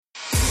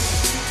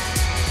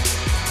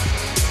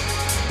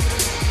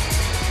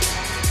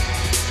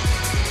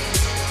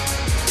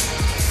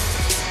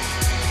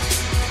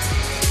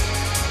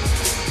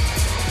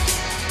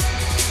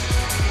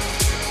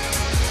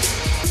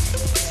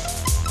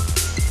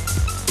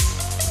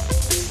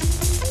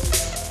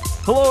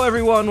Hello,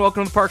 everyone.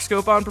 Welcome to the Park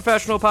Scope on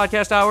Professional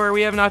Podcast Hour.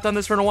 We have not done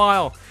this for a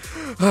while.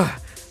 How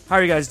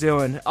are you guys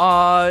doing?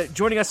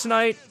 Joining us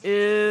tonight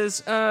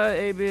is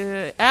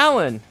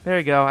Alan. There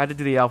you go. I had to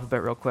do the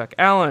alphabet real quick.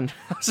 Alan,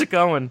 how's it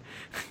going?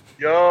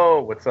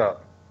 Yo, what's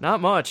up?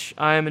 Not much.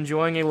 I am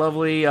enjoying a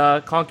lovely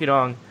conky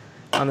dong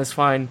on this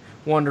fine,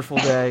 wonderful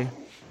day.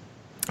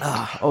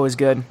 Always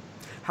good.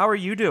 How are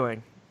you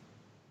doing?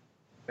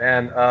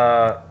 Man,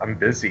 I'm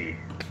busy.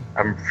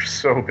 I'm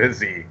so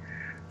busy.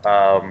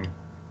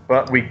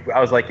 But I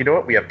was like, you know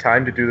what? We have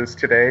time to do this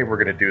today. We're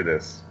going to do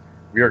this.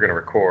 We are going to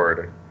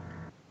record.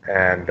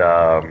 And,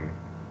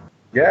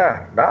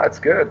 it's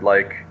good.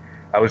 Like,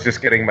 I was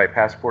just getting my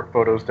passport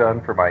photos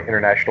done for my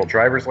international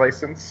driver's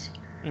license.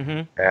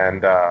 Mm-hmm.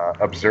 And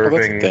observing...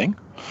 Oh, that's a thing?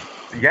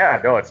 Yeah,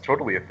 no, it's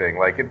totally a thing.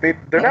 Like,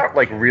 they're not,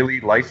 like,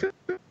 really licenses,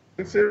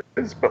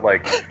 but,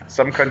 like,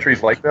 some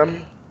countries like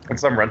them, and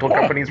some rental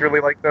companies really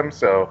like them,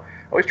 so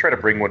I always try to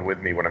bring one with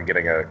me when I'm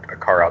getting a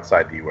car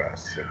outside the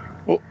U.S.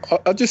 Well,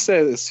 I'll just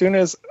say, as soon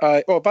as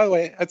I... Oh, by the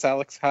way, it's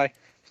Alex. Hi.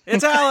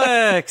 It's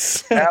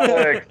Alex!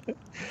 Alex!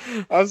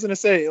 I was going to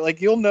say,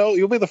 like, you'll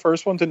be the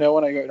first one to know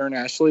when I go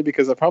internationally,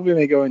 because I probably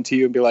may go into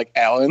you and be like,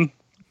 Alan,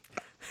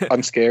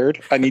 I'm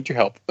scared. I need your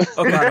help.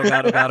 Oh, God, oh,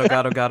 God, oh, God, oh,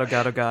 God, oh, God, oh,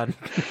 God, oh, God.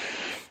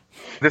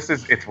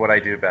 It's what I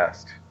do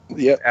best.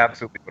 Yep. It's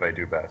absolutely what I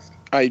do best.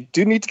 I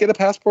do need to get a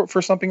passport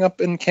for something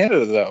up in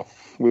Canada, though,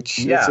 which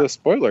is a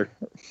spoiler.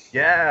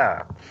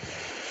 Yeah.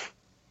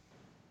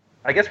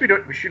 I guess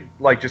we should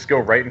like just go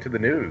right into the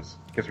news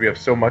because we have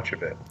so much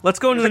of it. Let's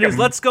go into the news.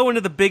 Let's go into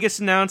the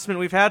biggest announcement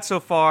we've had so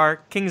far.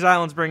 Kings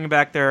Island's bringing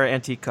back their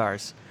antique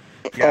cars.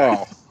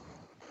 Yes. Oh.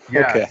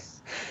 Yes. Okay.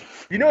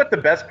 You know what the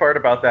best part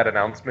about that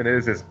announcement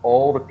is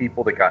all the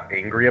people that got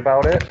angry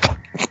about it.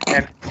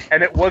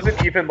 And it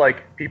wasn't even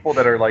like people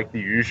that are like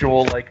the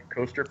usual like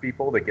coaster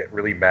people that get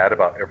really mad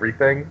about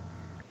everything.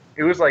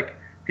 It was like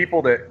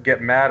people that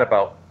get mad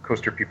about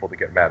coaster people that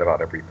get mad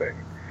about everything.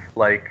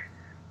 Like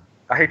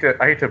I hate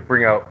to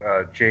bring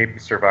out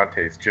James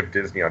Cervantes, Jim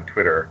Disney on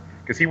Twitter,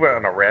 because he went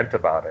on a rant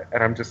about it,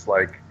 and I'm just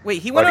like,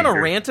 wait, he went on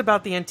a rant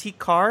about the antique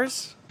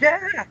cars?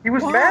 Yeah, he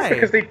was mad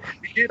because they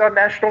did on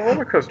National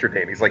Roller Coaster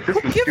Day, and he's like, this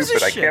is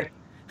stupid. I can't.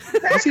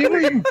 Has he ever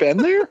even been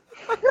there?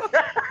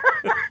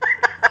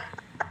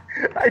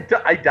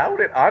 I doubt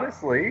it,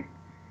 honestly.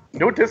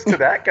 No diss to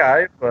that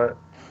guy, but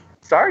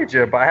sorry,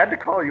 Jim, but I had to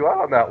call you out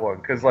on that one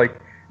because like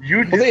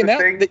you did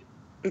the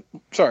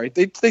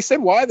thing. They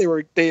said why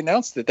they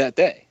announced it that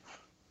day.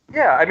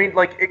 Yeah, I mean,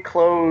 like, it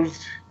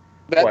closed...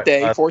 That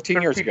day,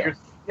 14 years ago.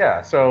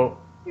 Yeah, so,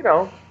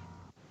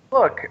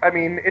 look, I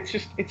mean, it's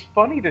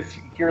funny to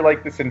hear,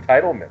 like, this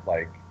entitlement,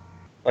 like,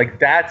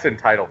 that's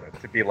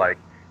entitlement, to be like,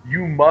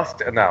 you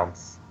must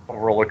announce a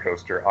roller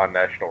coaster on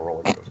National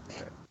Roller Coaster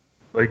Day.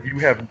 Like, you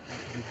have to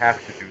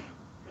do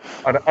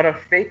that. On a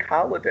fake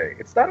holiday.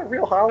 It's not a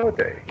real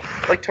holiday.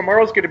 Like,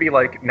 tomorrow's going to be,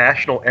 like,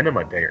 National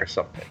Enema Day or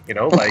something,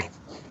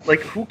 like,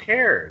 who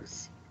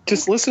cares?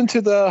 Just listen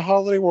to the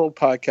Holiday World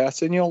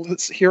podcast, and you'll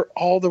hear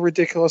all the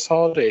ridiculous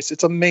holidays.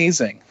 It's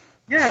amazing.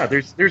 Yeah,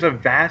 there's a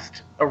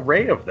vast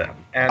array of them,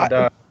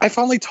 and I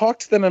finally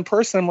talked to them in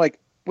person. I'm like,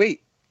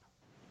 wait,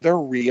 they're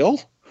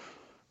real?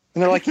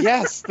 And they're like,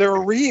 yes, they're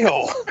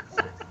real.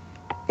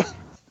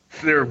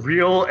 They're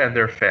real, and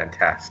they're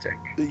fantastic.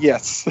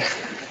 Yes.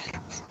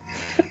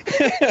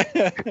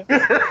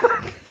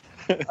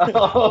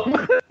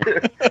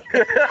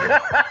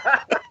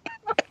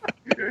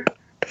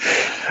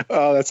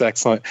 Oh, that's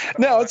excellent.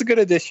 No, it's a good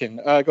addition.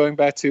 Going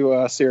back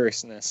to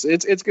seriousness,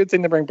 it's a good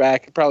thing to bring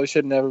back. It probably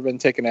should have never been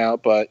taken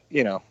out, but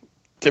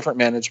different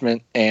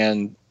management,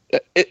 and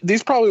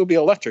these probably will be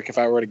electric if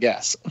I were to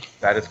guess.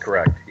 That is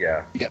correct.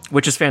 Yeah.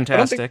 Which is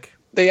fantastic.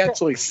 They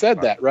actually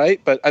said that, right?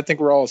 But I think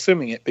we're all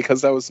assuming it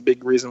because that was the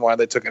big reason why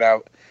they took it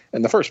out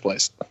in the first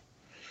place,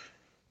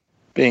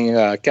 being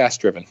gas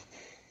driven.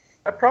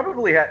 I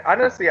probably had.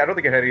 Honestly, I don't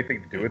think it had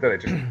anything to do with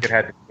it. It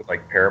had to do with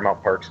like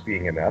Paramount Parks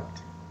being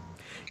inept.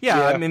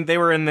 Yeah, I mean, they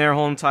were in their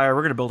whole entire,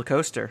 we're going to build a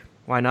coaster.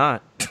 Why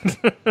not?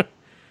 We're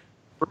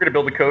going to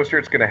build a coaster.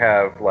 It's going to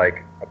have,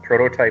 like, a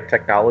prototype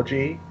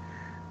technology,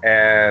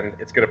 and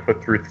it's going to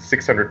put through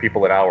 600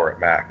 people an hour at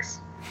max,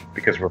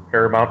 because we're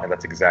Paramount, and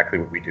that's exactly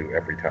what we do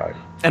every time.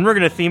 And we're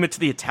going to theme it to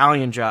the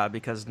Italian Job,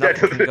 because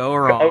nothing can go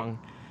wrong.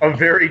 A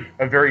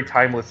very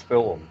timeless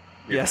film,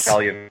 the Yes.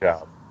 Italian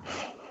Job.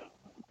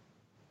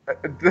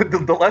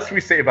 The less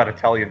we say about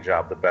Italian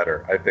Job, the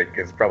better, I think,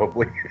 is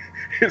probably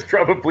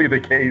the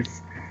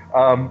case.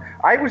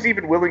 I was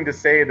even willing to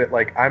say that,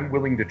 like, I'm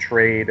willing to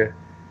trade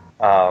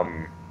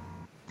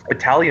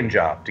Italian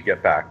Job to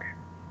get back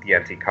the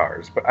antique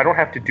cars, but I don't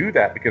have to do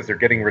that because they're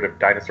getting rid of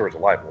Dinosaurs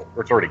Alive,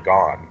 or it's already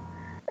gone.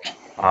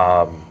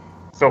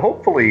 So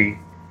hopefully,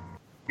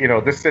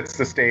 this sets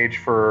the stage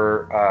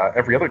for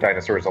every other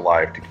Dinosaurs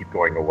Alive to keep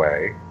going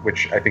away,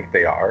 which I think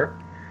they are,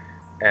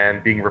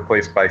 and being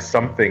replaced by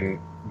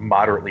something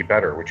moderately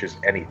better, which is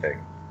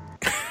anything.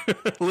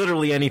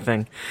 Literally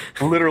anything.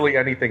 Literally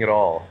anything at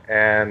all.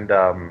 And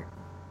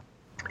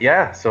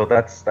so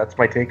that's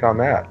my take on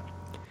that.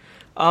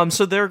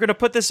 So they're going to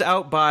put this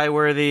out by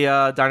where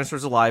the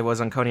Dinosaurs Alive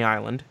was on Coney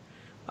Island.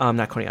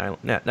 Not Coney Island.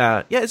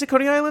 Yeah, is it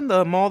Coney Island?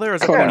 The mall there? Or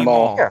is it Coney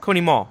Mall. Yeah.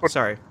 Coney Mall.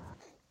 Sorry.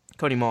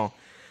 Coney Mall.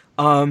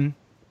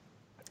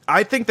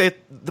 I think that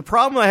the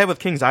problem I have with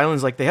Kings Island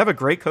is like they have a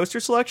great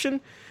coaster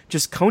selection.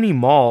 Just Coney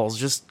Mall's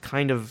just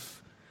kind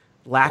of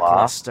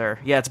lackluster.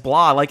 Yeah, it's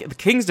blah. Like the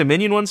King's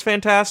Dominion one's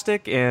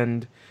fantastic,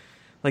 and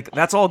like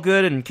that's all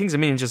good. And King's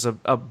Dominion's just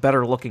a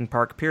better looking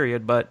park,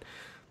 period. But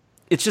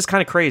it's just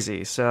kind of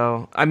crazy.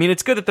 So I mean,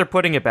 it's good that they're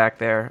putting it back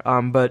there.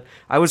 But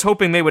I was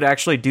hoping they would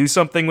actually do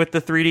something with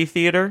the 3D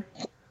theater.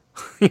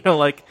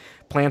 Like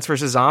Plants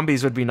vs.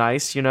 Zombies would be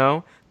nice.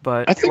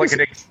 But I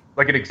think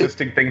like an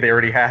existing thing they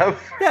already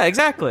have. yeah,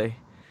 exactly.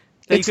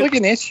 it's like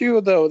an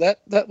issue though.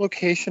 That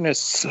location is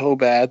so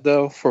bad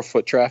though for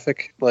foot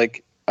traffic.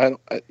 Like I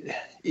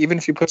even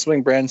if you put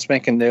something brand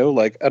spanking new,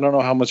 like I don't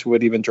know how much it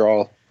would even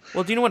draw.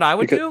 Well, do you know what I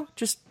would do?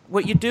 Just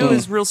what you do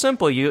is real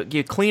simple.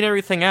 You clean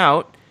everything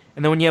out,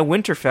 and then when you have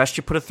Winterfest,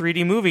 you put a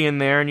 3D movie in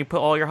there, and you put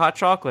all your hot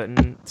chocolate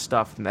and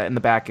stuff in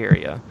the back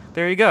area.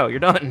 There you go. You're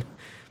done.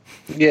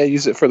 Yeah,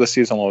 use it for the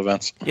seasonal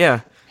events.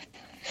 Yeah.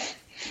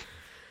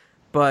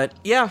 But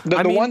yeah,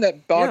 The one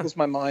that boggles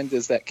my mind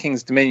is that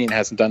King's Dominion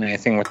hasn't done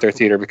anything with their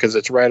theater because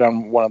it's right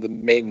on one of the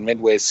main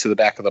midways to the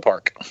back of the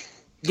park.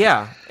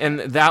 Yeah, and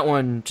that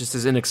one just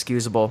is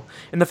inexcusable.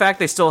 And the fact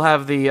they still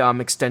have the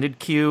extended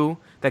queue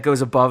that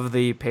goes above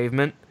the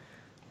pavement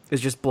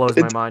just blows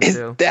my mind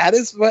too. That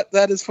is what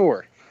that is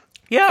for.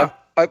 Yeah.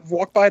 I've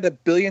walked by it a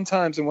billion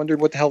times and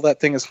wondered what the hell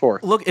that thing is for.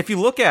 Look, if you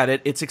look at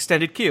it, it's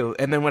extended queue,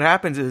 and then what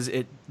happens is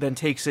it then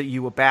takes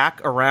you back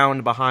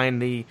around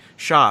behind the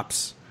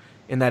shops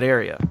in that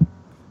area.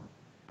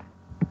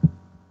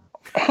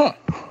 Huh.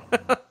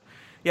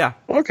 Yeah.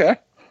 Okay.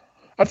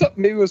 I thought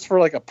maybe it was for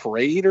like a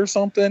parade or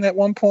something at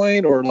one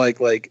point, or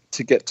like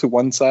to get to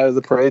one side of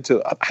the parade.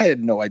 I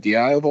had no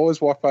idea. I've always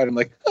walked by it and I'm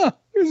like,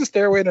 here's a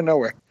stairway to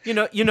nowhere. You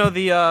know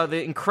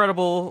the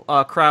incredible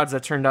crowds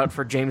that turned out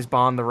for James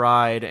Bond the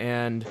ride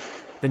and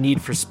the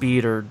Need for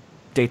Speed or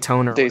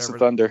Daytona or Days of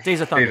whatever. Thunder.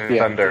 Days of Thunder. Days of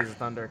Thunder. Days of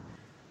Thunder.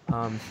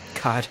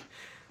 God.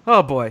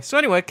 Oh boy. So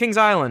anyway, Kings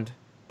Island.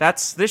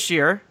 That's this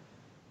year.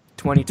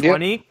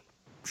 2020.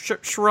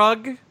 Yep.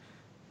 Shrug.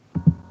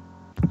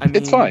 I mean,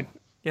 It's fine.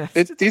 Yeah.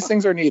 These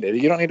things are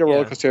needed. You don't need a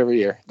roller coaster every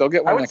year. They'll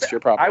get one next year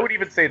probably. I would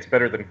even say it's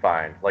better than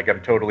fine. Like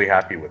I'm totally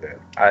happy with it.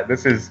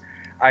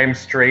 I'm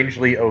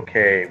strangely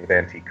okay with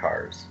antique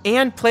cars.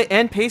 And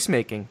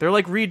pacemaking. They're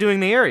like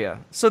redoing the area.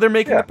 So they're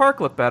making the park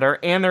look better,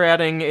 and they're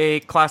adding a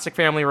classic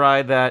family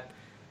ride that,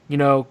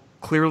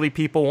 clearly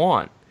people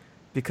want.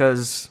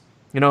 Because,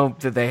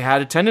 they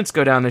had attendance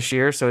go down this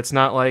year, so it's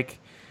not like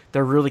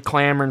they're really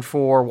clamoring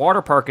for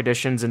water park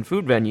additions and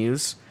food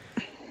venues.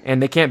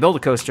 And they can't build a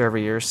coaster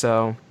every year,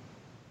 so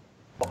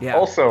yeah.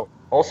 Also,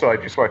 I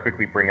just want to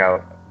quickly bring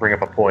up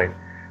a point.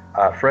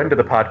 A friend of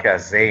the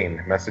podcast,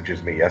 Zane,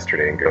 messages me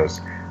yesterday and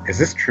goes, "Is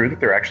this true that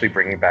they're actually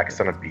bringing back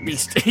Son of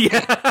Beast?" Yeah.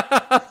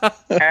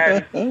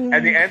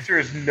 and the answer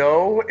is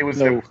no. It was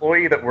an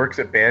employee that works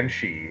at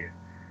Banshee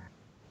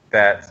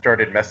that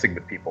started messing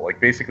with people. Like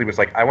basically was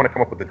like, I want to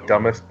come up with the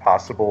dumbest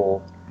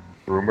possible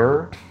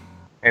rumor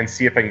and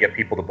see if I can get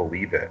people to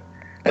believe it.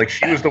 Like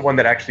she was the one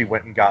that actually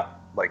went and got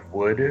like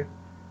wood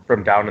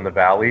from down in the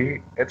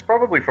valley. It's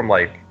probably from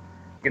like,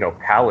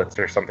 pallets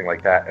or something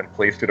like that, and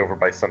placed it over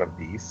by Son of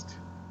Beast.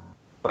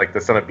 Like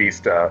the Son of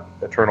Beast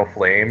Eternal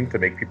Flame to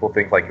make people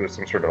think like it was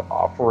some sort of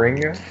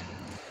offering.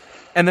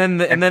 And then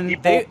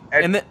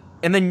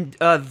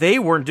they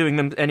weren't doing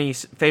them any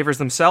favors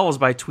themselves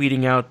by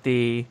tweeting out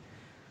the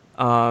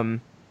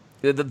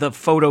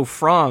photo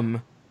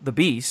from the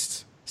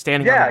Beast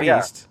standing on the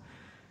Beast.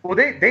 Well,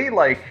 they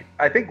like,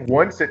 I think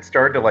once it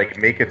started to like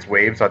make its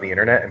waves on the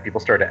internet and people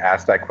started to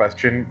ask that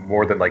question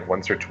more than like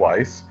once or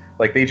twice,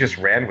 like they just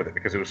ran with it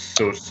because it was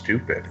so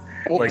stupid.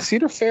 Well, like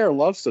Cedar Fair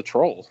loves to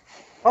troll.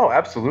 Oh,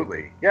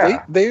 absolutely.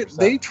 Yeah.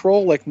 They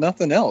troll like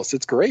nothing else.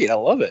 It's great. I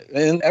love it.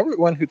 And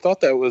everyone who thought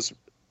that was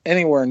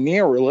anywhere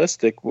near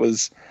realistic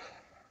was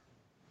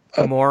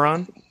a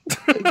moron.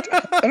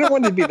 I don't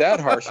want to be that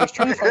harsh. I was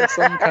trying to find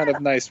some kind of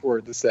nice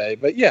word to say,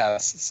 but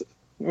yes,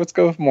 let's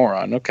go with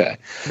moron. Okay.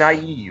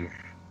 Naive.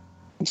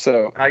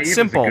 So naive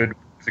simple. Is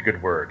a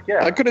good word.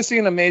 Yeah. I could have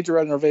seen a major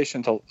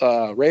renovation to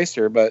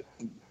Racer, but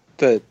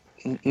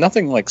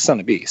nothing like Son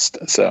of Beast.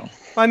 So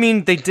I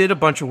mean, they did a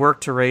bunch of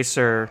work to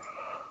Racer.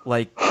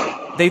 Like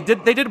they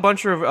did a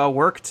bunch of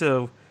work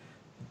to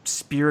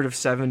Spirit of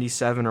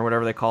 77 or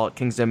whatever they call it,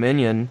 King's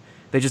Dominion.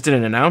 They just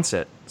didn't announce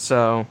it.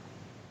 So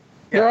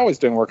they're always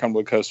doing work on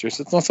wood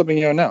coasters. It's not something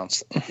you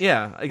announce.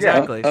 Yeah,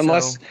 exactly.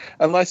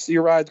 Unless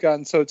your ride's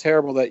gotten so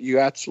terrible that you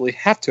actually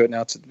have to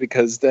announce it,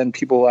 because then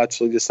people will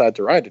actually decide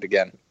to ride it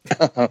again.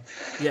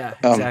 Yeah,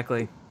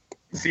 exactly.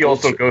 See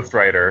also Ghost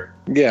Rider.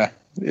 Yeah,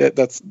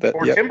 that's that.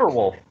 Or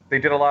Timberwolf. They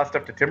did a lot of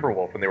stuff to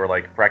Timberwolf, and they were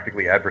like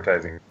practically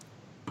advertising.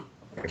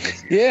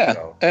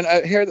 Yeah, and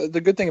I hear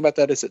the good thing about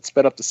that is it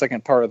sped up the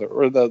second part of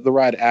the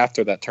ride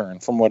after that turn.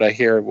 From what I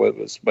hear,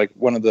 was like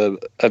one of the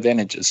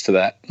advantages to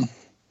that.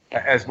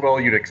 As well,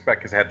 you'd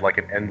expect, because it had like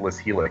an endless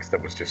helix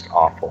that was just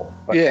awful.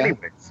 But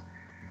anyways,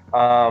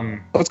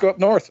 Let's go up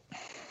north.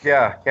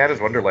 Yeah,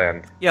 Canada's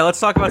Wonderland. Yeah, let's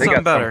talk about They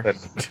something got better.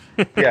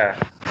 something.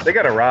 Yeah, they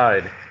got a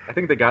ride. I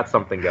think they got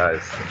something,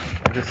 guys.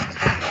 I'm just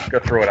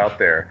gonna throw it out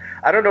there.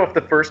 I don't know if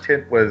the first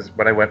hint was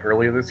when I went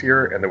earlier this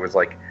year and there was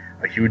like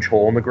a huge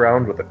hole in the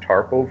ground with a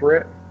tarp over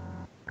it.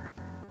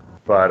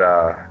 But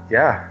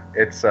yeah,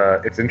 it's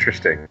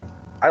interesting.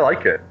 I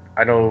like it.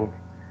 I know.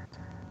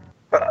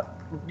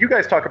 You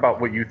guys talk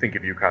about what you think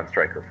of Yukon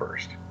Striker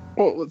first.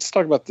 Well, let's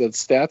talk about the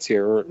stats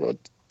here.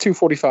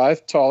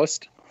 245,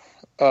 tallest.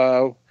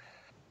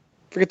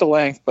 Forget the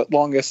length, but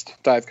longest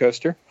dive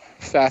coaster.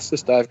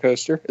 Fastest dive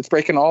coaster. It's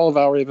breaking all of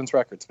Al Raven's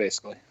records,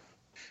 basically.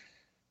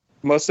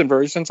 Most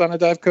inversions on a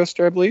dive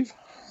coaster, I believe.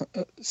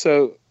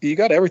 So you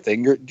got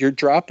everything. You're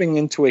dropping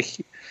into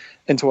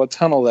a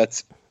tunnel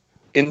that's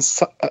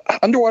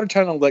underwater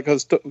tunnel that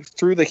goes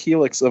through the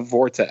helix of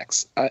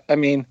vortex. I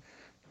mean,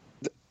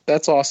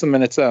 that's awesome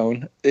in its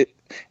own.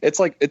 It's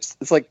like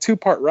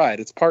 2-part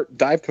ride. It's part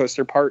dive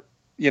coaster, part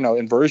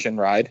inversion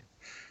ride.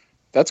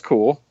 That's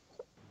cool.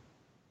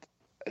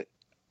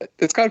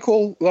 It's got a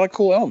lot of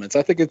cool elements.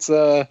 I think it's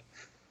I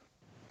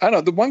don't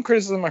know. The one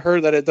criticism I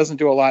heard that it doesn't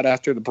do a lot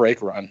after the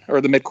break run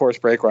or the mid-course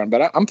break run,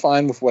 but I'm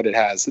fine with what it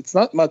has. It's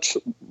not much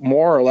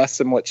more or less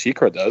than what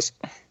SheiKra does.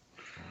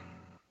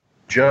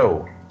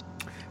 Joe.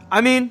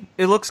 I mean,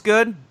 it looks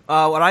good.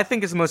 What I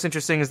think is the most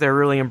interesting is they're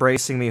really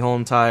embracing the whole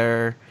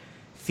entire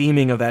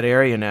theming of that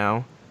area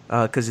now,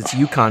 because it's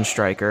Yukon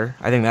Striker.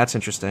 I think that's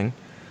interesting.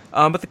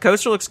 But the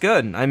coaster looks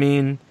good. I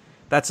mean,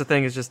 that's the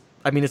thing.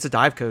 It's a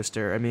dive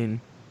coaster. I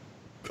mean,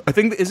 I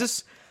think, is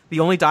this the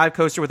only dive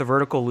coaster with a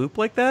vertical loop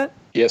like that?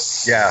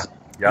 Yes. Yeah.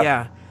 Yep.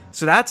 Yeah.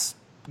 So that's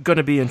going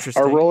to be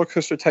interesting. Our roller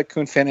coaster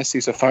tycoon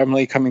fantasies are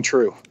finally coming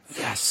true.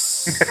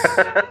 Yes.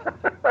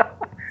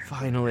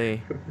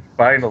 Finally.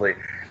 Finally.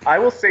 I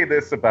will say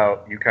this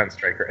about Yukon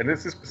Striker, and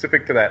this is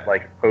specific to that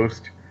like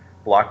post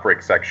block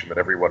break section that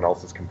everyone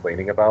else is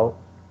complaining about,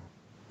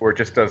 where it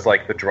just does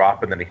like the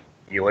drop and then a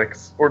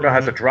helix, or no,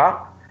 has a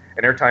drop,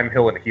 an airtime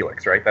hill, and a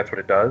helix, right? That's what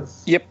it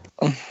does. Yep.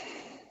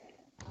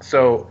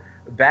 So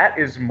that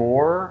is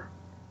more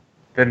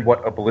than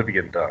what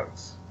Oblivion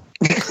does,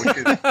 which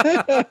is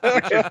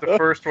the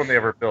first one they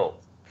ever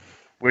built,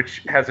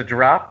 which has a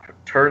drop,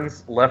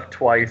 turns left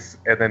twice,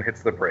 and then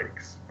hits the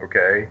brakes,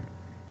 okay?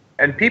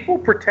 And people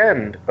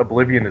pretend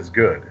Oblivion is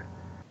good.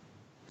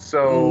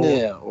 So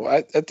no,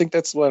 I think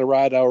that's what a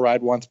ride I'll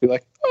ride once. Be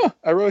like, oh,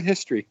 I rode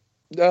history.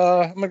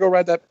 I'm gonna go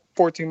ride that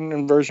 14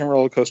 inversion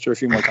roller coaster a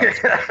few more times.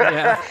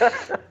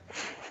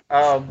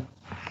 Yeah.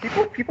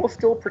 People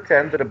still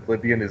pretend that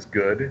Oblivion is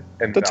good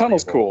and The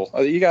tunnel's valuable.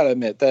 cool. You gotta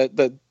admit that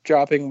the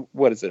dropping,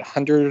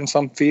 100 and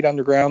some feet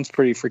underground is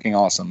pretty freaking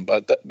awesome.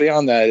 But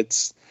beyond that,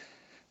 it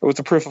was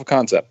a proof of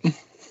concept.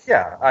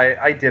 Yeah,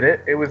 I did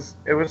it. It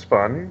was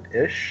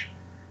fun-ish.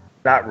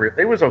 Not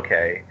really. It was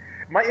okay.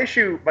 My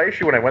issue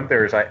when I went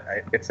there is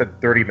it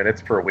said 30 minutes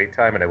for a wait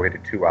time, and I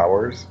waited 2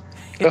 hours.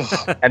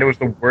 And it was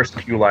the worst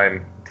queue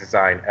line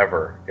design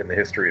ever in the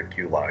history of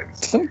queue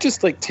lines. Doesn't it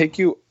just like take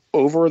you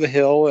over the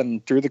hill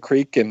and through the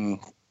creek and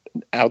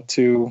out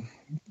to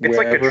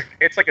wherever?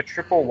 It's like a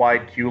triple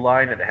wide queue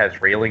line, and it has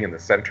railing in the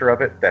center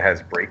of it that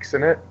has brakes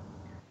in it.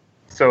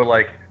 So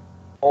like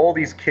all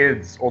these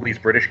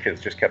British kids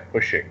just kept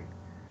pushing,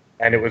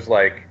 and it was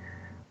like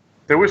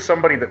there was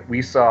somebody that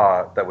we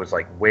saw that was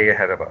like way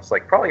ahead of us,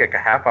 like probably like a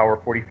half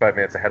hour, 45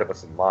 minutes ahead of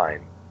us in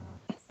line,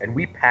 and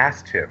we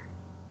passed him.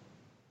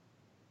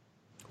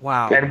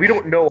 Wow. And we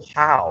don't know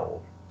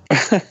how.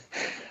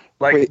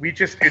 Like, Wait.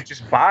 it's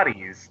just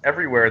bodies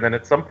everywhere. And then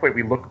at some point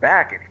we look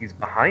back and he's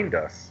behind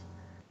us.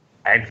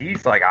 And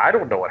he's like, I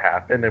don't know what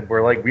happened. And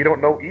we're like, we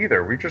don't know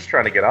either. We're just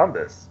trying to get on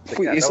this.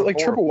 Wait, is it like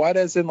triple wide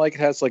as in like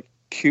it has like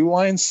queue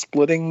lines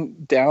splitting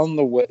down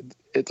the way?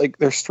 Like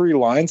there's 3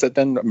 lines that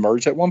then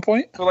merge at one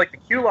point? So like the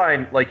queue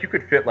line, like you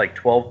could fit like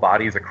 12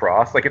 bodies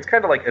across. Like it's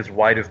kind of like as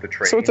wide as the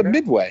train. So it's a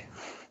midway.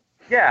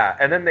 Yeah.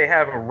 And then they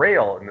have a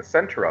rail in the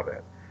center of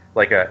it.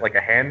 Like a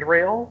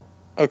handrail.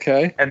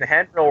 Okay. And the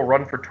handrail will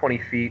run for 20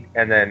 feet,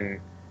 and then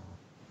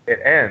it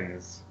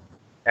ends,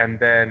 and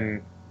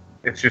then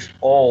it's just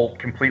all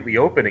completely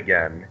open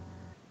again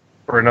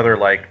for another,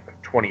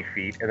 20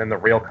 feet, and then the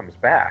rail comes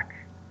back.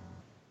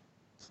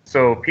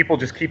 So people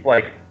just keep,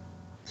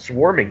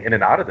 swarming in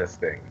and out of this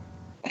thing.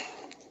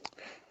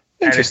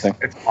 Interesting.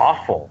 And it's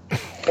awful.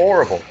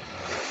 Horrible.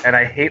 And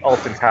I hate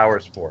Alton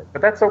Towers for it,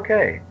 but that's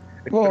okay.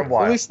 It's been a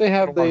while. At least they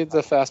have It's been a long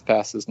the fast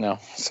passes now.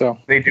 So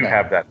They do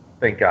have that,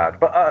 thank God.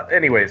 But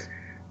anyways,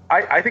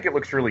 I think it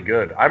looks really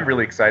good. I'm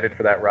really excited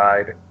for that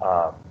ride.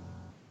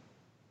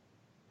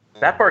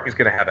 That park is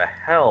going to have a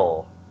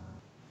hell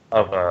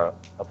of a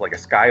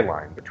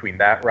skyline between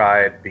that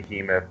ride,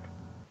 Behemoth,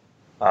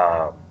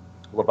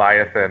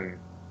 Leviathan,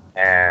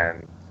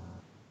 and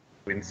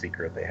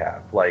Windseeker they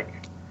have.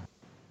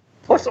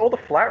 Plus all the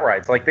flat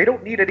rides. They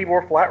don't need any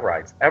more flat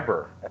rides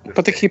ever.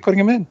 But they keep putting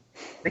them in.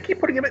 They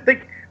keep putting them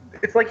in.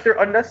 It's like they're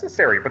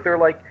unnecessary, but they're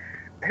like,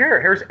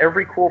 here's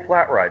every cool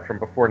flat ride from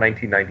before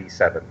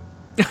 1997.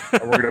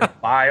 And we're going to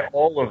buy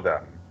all of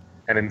them.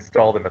 and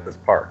install them at this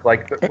park.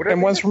 Like,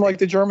 and one's from like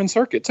the German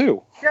circuit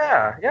too.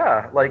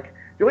 Yeah. Like,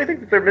 the only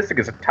thing that they're missing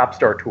is a Top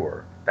Star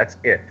Tour. That's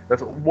it.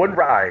 That's one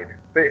ride.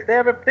 They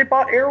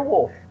bought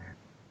Airwolf.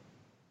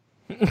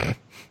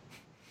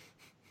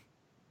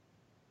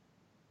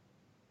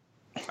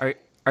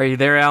 Are you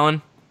there,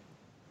 Alan?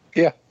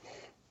 Yeah.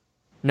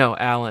 No,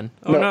 Alan.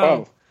 Oh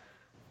no.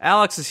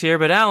 Alex is here,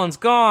 but Alan's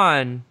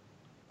gone.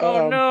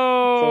 Oh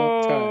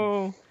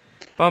no.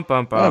 Bum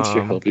bum bum. I'm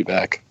sure he'll be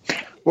back.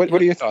 What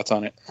are your thoughts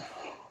on it?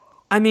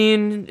 I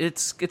mean,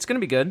 it's gonna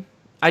be good.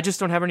 I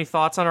just don't have any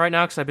thoughts on it right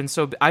now because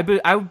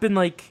I've been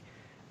like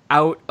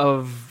out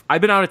of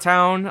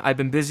town. I've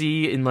been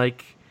busy in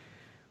like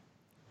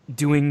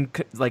doing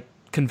like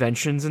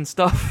conventions and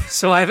stuff,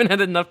 so I haven't had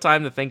enough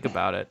time to think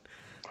about it.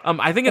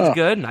 I think it's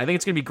good. And I think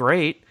it's gonna be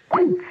great.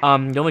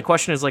 The only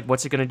question is like,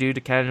 what's it gonna do to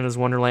Canada's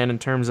Wonderland in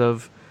terms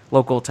of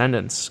local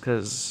attendance?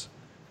 Because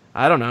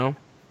I don't know.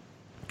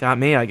 Got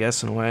me, I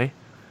guess, in a way.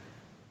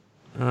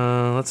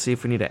 Let's see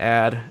if we need to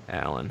add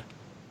Alan.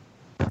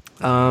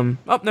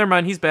 Never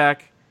mind. He's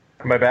back.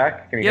 Am I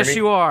back? Can you hear me? Yes,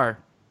 you are.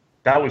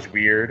 That was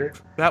weird.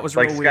 That was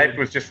like real Skype weird.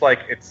 was just like,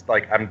 it's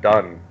like I'm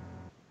done,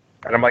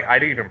 and I'm like, I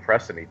didn't even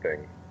press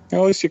anything. At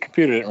least your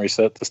computer didn't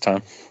reset this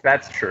time.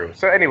 That's true.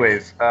 So,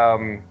 anyways,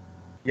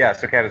 yeah.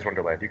 So, Canada's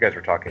Wonderland. You guys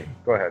were talking.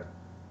 Go ahead.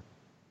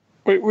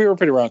 We were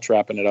pretty much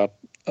wrapping it up.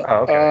 Oh,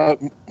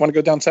 okay. Want to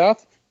go down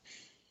south?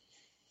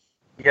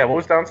 Yeah. What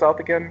was down south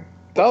again?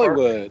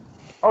 Dollywood.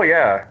 Oh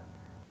yeah.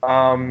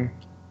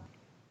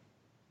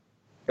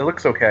 It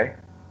looks okay.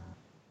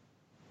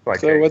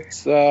 So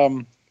what's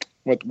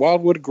what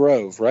Wildwood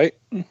Grove, right?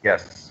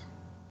 Yes.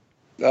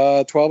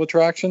 12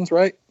 attractions,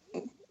 right?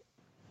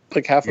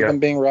 Like half of them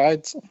being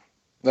rides.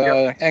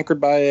 Anchored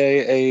by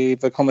a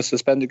Vekoma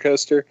suspended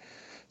coaster.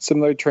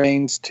 Similar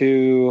trains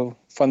to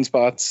Fun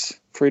Spots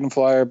Freedom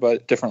Flyer,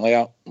 but different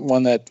layout.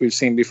 One that we've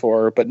seen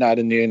before, but not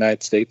in the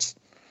United States.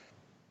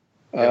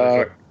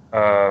 The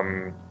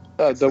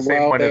same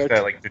Wild one Bear as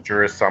the, like the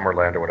Juris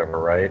Summerland or whatever,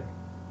 right?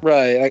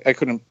 Right. I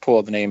couldn't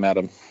pull the name out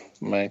of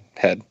my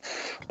head,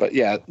 but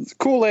yeah,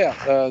 cool layout.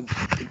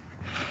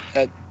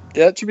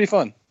 That should be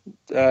fun.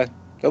 I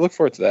look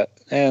forward to that.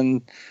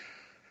 And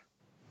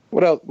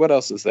what else? What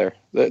else is there?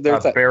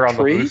 There's that Bear on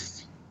tree. the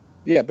Loose.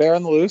 Yeah, Bear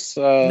on the Loose.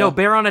 No,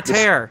 Bear on a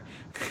Tear.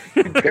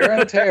 Bear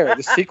on a Tear,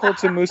 the sequel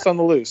to Moose on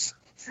the Loose.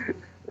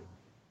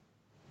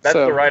 That's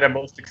the ride I'm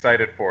most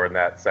excited for in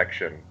that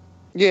section.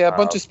 Yeah, a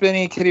bunch of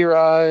spinny kiddie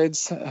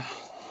rides.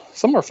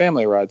 Some are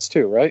family rides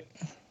too, right?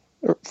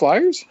 Or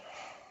flyers?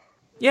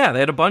 Yeah, they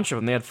had a bunch of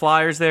them. They had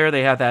flyers there.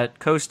 They had that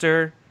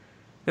coaster.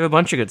 They have a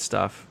bunch of good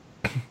stuff.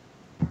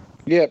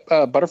 Yeah,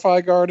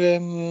 Butterfly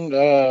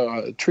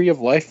Garden, Tree of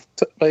Life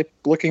type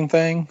looking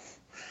thing.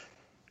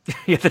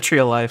 Yeah, the Tree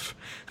of Life.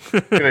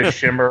 It's going to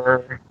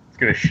shimmer. It's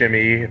going to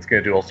shimmy. It's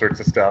going to do all sorts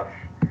of stuff.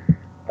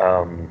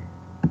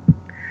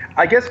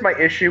 I guess my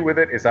issue with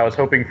it is I was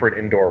hoping for an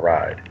indoor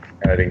ride,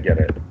 and I didn't get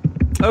it.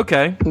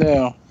 Okay.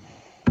 No.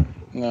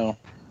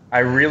 I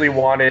really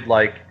wanted,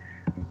 like...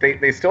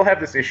 They still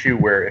have this issue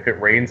where if it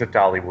rains at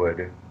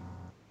Dollywood,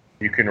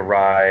 you can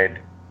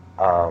ride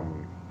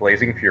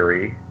Blazing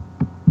Fury.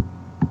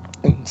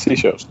 And see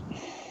shows.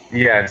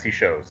 Yeah, and see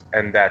shows.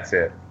 And that's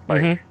it.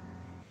 Like,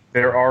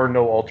 there are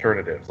no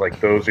alternatives. Like,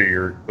 those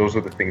are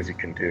the things you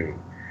can do.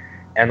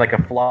 And like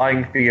a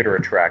flying theater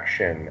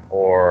attraction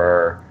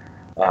or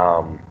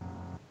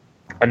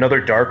another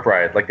dark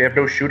ride. Like, they have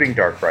no shooting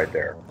dark ride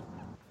there.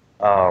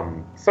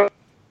 So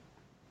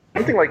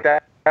something like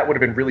that would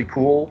have been really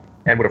cool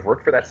and would have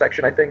worked for that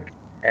section, I think.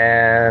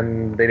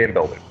 And they didn't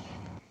build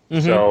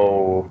it.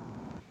 So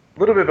a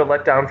little bit of a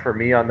letdown for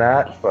me on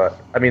that.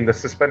 But, I mean, the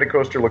suspended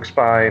coaster looks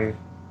fine.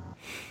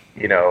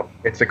 You know,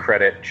 it's a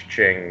credit,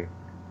 ching.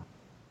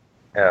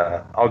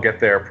 I'll get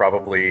there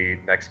probably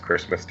next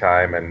Christmas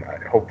time, and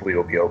hopefully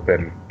it'll be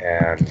open.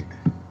 And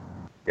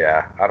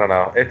yeah, I don't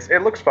know.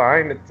 It looks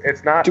fine.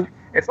 It's not.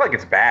 It's like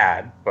it's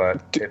bad,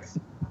 but it's.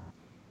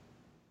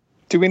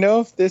 Do we know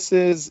if this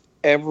is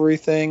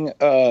everything?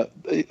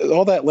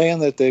 All that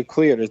land that they've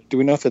cleared. Do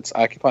we know if it's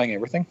occupying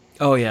everything?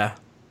 Oh yeah.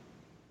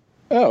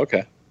 Oh,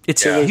 okay.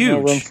 It's There's huge. no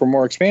room for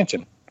more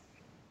expansion.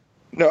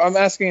 No, I'm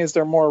asking: is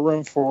there more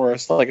room for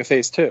like a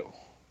phase 2?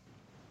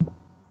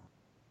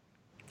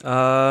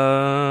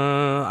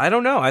 I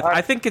don't know.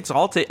 I think it's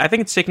all. I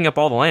think it's taking up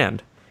all the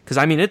land because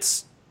I mean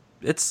this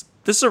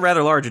is a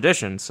rather large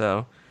addition.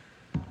 So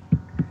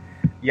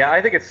yeah,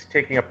 I think it's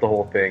taking up the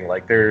whole thing.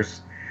 Like they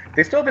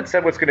still haven't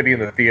said what's going to be in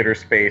the theater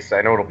space.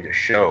 I know it'll be a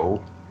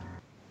show,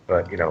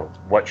 but you know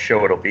what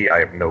show it'll be, I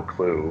have no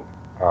clue.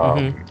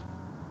 I'm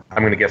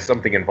going to guess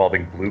something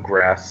involving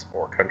bluegrass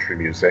or country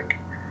music.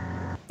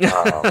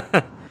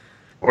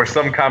 Or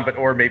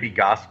or maybe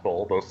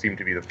gospel. Those seem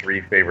to be the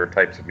 3 favorite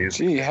types of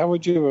music. Gee, how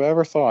would you have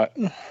ever thought?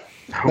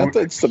 Not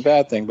that it's the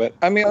bad thing, but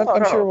I mean,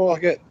 I'm sure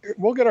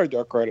we'll get our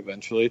dark ride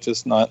eventually. It's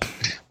just not.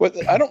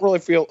 I don't really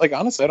feel like,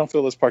 honestly, I don't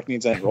feel this park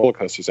needs any roller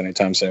coasters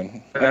anytime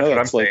soon. That's what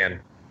I'm saying.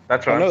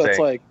 That's what I'm saying.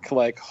 That's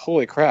like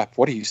holy crap!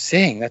 What are you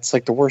saying? That's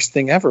like the worst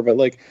thing ever. But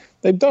like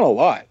they've done a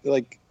lot.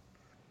 Like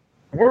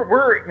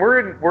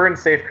we're in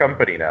safe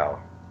company now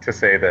to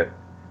say that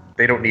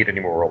they don't need any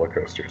more roller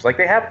coasters. Like,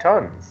 they have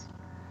tons.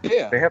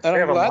 Yeah, They have and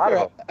I'm a glad lot they're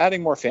of them.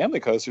 adding more family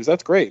coasters.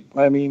 That's great.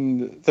 I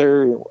mean,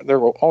 they're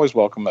always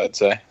welcome, I'd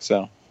say.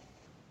 So,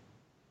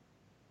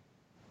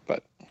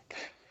 but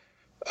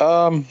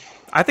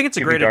I think it's a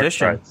Give me great dark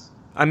addition. rides.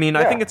 I mean,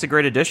 I Yeah. think it's a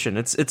great addition.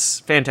 It's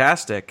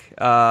fantastic.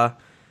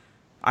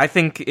 I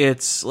think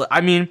it's. I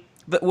mean,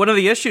 one of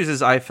the issues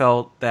is I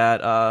felt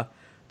that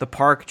the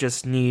park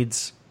just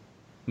needs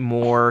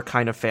more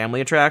kind of family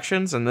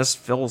attractions, and this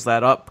fills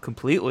that up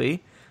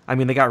completely. I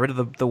mean, they got rid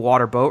of the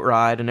water boat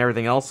ride, and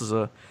everything else is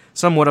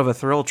somewhat of a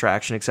thrill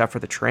attraction, except for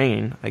the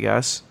train, I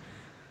guess,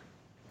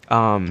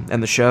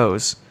 and the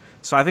shows.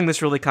 So I think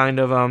this really kind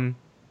of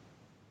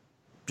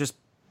just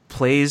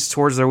plays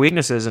towards their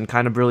weaknesses and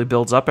kind of really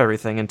builds up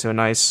everything into a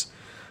nice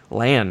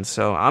land.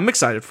 So I'm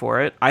excited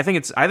for it. I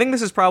think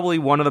this is probably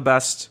one of the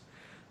best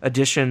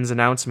additions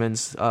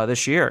announcements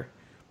this year.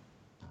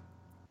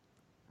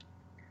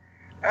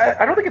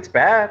 I don't think it's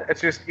bad. It's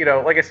just,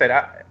 like I said,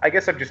 I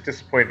guess I'm just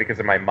disappointed because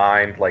in my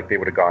mind, like, they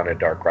would have gone in a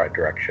dark ride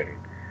direction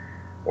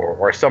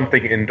or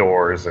something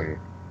indoors.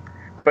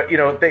 But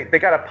they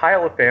got a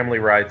pile of family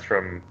rides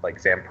from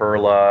like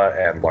Zamperla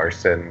and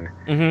Larson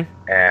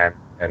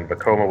and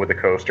Vekoma with the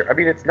coaster. I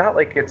mean, it's not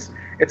like it's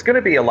going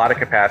to be a lot of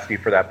capacity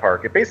for that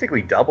park. It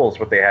basically doubles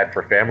what they had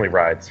for family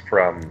rides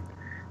from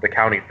the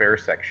county fair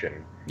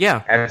section.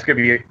 Yeah. And it's going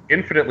to be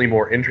infinitely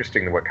more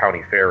interesting than what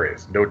county fair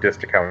is. No diss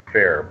to county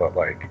fair, but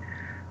like,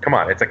 come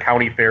on, it's a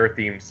county fair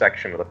themed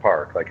section of the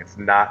park. Like, it's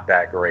not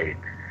that great.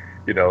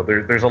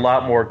 There's a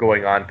lot more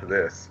going on to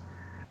this.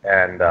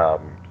 And, I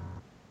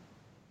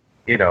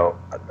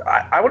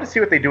want to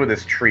see what they do with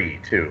this tree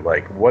too.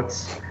 Like,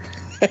 what's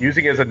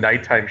using it as a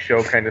nighttime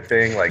show kind of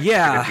thing? Like,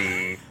 Yeah.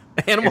 is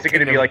it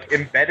going to be like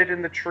embedded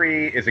in the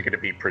tree? Is it going to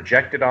be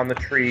projected on the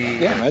tree?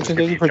 yeah, imagine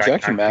doing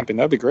projection mapping.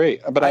 That'd be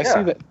great. But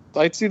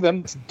I'd see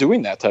them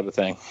doing that type of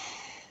thing.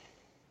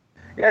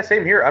 Yeah,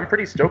 same here. I'm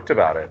pretty stoked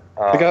about it.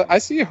 Like, I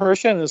see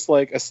Hershen as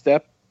like a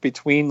step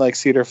between like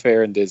Cedar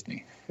Fair and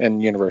Disney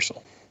and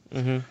Universal.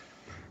 Mm-hmm.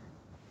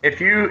 If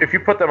you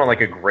put them on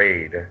like a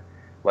grade,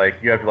 like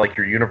you have like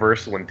your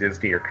Universal and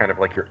Disney are kind of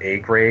like your A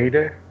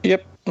grade.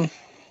 Yep.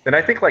 Then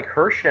I think like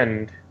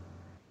Hershend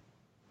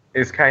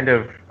is kind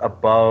of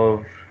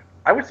above.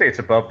 I would say it's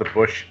above the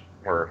Busch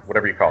or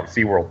whatever you call them,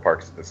 SeaWorld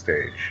parks at this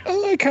stage.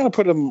 I kind of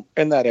put them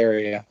in that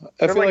area.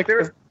 I feel like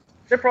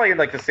they're probably in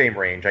like the same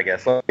range, I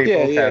guess. Like, they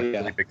both have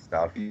really big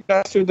stuff.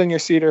 Faster than your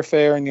Cedar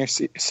Fair and your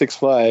Six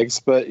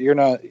Flags, but you're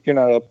not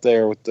up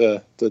there with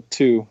the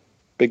two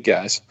big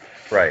guys.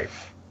 Right.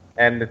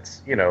 And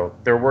it's,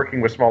 they're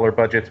working with smaller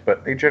budgets,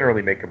 but they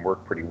generally make them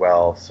work pretty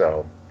well.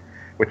 So,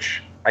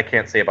 which I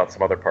can't say about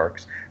some other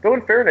parks. Though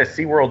in fairness,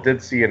 SeaWorld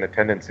did see an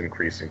attendance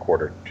increase in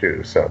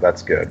Q2, so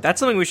that's good. That's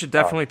something we should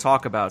definitely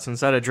talk about,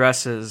 since that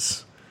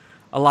addresses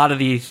a lot of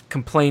the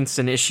complaints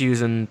and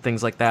issues and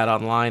things like that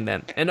online.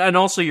 And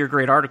also your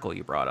great article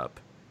you brought up.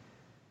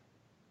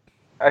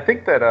 I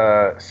think that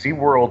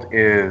SeaWorld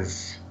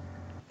is...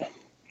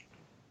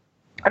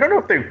 I don't know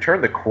if they've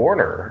turned the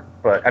corner,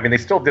 but, I mean, they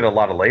still did a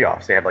lot of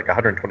layoffs. They had like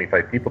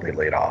 125 people they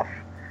laid off.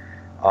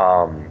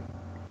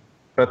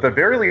 But at the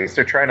very least,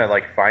 they're trying to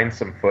like find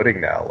some footing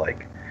now.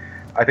 Like,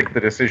 I think the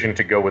decision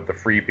to go with the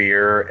free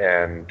beer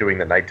and doing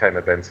the nighttime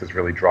events has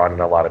really drawn in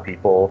a lot of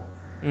people.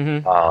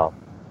 Mm-hmm.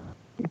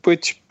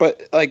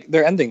 But like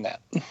they're ending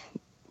that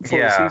for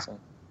the season.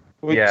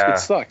 Which it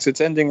sucks.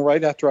 It's ending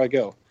right after I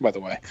go, by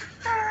the way.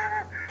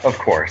 Of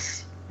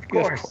course.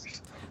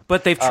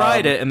 But they've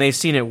tried it and they've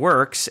seen it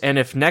works. And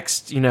if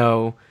next,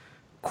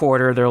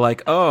 quarter they're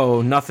like,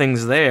 oh,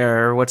 nothing's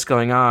there. What's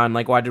going on?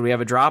 Like, why did we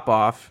have a drop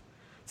off?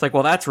 It's like,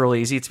 well, that's real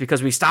easy. It's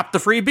because we stopped the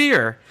free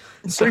beer.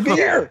 Free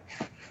beer.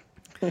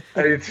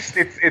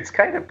 It's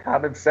kind of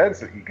common sense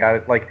that you got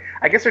it. Like,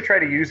 I guess they're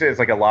trying to use it as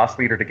like a loss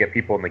leader to get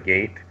people in the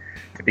gate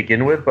to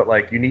begin with, but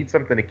like you need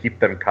something to keep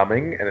them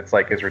coming. And it's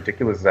like, as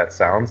ridiculous as that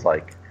sounds,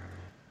 like,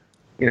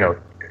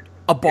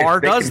 a bar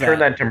does that. Turn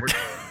that into,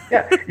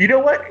 yeah. You know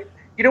what?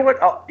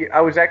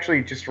 I was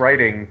actually just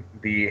writing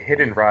the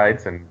hidden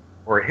rides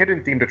or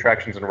hidden themed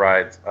attractions and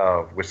rides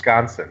of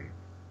Wisconsin,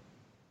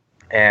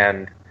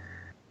 and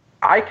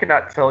I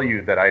cannot tell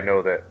you that I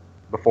know that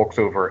the folks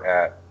over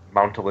at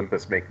Mount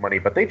Olympus make money,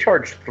 but they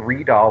charge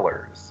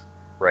 $3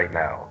 right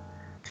now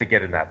to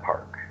get in that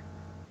park.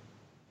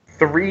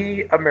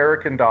 $3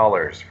 American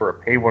for a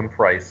pay one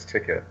price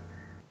ticket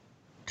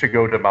to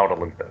go to Mount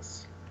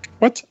Olympus.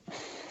 What?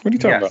 What are you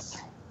talking about?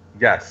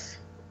 Yes.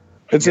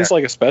 Is this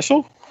like a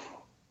special?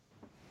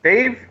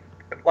 I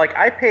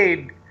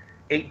paid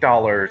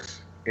 $8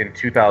 in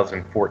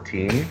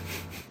 2014,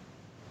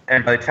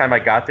 and by the time I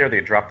got there,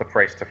 they dropped the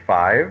price to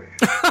 $5.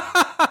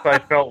 So I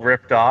felt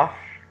ripped off.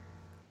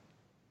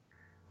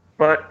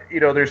 But,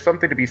 there's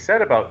something to be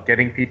said about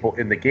getting people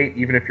in the gate,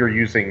 even if you're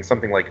using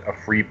something like a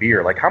free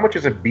beer. Like, how much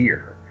is a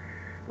beer?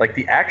 Like,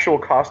 the actual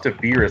cost of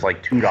beer is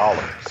like $2.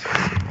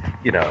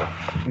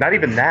 Not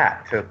even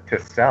that to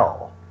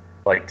sell.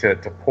 Like, to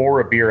pour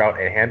a beer out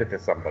and hand it to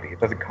somebody. It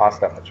doesn't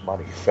cost that much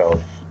money.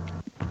 So,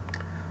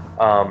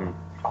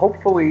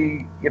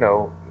 hopefully,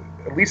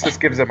 at least this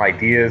gives them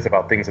ideas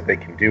about things that they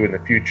can do in the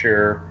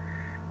future.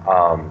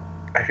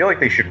 I feel like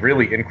they should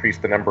really increase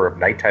the number of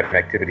nighttime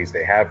activities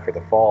they have for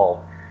the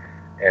fall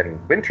and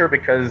winter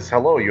because,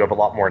 hello, you have a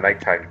lot more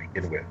nighttime to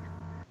begin with.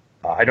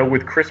 I know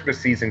with Christmas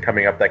season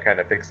coming up, that kind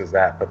of fixes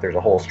that, but there's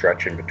a whole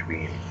stretch in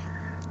between.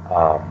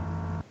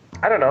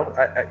 I don't know.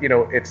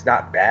 It's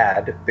not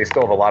bad. They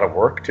still have a lot of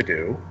work to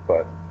do,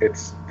 but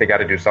they got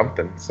to do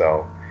something.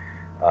 So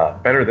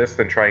better this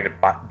than trying to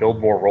build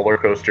more roller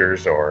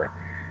coasters or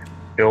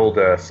build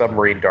a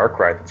submarine dark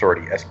ride that's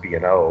already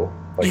SB&O,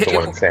 like the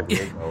one in San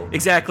Diego.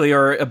 Exactly,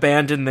 or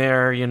abandoned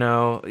there,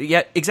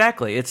 Yeah,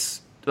 exactly.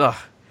 It's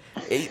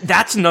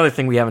that's another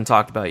thing we haven't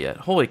talked about yet.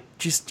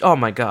 Oh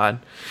my god.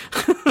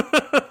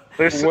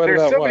 there's so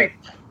many.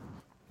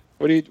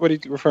 What are you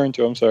referring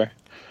to? I'm sorry.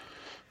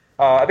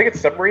 I think it's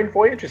Submarine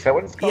Voyage. Is that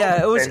what it's called?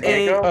 Yeah, it was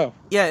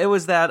it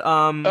was that.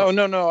 Oh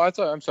no!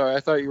 I'm sorry.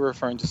 I thought you were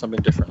referring to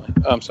something differently.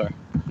 I'm sorry.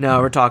 No,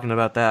 we're talking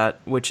about that,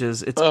 which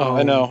is its own.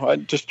 I know.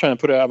 I'm just trying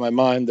to put it out of my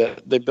mind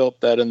that they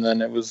built that and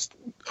then it was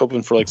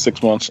open for like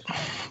 6 months.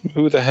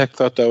 Who the heck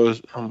thought that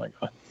was? Oh my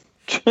god.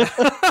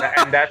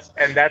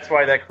 and that's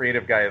why that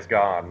creative guy is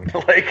gone.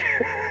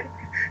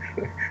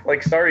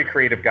 Like sorry,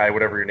 creative guy,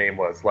 whatever your name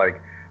was.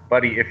 Like,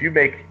 buddy, if you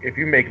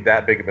make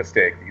that big a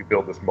mistake, that you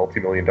build this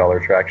multi-million-dollar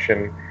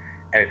attraction,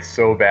 and it's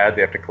so bad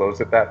they have to close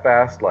it that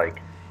fast.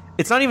 Like,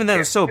 it's not even that it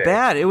was so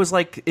bad. It was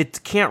like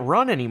it can't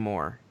run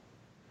anymore.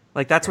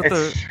 Like that's what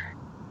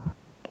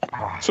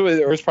So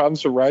there was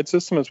problems with the ride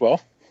system as well.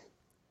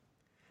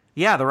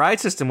 Yeah, the ride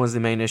system was the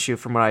main issue,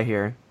 from what I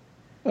hear.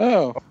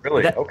 Oh,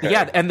 really? Okay.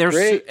 Yeah, and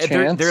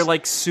they're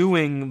like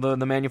suing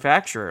the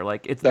manufacturer.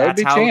 Like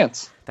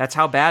Chance. That's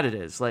how bad it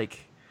is. Like,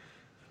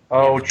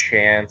 oh,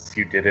 Chance,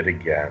 you did it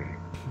again.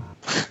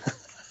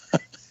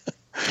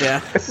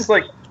 Yeah. This is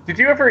like. Did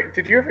you ever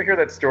hear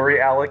that story,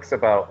 Alex,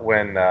 about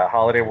when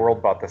Holiday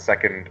World bought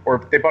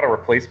they bought a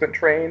replacement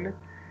train,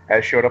 and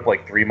it showed up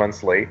like 3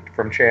 months late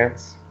from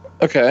Chance?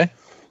 Okay.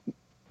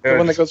 The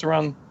one that goes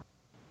around.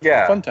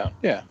 Yeah. Funtown.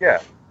 Yeah.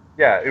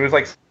 Yeah. It was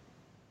like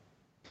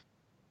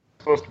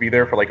supposed to be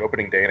there for like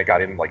opening day, and it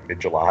got in like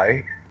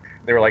mid-July.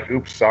 They were like,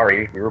 "Oops,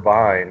 sorry, we were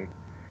behind."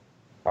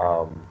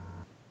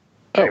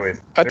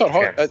 Anyways, I thought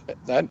I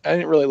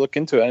didn't really look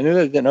into it. I knew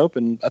that it didn't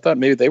open. I thought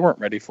maybe they weren't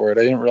ready for it.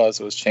 I didn't realize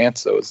it was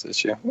Chance that was the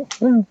issue.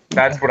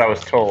 That's what I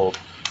was told.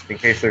 In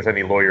case there's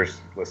any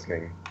lawyers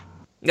listening.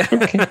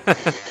 Okay.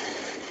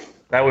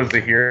 That was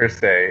the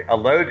hearsay.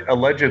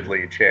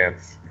 Allegedly,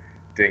 Chance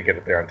didn't get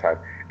it there on time.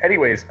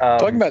 Anyways,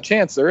 talking about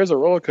Chance, there is a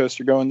roller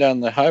coaster going down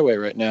the highway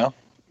right now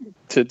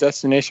to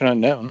Destination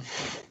Unknown.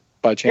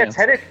 By Chance,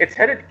 yeah, it's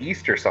headed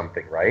east or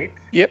something, right?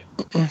 Yep.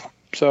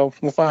 So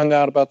we'll find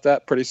out about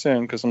that pretty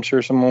soon because I'm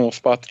sure someone will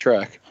spot the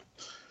track,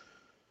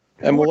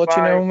 and we'll let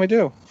you know when we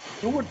do.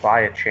 Who would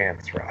buy a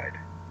Chance ride?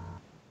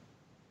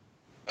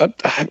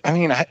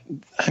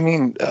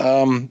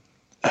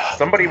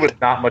 Somebody with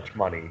not much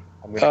money.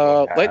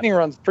 Lightning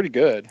Run's pretty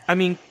good. I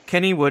mean,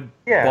 Kennywood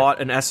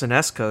bought an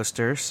S&S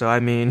coaster, so I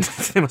mean,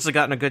 they must have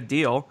gotten a good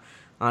deal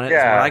on it.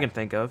 Yeah. That's what I can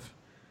think of.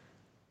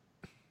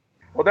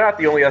 Well, they're not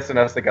the only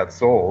S&S that got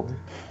sold.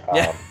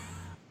 Yeah.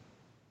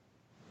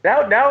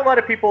 Now a lot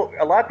of people,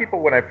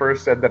 when I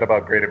first said that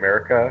about Great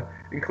America,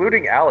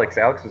 including Alex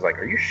was like,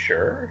 "Are you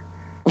sure?"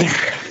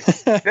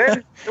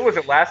 Then was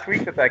it last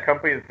week that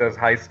company that does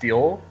High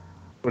Steel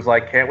was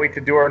like, "Can't wait to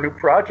do our new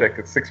project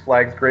at Six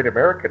Flags Great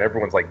America," and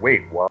everyone's like,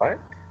 "Wait, what?"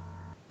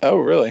 Oh,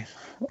 really?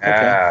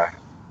 Okay.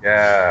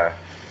 Yeah.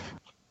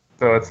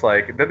 So it's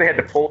like, then they had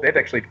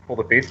actually pull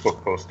the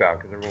Facebook post down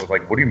because everyone was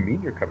like, "What do you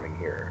mean you're coming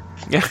here?"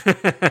 Yeah.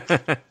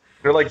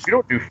 They're like, "You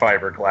don't do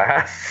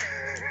fiberglass."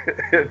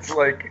 It's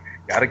like,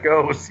 gotta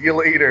go. See you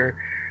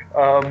later.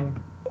 How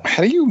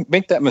do you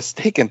make that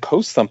mistake and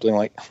post something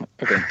like?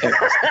 Okay.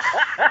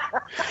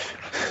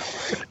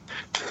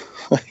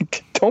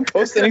 Like, don't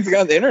post anything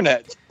on the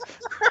internet.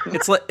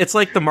 It's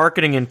like the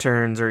marketing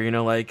interns, or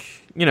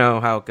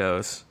how it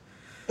goes.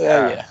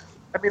 Yeah.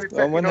 I mean,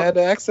 someone had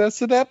access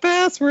to that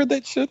password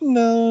that shouldn't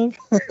have.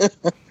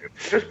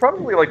 There's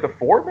probably like the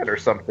foreman or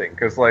something,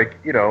 because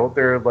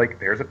they're like,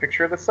 "There's a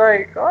picture of the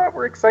site. Oh,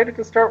 we're excited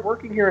to start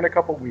working here in a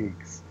couple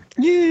weeks."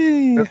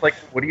 Yay! It's like,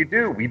 what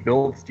do? We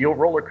build steel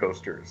roller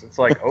coasters. It's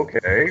like,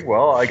 okay,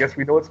 well, I guess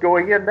we know what's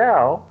going in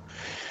now.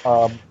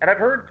 And I've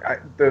heard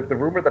the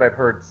rumor that I've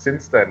heard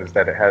since then is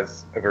that it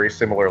has a very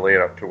similar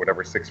layout to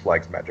whatever Six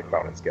Flags Magic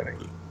Mountain's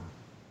getting.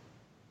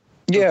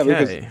 Yeah,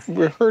 because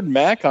we heard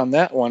Mac on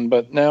that one,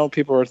 but now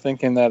people are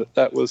thinking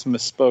that was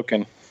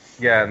misspoken.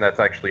 Yeah, and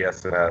that's actually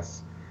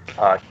S&S.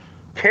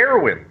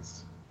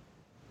 Carowinds.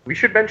 We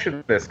should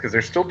mention this because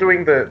they're still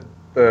doing the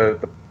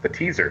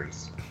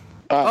teasers.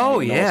 Oh,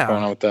 yeah. What's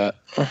going on with that?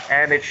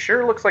 And it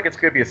sure looks like it's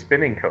going to be a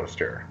spinning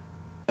coaster.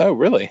 Oh,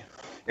 really?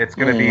 It's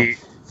going to be...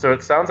 So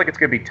it sounds like it's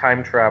going to be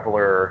Time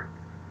Traveler,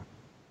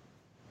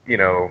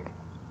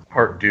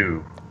 part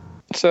due.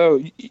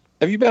 So,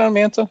 have you been on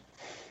Manta?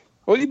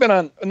 Well, you've been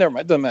on... Never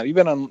mind, doesn't matter. You've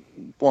been on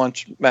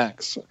Launch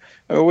Max.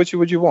 Which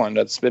would you want?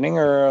 That spinning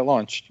or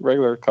launch?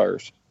 Regular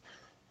cars?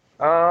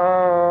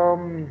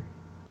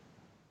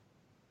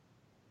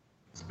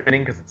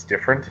 Spinning because it's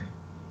different.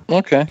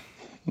 Okay.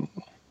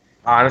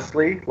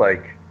 Honestly,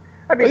 like,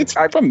 I mean, It's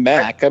from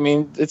Mac. I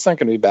mean, it's not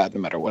going to be bad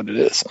no matter what it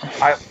is.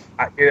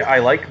 I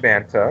like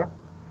Manta.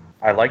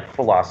 I like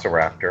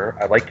Velociraptor.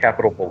 I like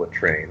Capital Bullet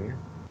Train.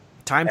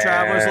 Time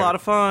Traveler's a lot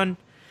of fun.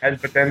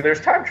 But then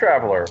there's Time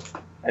Traveler.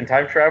 And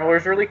Time Traveler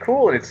is really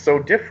cool, and it's so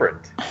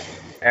different.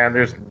 And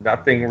there's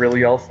nothing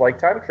really else like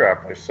Time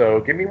Traveler. So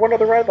give me one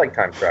other ride like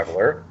Time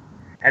Traveler,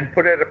 and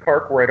put it at a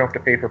park where I don't have to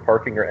pay for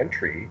parking or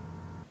entry,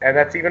 and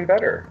that's even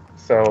better.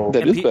 So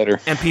That is better.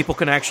 And people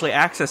can actually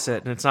access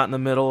it, and it's not in the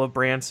middle of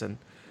Branson.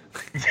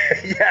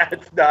 yeah,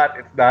 it's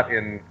not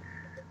in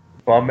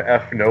bum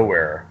F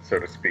nowhere, so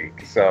to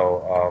speak.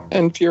 So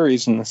And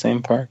Fury's in the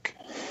same park.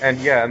 and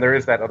there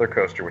is that other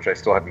coaster which I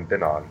still haven't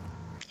been on.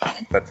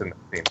 That's in the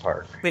same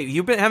park. Wait,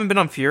 you haven't been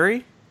on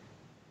Fury?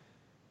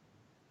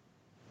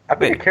 I've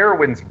been to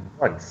Carowinds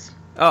once,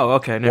 Oh,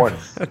 okay.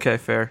 Once. Okay,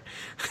 fair.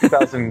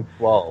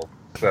 2012.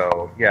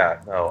 So yeah,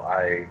 no,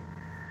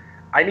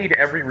 I need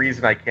every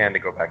reason I can to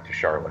go back to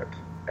Charlotte,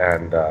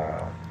 and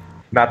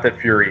not that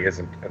Fury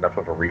isn't enough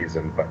of a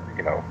reason, but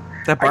That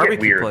I get barbecue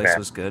weird, place man.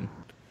 was good.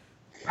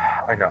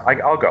 I know.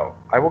 I'll go.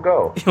 I will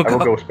go. You'll I will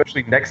go? go,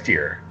 especially next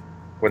year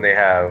when they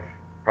have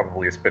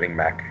probably a spinning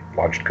Mac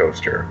launched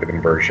coaster with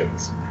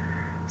inversions.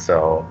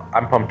 So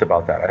I'm pumped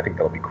about that. I think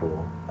that'll be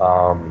cool.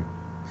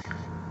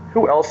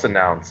 Who else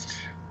announced?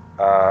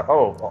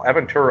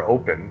 Aventura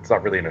opened. It's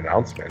not really an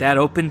announcement. That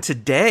opened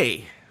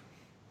today.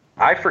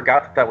 I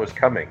forgot that was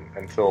coming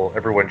until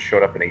everyone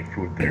showed up and ate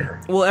food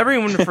there. Well,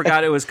 everyone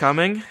forgot it was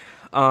coming.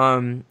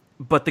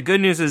 But the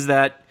good news is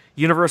that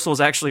Universal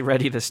is actually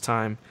ready this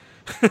time.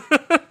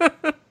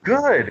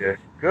 Good.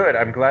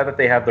 I'm glad that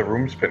they have the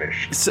rooms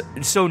finished.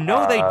 So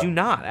no, they do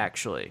not,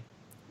 actually.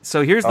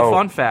 So here's the Oh.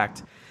 fun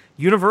fact.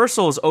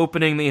 Universal is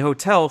opening the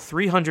hotel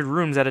 300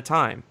 rooms at a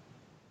time.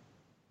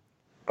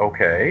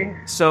 Okay.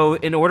 So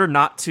in order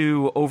not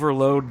to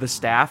overload the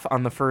staff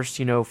on the first,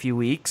 few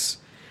weeks,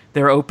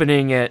 they're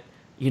opening it,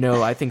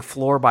 I think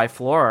floor by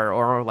floor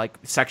or like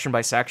section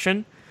by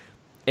section.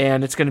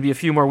 And it's going to be a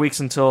few more weeks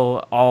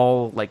until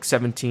all like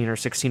 17 or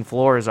 16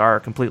 floors are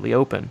completely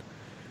open.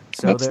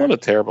 So That's not a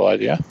terrible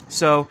idea.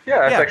 So Yeah,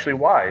 that's actually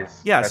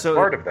wise. Yeah, that's so-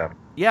 smart of them.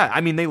 yeah,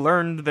 I mean they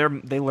learned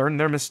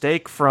their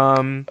mistake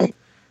from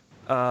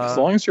As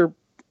long as your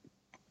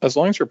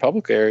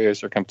public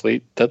areas are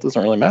complete, that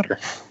doesn't really matter.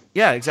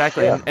 yeah,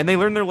 exactly. Yeah. And they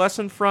learned their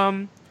lesson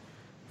from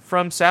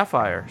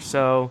Sapphire.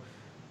 So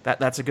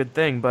that's a good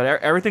thing, but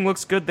everything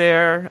looks good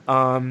there.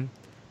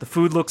 The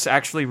food looks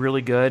actually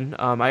really good.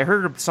 I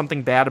heard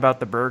something bad about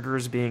the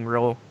burgers being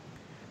real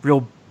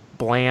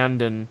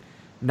bland and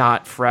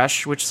not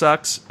fresh, which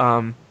sucks.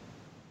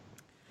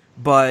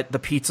 But the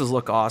pizzas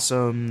look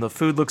awesome. The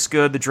food looks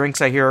good. The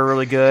drinks I hear are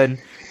really good.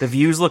 The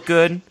views look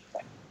good.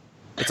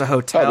 It's a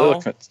hotel. Oh,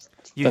 they look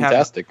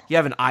fantastic. You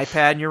have an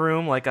iPad in your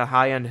room, like a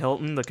high-end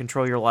Hilton, to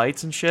control your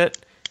lights and shit.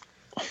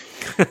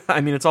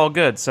 I mean, it's all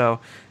good. So,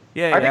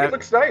 yeah. I think it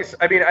looks nice.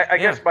 I mean, I Yeah.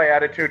 guess my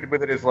attitude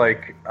with it is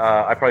like,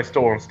 I probably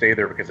still won't stay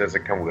there because it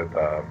doesn't come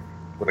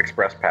with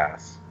Express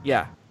Pass.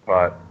 Yeah.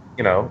 But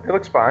it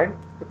looks fine.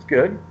 It's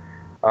good.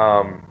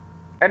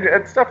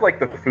 And stuff like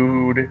the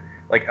food,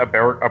 like a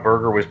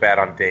burger was bad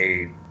on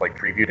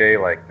preview day.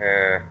 Like,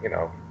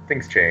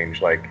 things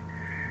change. Like,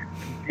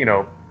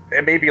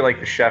 and maybe like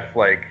the chef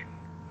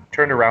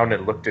turned around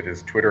and looked at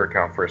his Twitter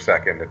account for a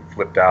second and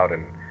flipped out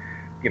and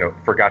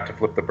forgot to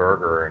flip the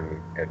burger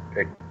and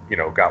it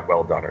got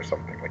well done or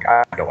something. Like, I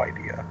have no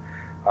idea.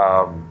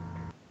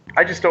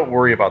 I just don't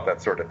worry about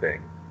that sort of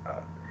thing.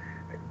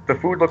 The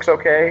food looks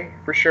okay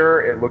for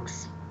sure. It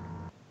looks.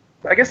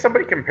 I guess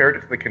somebody compared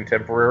it to the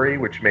Contemporary,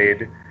 which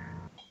made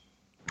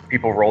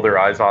people roll their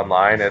eyes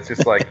online. It's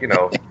just like,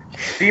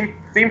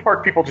 theme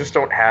park people just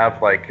don't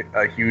have like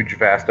a huge,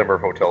 vast number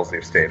of hotels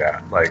they've stayed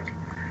at. Like,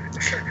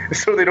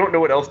 so they don't know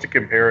what else to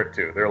compare it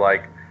to. They're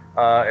like,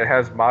 it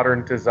has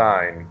modern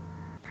design,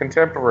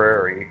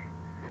 Contemporary,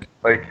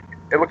 like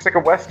it looks like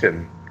a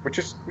Westin, which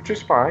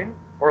is fine,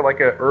 or like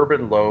a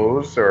Urban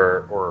Lowe's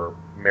or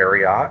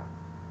Marriott.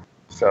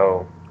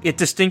 So It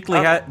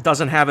distinctly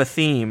doesn't have a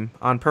theme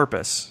on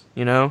purpose,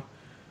 yeah.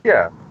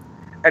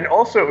 And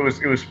also,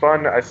 it was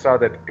fun. I saw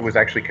that it was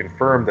actually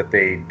confirmed that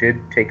they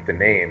did take the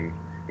name.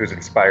 It was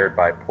inspired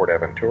by Port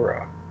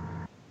Aventura,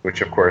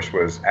 which, of course,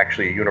 was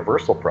actually a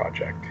Universal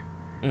project.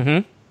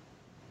 Mm-hmm.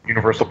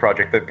 Universal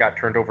project that got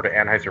turned over to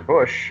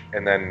Anheuser-Busch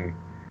and then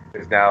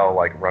is now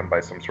run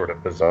by some sort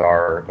of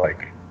bizarre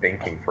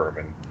banking firm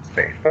in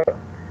Spain. But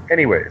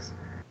anyways,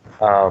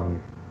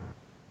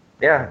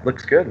 yeah, it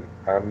looks good.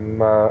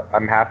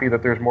 I'm happy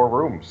that there's more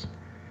rooms,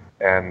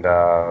 and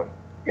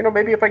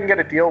maybe if I can get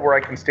a deal where I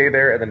can stay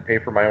there and then pay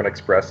for my own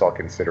express, I'll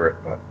consider it.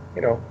 But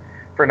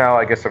for now,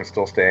 I guess I'm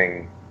still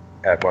staying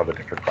at one of the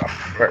different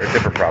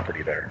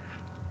property there.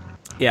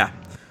 Yeah.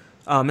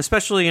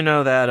 Especially,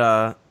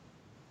 that,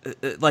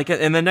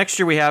 and then next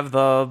year we have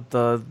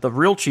the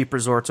real cheap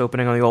resorts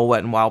opening on the old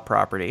Wet and Wild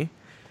property.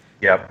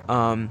 Yep.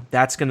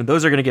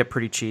 Those are gonna get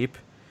pretty cheap.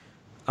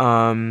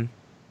 And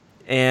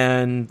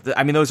And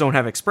I mean, those don't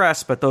have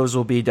express, but those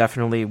will be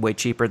definitely way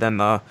cheaper than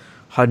the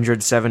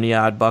 $170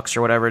 odd bucks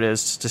or whatever it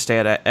is to stay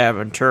at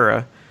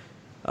Aventura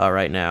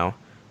right now.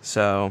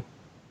 So,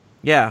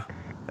 yeah,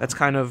 that's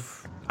kind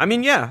of. I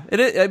mean, yeah, it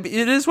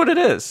is what it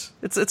is.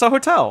 It's a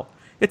hotel.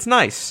 It's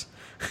nice.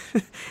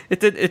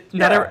 It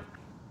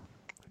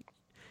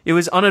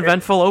was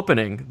uneventful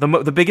opening.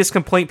 The biggest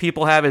complaint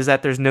people have is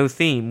that there's no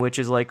theme, which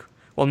is like,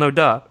 well, no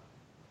duh.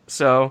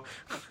 So.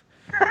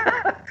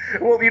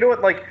 Well, you know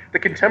what? Like, the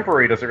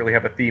Contemporary doesn't really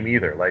have a theme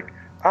either. Like,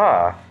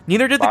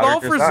 neither did the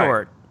golf design.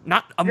 resort.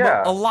 Not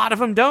a lot of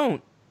them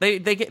don't. They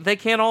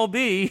can't all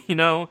be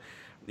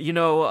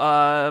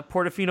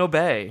Portofino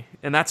Bay,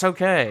 and that's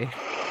okay.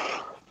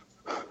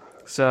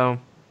 So.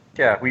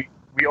 Yeah, we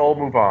all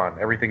move on.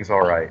 Everything's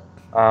all right.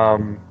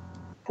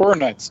 Horror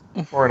Nights.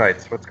 Horror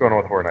Nights. What's going on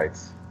with Horror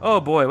Nights? Oh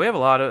boy, we have a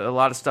lot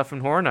of stuff in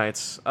Horror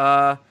Nights.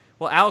 Well,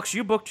 Alex,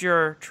 you booked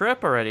your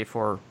trip already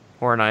for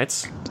Horror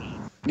Nights.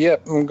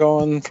 Yep, I'm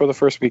going for the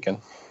first weekend.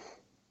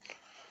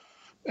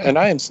 And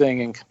I am staying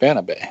in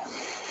Cabana Bay.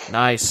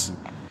 Nice.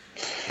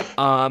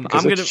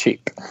 It's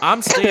cheap.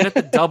 I'm staying at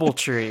the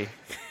DoubleTree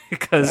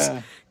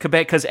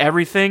because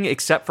everything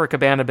except for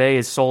Cabana Bay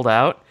is sold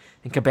out,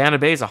 and Cabana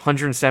Bay is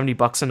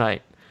 $170 a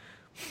night.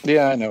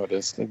 Yeah, I know it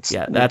is. It's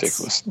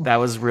ridiculous. That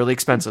was really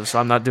expensive, so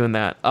I'm not doing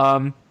that.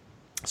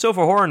 So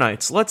for Horror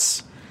Nights,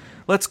 let's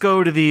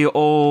go to the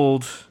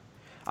old.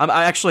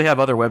 I actually have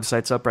other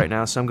websites up right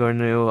now, so I'm going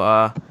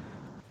to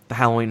the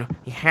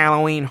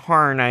Halloween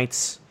Horror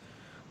Nights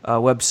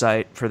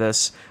website for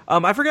this.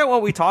 I forget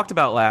what we talked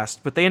about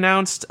last, but they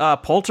announced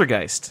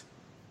Poltergeist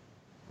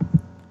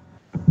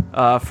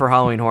for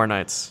Halloween Horror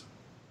Nights.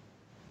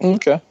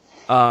 Okay.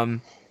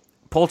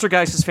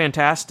 Poltergeist is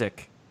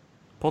fantastic.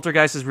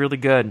 Poltergeist is really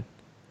good.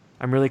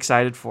 I'm really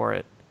excited for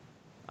it.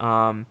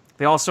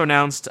 They also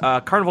announced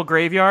Carnival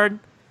Graveyard,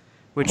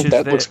 which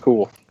looks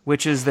cool.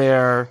 Which is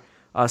their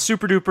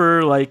super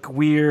duper like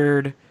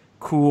weird,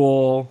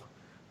 cool,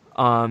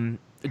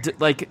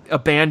 like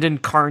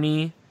abandoned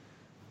carny.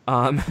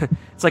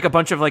 It's like a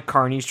bunch of like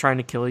carnies trying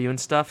to kill you and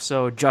stuff.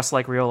 So just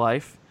like real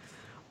life.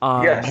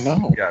 Yes, I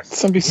know. Yes.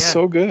 It's gonna be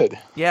so good.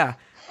 Yeah.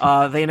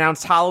 They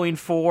announced Halloween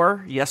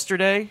 4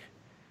 yesterday.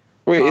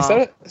 Wait, is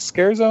that a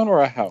scare zone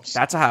or a house?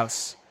 That's a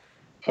house.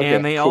 Okay,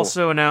 and they cool.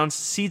 also announced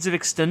Seeds of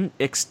Extinction,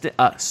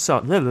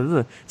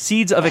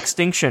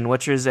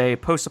 which is a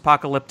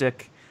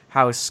post-apocalyptic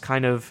house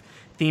kind of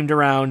themed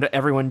around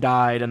everyone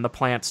died and the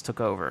plants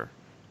took over.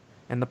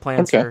 And the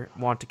plants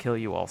want to kill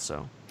you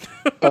also.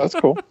 Oh, that's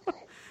cool.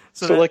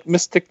 So like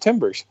Mystic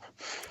Timbers.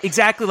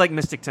 Exactly like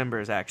Mystic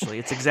Timbers, actually.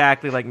 It's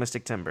exactly like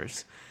Mystic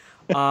Timbers.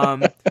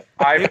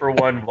 I, for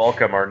one,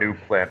 welcome our new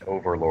plant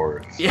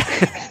overlords. Yeah.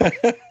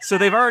 So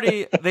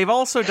they've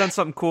also done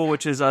something cool,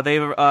 which is they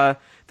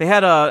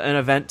had an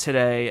event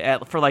today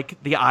for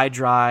like the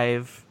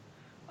iDrive.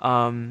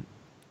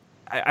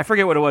 I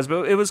forget what it was,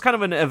 but it was kind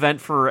of an event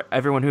for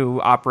everyone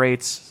who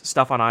operates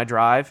stuff on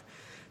iDrive.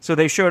 So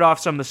they showed off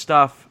some of the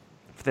stuff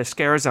for the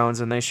scare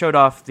zones, and they showed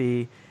off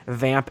the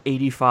Vamp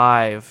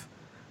 85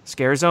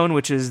 scare zone,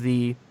 which is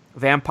the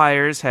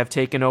vampires have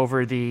taken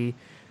over the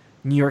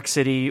New York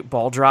City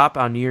ball drop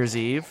on New Year's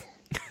Eve.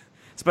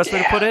 It's the best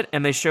way to put it.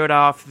 And they showed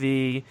off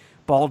the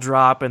ball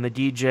drop and the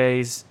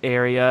DJ's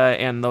area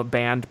and the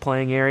band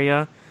playing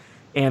area.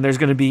 And there's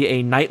going to be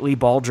a nightly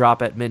ball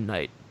drop at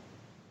midnight.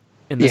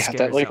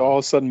 That like all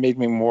of a sudden made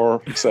me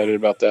more excited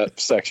about that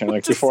section.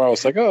 Like before I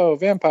was like, oh,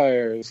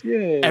 vampires.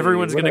 Yay.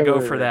 Everyone's going to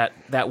go for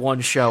that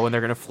one show and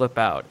they're going to flip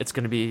out. It's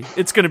going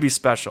to be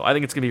special. I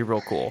think it's going to be real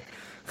cool.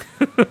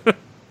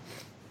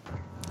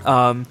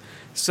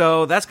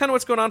 So that's kind of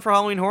what's going on for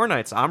Halloween Horror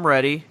Nights. I'm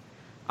ready.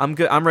 I'm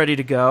good. I'm ready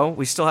to go.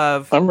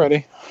 I'm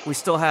ready. We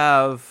still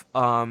have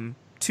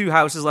 2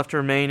 houses left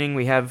remaining.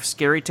 We have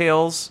Scary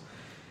Tales.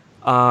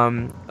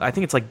 I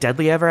think it's like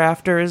Deadly Ever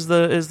After is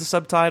the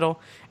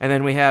subtitle, and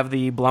then we have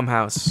the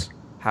Blumhouse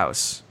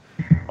house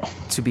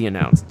to be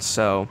announced.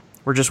 So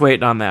we're just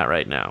waiting on that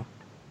right now.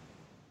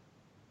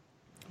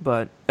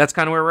 But that's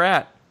kind of where we're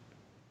at.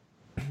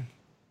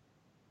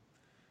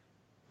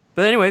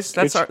 But anyways,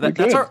 that's our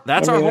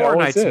Horror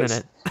Nights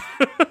minute.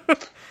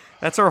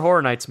 That's our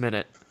Horror Nights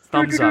minute.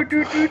 Thumbs up.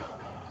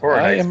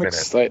 I am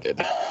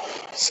excited.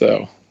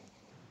 So,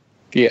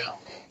 yeah,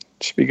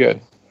 should be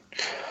good.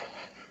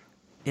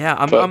 Yeah,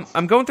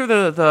 I'm going through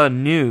the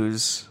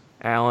news,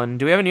 Alan.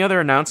 Do we have any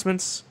other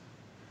announcements?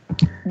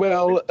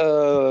 Well,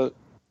 so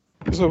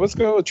let's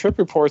go with trip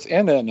reports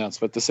and an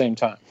announcement at the same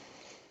time.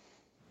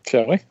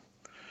 Shall we?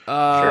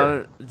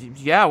 Sure.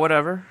 Yeah,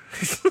 whatever.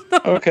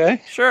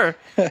 Okay. Sure.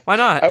 Why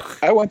not?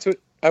 I went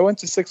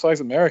to Six Flags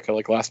America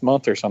like last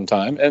month or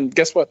sometime, and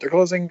guess what? They're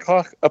closing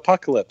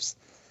Apocalypse.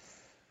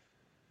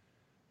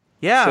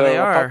 Yeah, they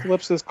are.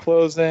 Apocalypse is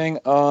closing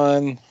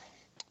on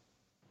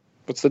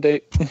what's the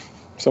date?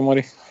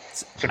 Somebody.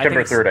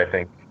 September 3rd, I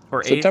think.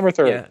 Or 8th? September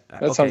 3rd. Yeah.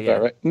 That sounds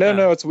about right.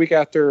 No, it's a week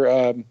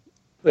after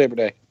Labor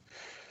Day.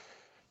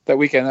 That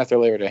weekend after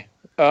Labor Day.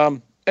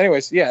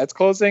 Anyways, yeah, it's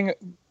closing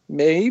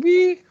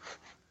maybe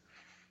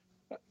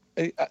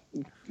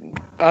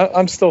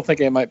I'm still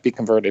thinking it might be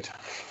converted.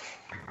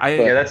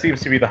 Yeah, that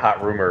seems to be the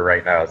hot rumor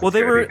right now. Well,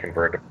 they were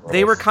converted.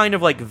 They were kind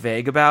of like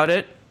vague about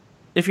it,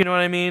 if you know what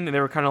I mean. And they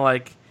were kind of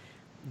like,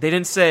 they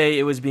didn't say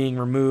it was being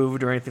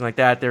removed or anything like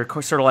that. They're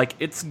sort of like,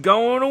 it's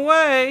going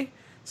away.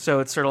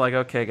 So it's sort of like,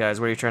 okay, guys,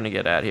 what are you trying to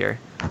get at here?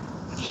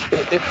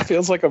 It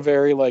feels like a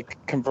very like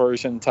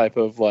conversion type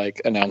of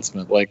like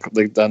announcement, like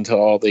they've done to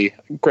all the.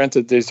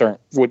 Granted, these aren't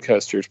wood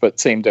coasters, but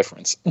same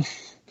difference.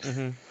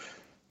 Mm-hmm.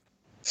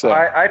 So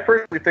I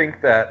personally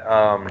think that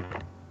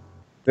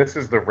this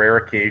is the rare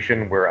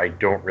occasion where I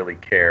don't really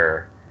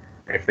care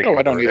if they. Oh,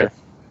 I don't either.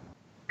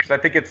 Because I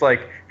think it's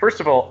like, first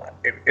of all,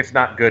 it's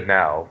not good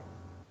now.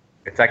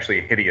 It's actually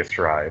a hideous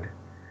ride,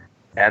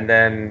 and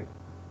then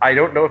I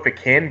don't know if it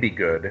can be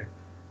good,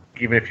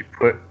 even if you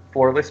put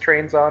floorless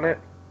trains on it.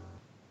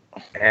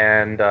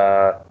 And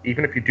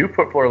even if you do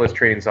put floorless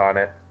trains on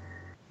it,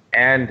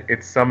 and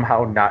it's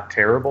somehow not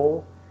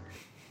terrible,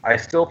 I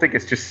still think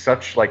it's just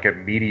such like a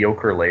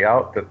mediocre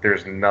layout that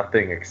there's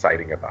nothing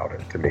exciting about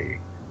it to me.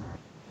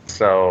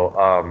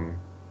 So,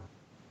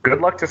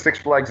 good luck to Six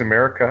Flags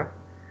America.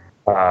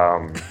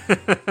 I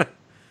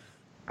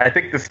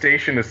think the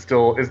station is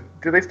still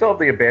do they still have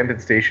the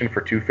abandoned station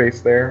for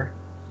Two-Face there?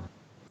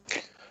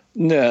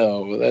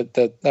 No,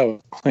 that was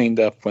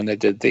cleaned up when they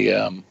did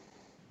the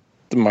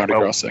Mardi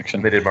Gras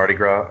section. They did Mardi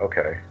Gras?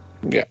 Okay.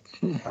 Yeah.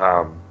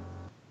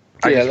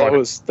 Yeah, that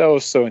was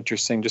so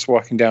interesting. Just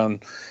walking down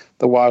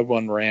the Wild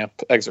One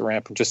exit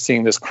ramp, and just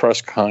seeing this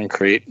crushed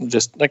concrete, and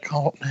just like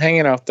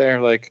hanging out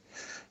there, like,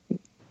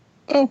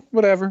 oh,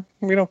 whatever,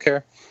 we don't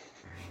care.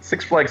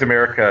 Six Flags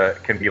America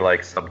can be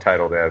like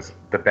subtitled as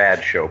the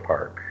bad show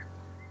park.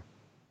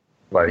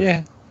 Like,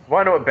 yeah.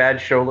 Want to know what bad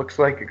show looks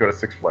like? You go to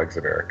Six Flags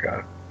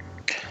America.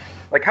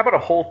 Like, how about a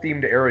whole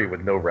themed area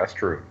with no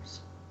restrooms?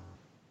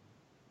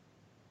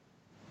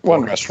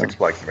 One restroom. Six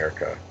Flags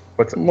America.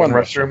 What's it? One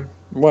restroom?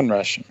 One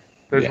restroom.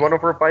 There's one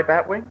over by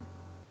Batwing?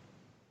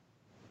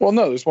 Well,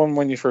 no, there's one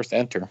when you first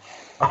enter.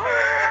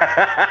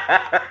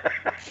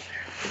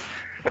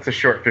 That's a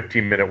short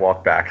 15-minute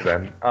walk back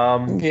then.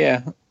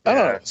 Yeah. I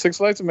don't know. Six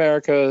Flags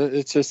America,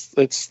 I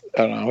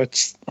don't know.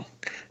 It's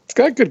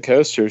got good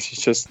coasters.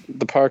 It's just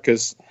the park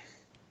it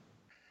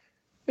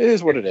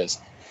is what it is.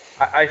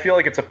 I feel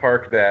like it's a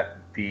park that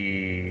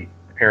the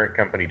parent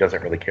company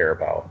doesn't really care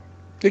about.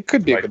 It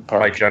could be a good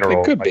park.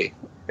 It could be.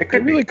 It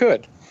really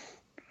could.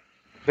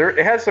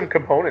 It has some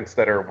components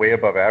that are way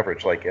above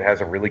average. Like, it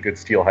has a really good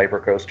steel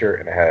hypercoaster,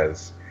 and it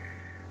has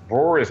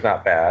Roar is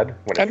not bad.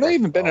 I've not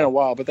even been in a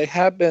while, but they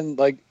have been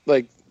like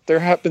there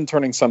have been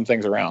turning some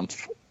things around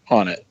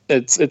on it.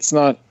 It's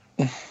not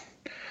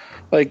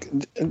like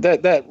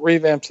that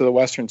revamp to the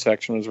western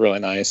section was really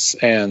nice,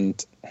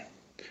 and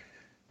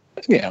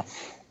yeah,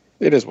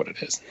 it is what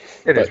it is.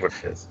 It is what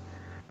it is.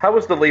 How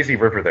was the Lazy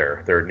River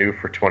there? Their new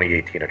for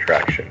 2018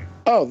 attraction.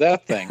 Oh,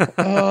 that thing.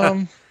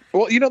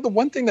 Well, the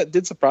one thing that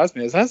did surprise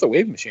me is it has a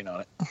wave machine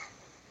on it.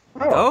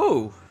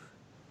 Oh.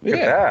 Look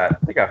at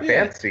that. They got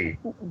fancy.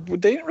 They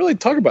didn't really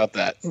talk about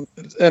that.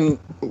 And,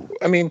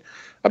 I mean,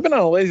 I've been on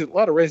a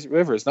lot of Lazy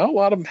Rivers. Not a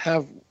lot of them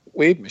have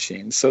wave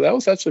machines, so that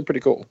was actually pretty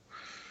cool.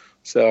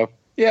 So,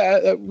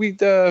 yeah, we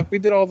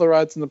did all the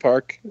rides in the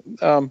park.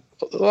 A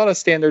lot of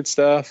standard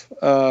stuff.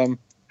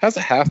 Has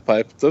a half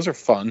pipe. Those are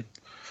fun.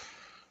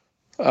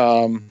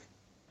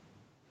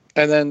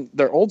 And then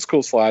their old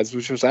school slides,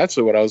 which was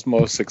actually what I was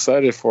most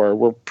excited for,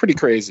 were pretty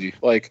crazy.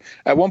 Like,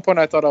 at one point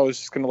I thought I was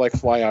just going to like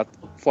fly out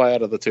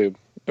of the tube.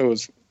 It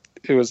was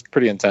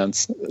pretty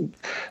intense.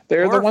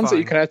 They're the ones that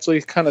you can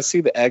actually kind of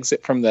see the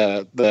exit from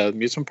the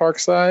amusement park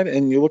side,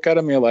 and you look at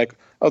them and you're like,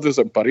 oh, those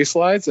are buddy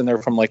slides, and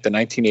they're from like the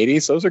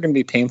 1980s. Those are going to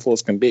be painful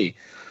as can be.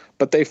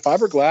 But they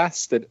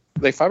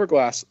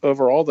fiberglass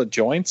over all the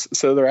joints,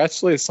 so they're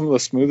actually some of the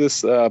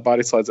smoothest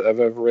body slides I've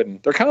ever ridden.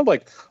 They're kind of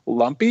like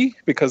lumpy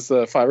because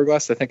the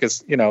fiberglass, I think,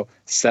 is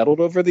settled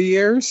over the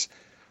years,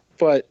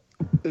 but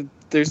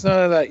there's none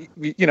of that.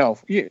 You know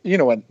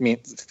what I mean?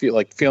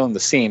 Feeling the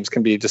seams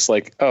can be just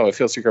like, oh, it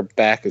feels like your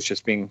back is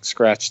just being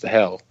scratched to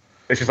hell.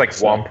 It's just like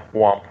womp,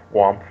 womp,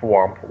 womp,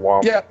 womp,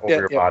 womp over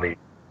your body.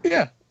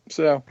 Yeah.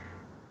 So.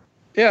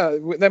 Yeah,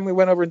 then we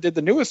went over and did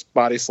the newest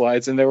body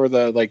slides, and they were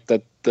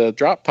the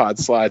drop pod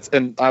slides,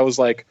 and I was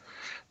like,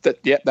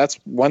 that's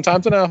one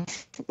time's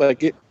enough.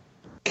 Like, it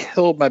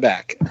killed my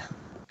back.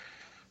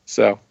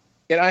 So,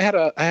 and I had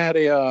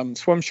a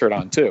swim shirt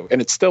on too,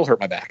 and it still hurt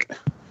my back.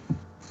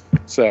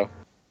 So,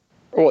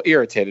 well,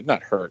 irritated,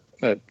 not hurt.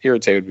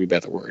 Irritated would be a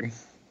better word.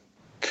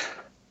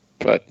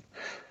 But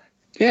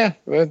yeah,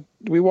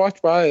 we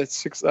walked by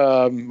at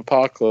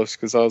Apocalypse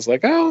because I was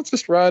like, oh, I'll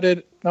just ride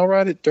it. I'll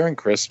ride it during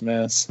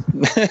Christmas.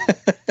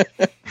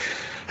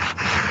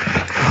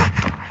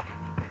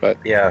 But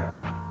yeah.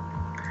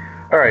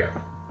 All right.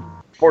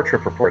 More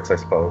trip reports, I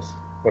suppose.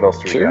 What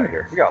else do we got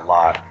here? We got a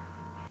lot.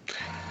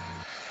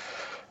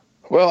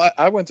 Well,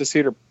 I went to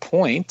Cedar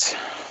Point.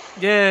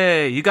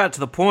 Yay, you got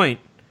to the point.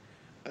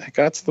 I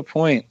got to the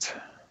point.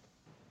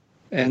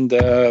 And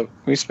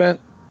we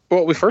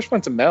first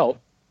went to Melt.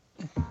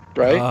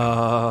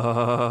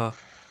 Right?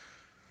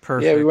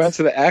 Perfect. Yeah, we went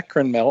to the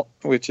Akron Melt,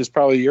 which is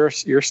probably your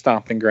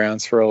stomping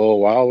grounds for a little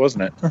while,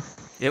 wasn't it?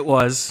 It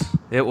was.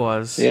 It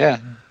was. Yeah,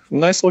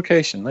 nice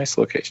location. Nice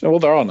location. Well,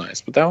 they're all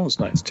nice, but that one was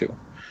nice too.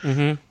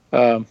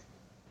 Mm-hmm.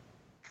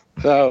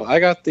 So I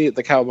got the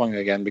cowabunga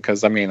again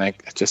because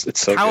it's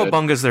so good.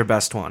 Cowabunga's their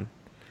best one.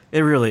 It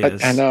really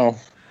is. I know.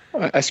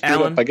 I screwed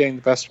Alan? up by getting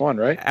the best one,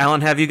 right?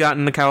 Alan, have you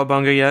gotten the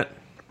cowabunga yet?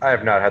 I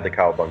have not had the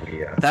cowabunga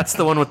yet. That's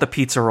the one with the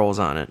pizza rolls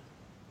on it.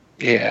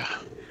 Yeah.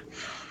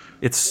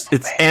 It's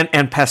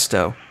and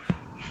pesto.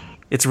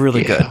 It's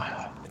really good.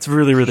 It's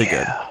really, really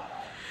good.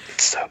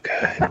 It's so good.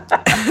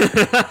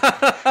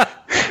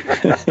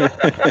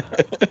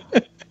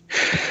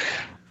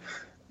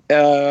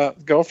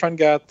 Girlfriend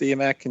got the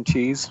mac and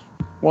cheese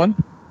one,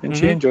 and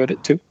she enjoyed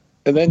it too.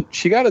 And then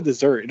she got a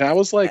dessert, and I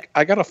was like,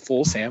 I got a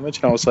full sandwich,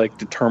 and I was like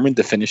determined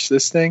to finish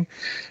this thing,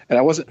 and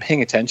I wasn't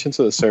paying attention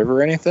to the server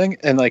or anything,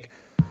 and like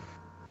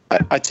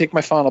I take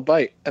my final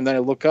bite, and then I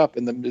look up,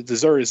 and the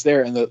dessert is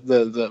there, and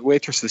the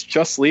waitress is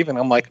just leaving.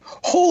 I'm like,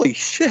 holy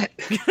shit!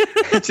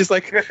 And she's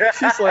like,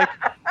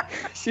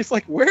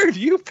 where have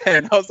you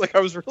been? I was like,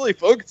 I was really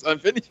focused on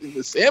finishing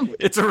the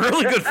sandwich. It's a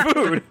really good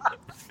food.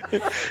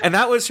 And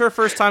that was her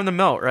first time to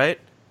Melt, right?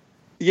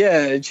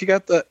 Yeah, and she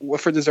got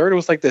for dessert. It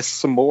was like this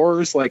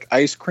s'mores, like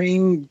ice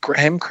cream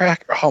graham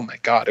cracker. Oh my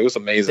god, it was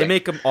amazing. They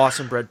make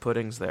awesome bread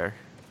puddings there.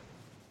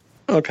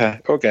 Okay.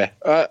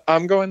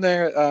 I'm going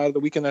there the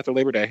weekend after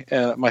Labor Day.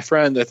 My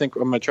friend, I think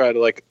I'm gonna try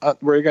to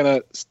we're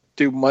gonna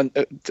do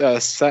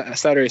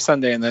Saturday,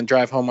 Sunday, and then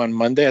drive home on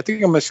Monday. I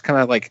think I'm just kind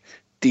of like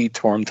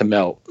detour him to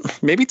Melt.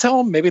 Maybe tell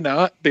him, maybe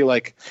not. Be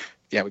like,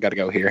 yeah, we got to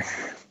go here.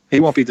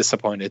 He won't be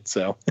disappointed.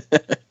 So,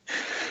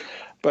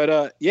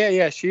 but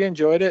yeah, she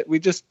enjoyed it.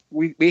 We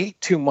ate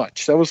too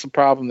much. That was the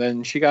problem.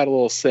 Then she got a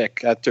little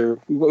sick after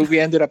we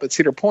ended up at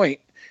Cedar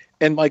Point.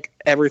 And like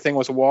everything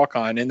was a walk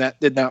on, and that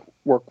did not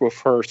work with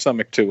her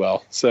stomach too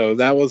well. So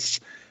that was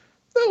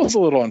a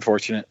little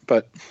unfortunate,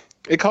 but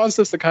it caused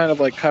us to kind of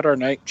like cut our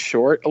night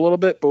short a little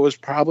bit, but was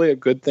probably a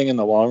good thing in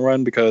the long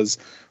run because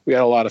we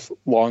had a lot of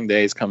long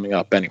days coming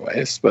up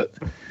anyways. But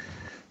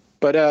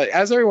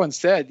as everyone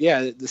said,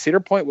 yeah, the Cedar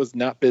Point was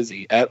not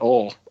busy at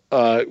all.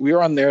 We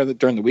were on there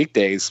during the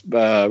weekdays. We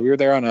were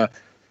there on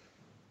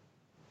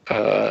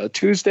a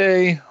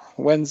Tuesday,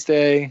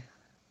 Wednesday,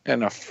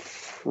 and a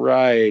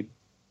Friday.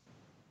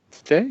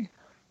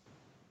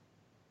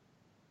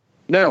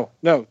 No,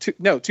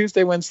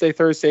 Tuesday, Wednesday,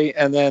 Thursday,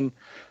 and then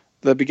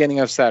the beginning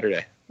of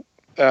Saturday.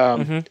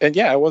 And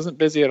yeah, it wasn't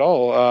busy at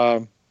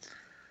all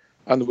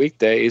on the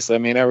weekdays. I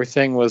mean,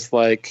 everything was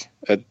like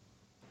a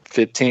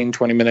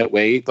 15-20 minute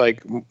wait.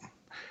 Like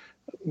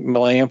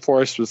Millennium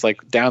Force was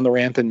like down the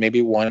ramp and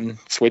maybe one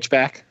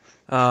switchback.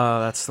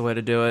 Oh, that's the way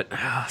to do it.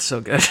 Oh, so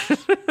good.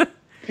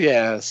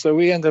 Yeah, so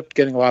we end up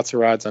getting lots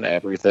of rides on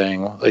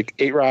everything, like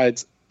 8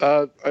 rides.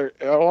 Our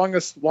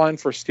longest line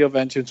for Steel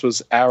Vengeance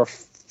was hour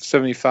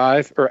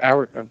 75 or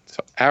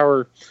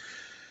hour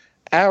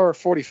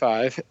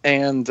 45,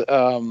 and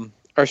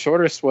our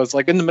shortest was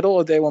like in the middle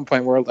of the day. At one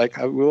point, we're like,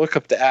 we look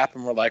up the app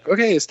and we're like,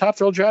 okay, is Top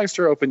Thrill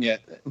Dragster open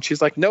yet? And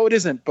she's like, no, it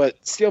isn't, but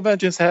Steel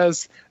Vengeance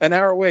has an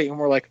hour wait. And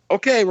we're like,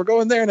 okay, we're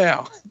going there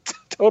now.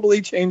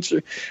 Totally changed.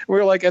 We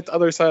were like at the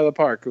other side of the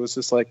park. It was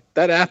just like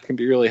that app can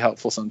be really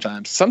helpful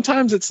sometimes.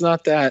 Sometimes it's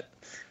not that.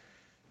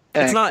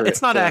 It's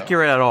not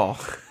accurate at all.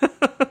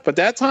 But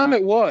that time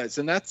it was,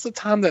 and that's the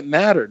time that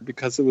mattered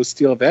because it was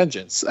Steel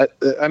Vengeance.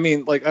 I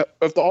mean, like,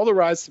 of all the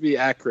rides to be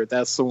accurate,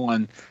 that's the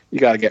one you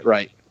got to get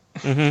right.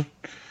 Mm-hmm.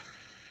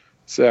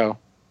 So,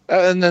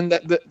 and then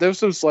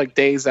those was like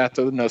days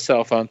after the no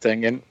cell phone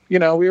thing, and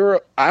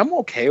I'm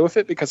okay with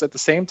it because at the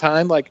same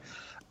time, like,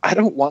 I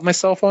don't want my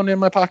cell phone in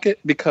my pocket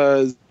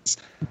because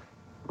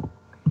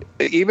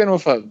even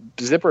with a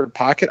zippered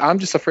pocket, I'm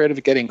just afraid of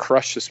it getting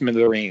crushed to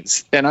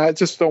smithereens. And I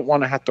just don't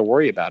want to have to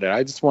worry about it.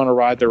 I just want to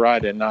ride the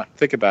ride and not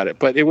think about it.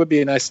 But it would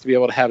be nice to be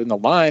able to have it in the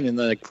line and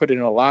then like put it in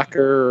a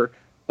locker,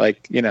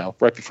 like,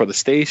 right before the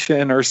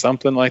station or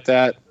something like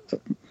that.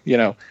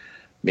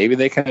 Maybe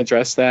they can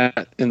address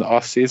that in the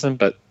off season,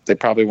 but they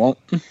probably won't.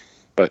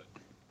 But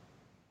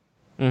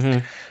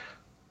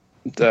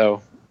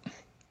so,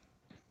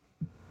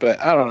 but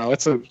I don't know.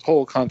 It's a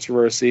whole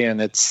controversy,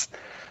 and it's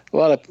a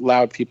lot of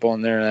loud people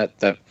on there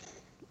that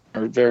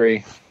are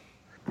very,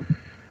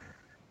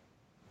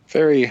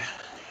 very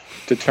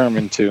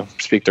determined to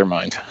speak their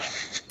mind.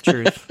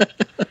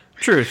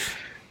 Truth.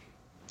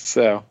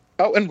 So,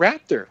 and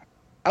Raptor.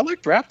 I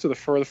liked Raptor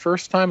for the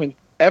first time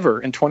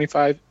ever in 20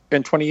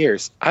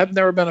 years. I've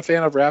never been a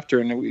fan of Raptor,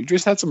 and we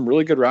just had some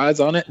really good rides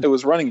on it. It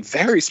was running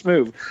very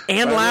smooth.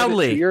 And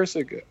loudly. 2 years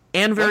ago.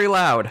 And very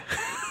loud.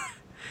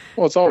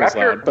 Well, it's always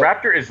loud. But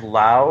Raptor is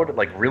loud,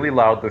 like really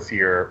loud this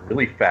year,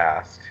 really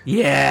fast.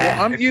 Yeah.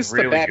 Well, I'm used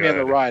to Batman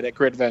the Ride at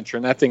Grid Adventure,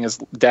 and that thing is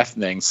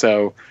deafening.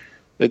 So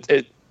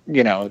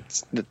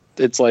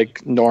it's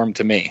like norm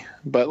to me.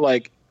 But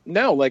like,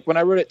 no, like when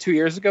I rode it 2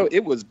 years ago,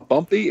 it was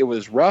bumpy, it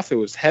was rough, it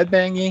was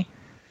headbangy.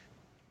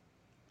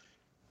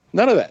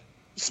 None of that.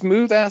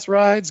 Smooth ass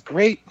rides,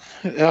 great.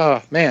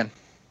 Oh man.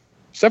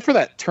 Except for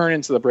that turn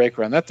into the brake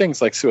run. That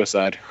thing's like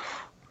suicide.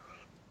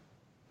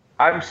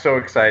 I'm so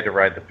excited to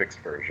ride the fixed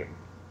version.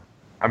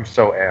 I'm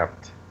so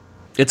amped.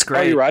 It's great.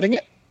 Are you riding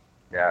it?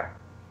 Yeah.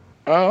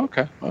 Oh,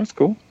 okay. Oh, that's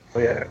cool. Oh,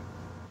 yeah.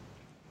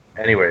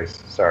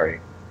 Anyways, sorry.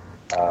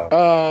 We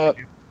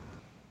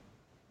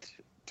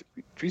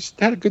just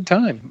had a good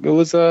time. It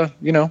was,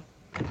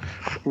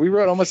 we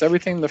rode almost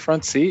everything in the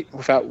front seat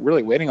without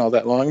really waiting all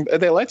that long.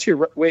 They let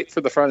you wait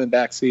for the front and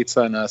back seats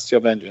on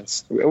Steel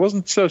Vengeance. I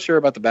wasn't so sure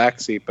about the back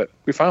seat, but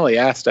we finally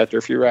asked after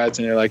a few rides,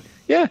 and they're like,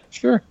 yeah,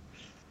 sure.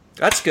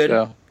 That's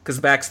good, because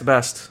the back's the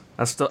best.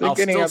 I'll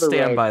still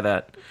stand by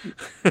that.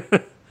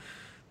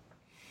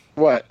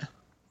 What?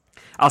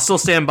 I'll still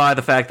stand by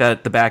the fact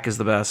that the back is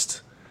the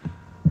best.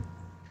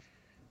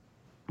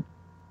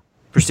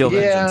 For Steel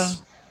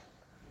Vengeance.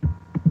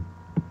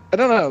 I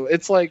don't know.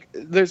 It's like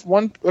there's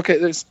one. Okay,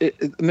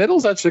 the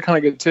middle's actually kind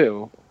of good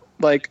too.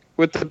 Like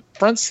with the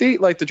front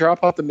seat, like the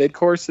drop off the mid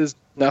course is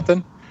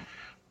nothing,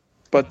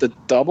 but the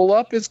double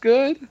up is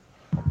good.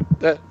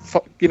 That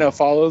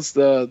follows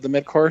the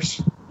mid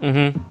course.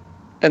 Mm-hmm.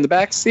 And the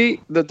back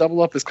seat, the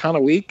double up is kind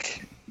of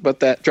weak, but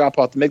that drop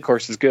off the mid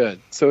course is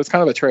good. So it's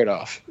kind of a trade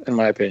off, in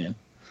my opinion.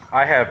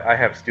 I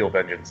have Steel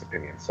Vengeance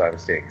opinions, so I'm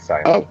staying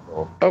silent.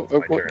 My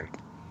turn.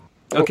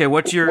 Okay,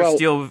 what's your before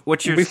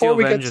Steel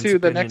we Vengeance get to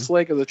the opinion? next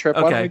leg of the trip,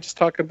 why don't we just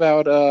talk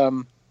about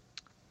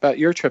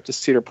your trip to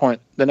Cedar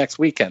Point the next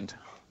weekend?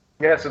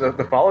 Yeah, so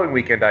the following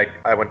weekend,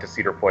 I went to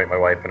Cedar Point. My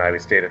wife and I, we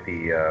stayed at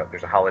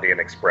there's a Holiday Inn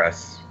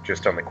Express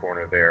just on the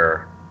corner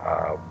there,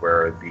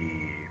 where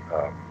the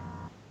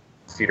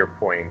Cedar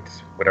Point,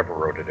 whatever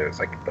road it is,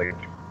 like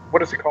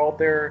what is it called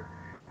there?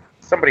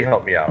 Somebody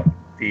help me out.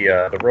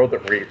 The road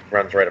that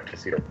runs right up to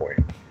Cedar Point,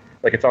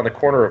 like it's on the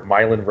corner of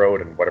Milan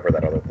Road and whatever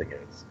that other thing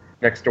is,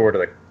 next door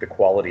to the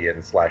Quality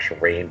Inn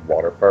 / Rain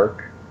Water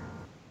Park.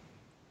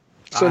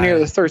 So near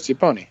the Thirsty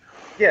Pony.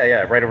 Yeah,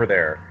 right over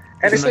there.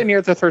 And it's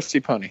near the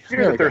Thirsty Pony.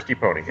 Near the Thirsty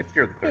Pony. It's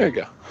near the Thirsty. There you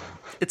go.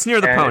 It's near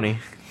the pony.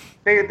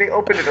 They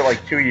opened it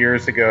like 2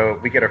 years ago.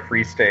 We get a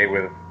free stay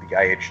with the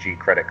IHG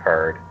credit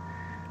card,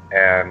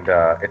 and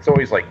it's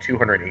always like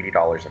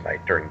 $280 a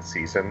night during the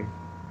season.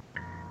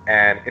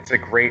 And it's a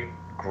great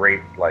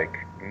like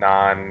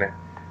non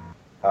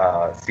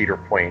Cedar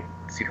Point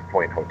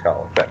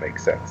hotel, if that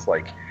makes sense.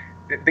 Like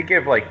they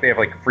have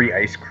like free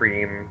ice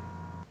cream.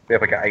 They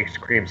have like an ice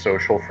cream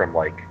social from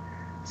like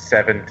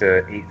 7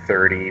 to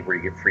 8:30 where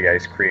you get free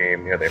ice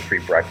cream. They have free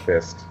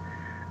breakfast.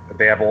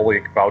 They have all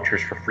like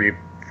vouchers for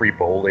free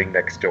bowling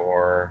next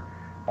door.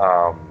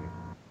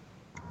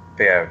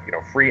 They have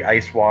free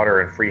ice water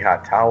and free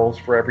hot towels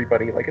for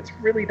everybody. Like it's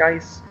really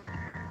nice.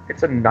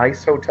 It's a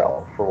nice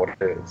hotel for what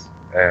it is,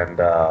 and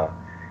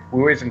we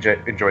always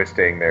enjoy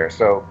staying there.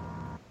 So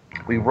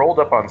we rolled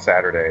up on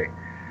Saturday.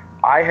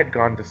 I had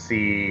gone to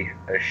see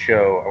a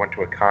show. I went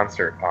to a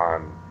concert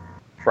on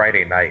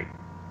Friday night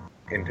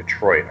in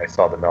Detroit. I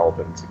saw the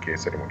Melvins, in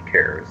case anyone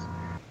cares.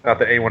 Not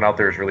that anyone out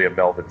there is really a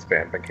Melvins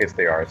fan, but in case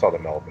they are, I saw the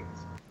Melvins.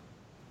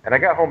 And I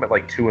got home at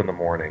like 2 in the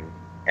morning,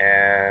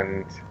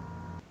 and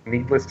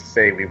needless to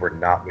say, we were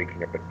not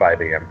waking up at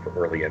 5 a.m. for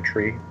early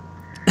entry.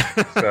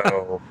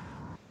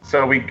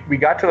 So we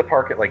got to the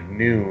park at like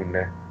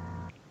noon,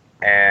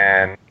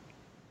 and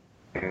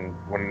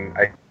when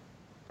I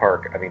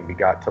park, I mean, we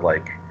got to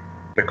like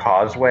the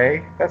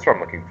Causeway. That's what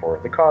I'm looking for,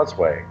 the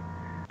Causeway.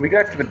 We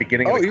got to the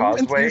beginning of the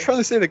Causeway. You're trying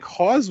to say the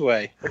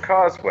Causeway. The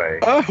Causeway.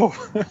 Oh.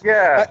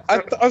 Yeah.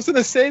 I was going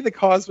to say the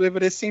Causeway,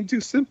 but it seemed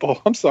too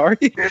simple. I'm sorry.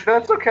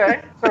 That's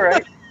okay. It's all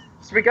right.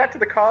 So we got to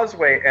the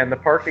Causeway, and the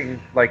parking,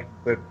 like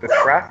the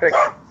traffic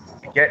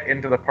to get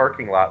into the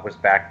parking lot was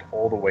backed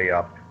all the way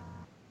up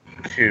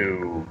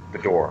to the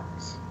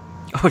dorms.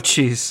 Oh,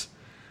 jeez.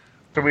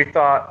 So we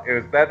thought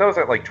that was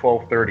at like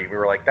 12:30. We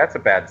were like, that's a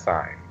bad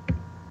sign.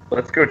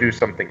 Let's go do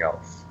something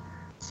else.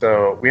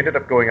 So we ended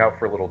up going out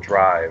for a little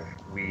drive.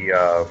 We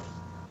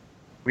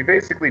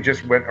basically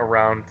just went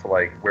around to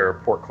like where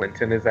Port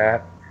Clinton is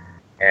at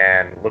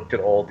and looked at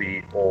all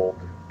the old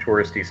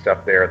touristy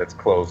stuff there that's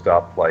closed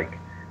up, like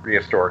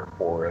Prehistoric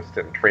Forest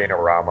and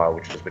Trainorama,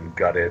 which has been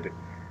gutted,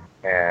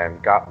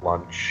 and got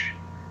lunch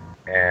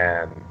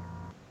and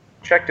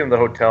checked in the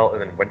hotel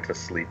and then went to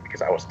sleep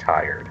because I was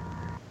tired.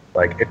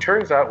 Like, it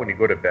turns out when you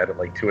go to bed at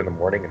like 2 in the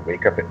morning and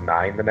wake up at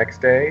 9 the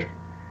next day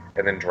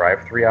and then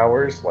drive 3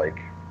 hours, like,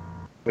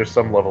 there's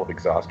some level of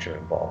exhaustion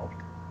involved.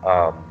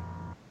 But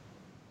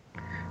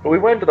we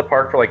went to the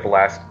park for like the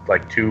last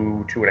like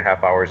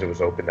 2.5 hours it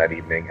was open that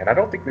evening, and I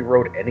don't think we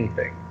rode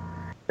anything.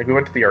 Like, we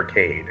went to the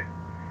arcade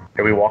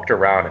and we walked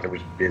around and it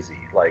was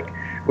busy. Like,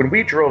 when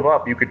we drove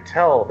up, you could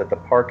tell that the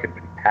park had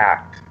been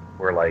packed,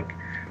 where like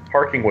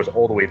parking was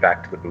all the way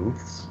back to the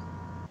booths.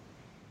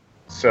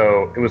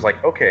 So it was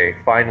like, okay,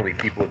 finally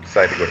people have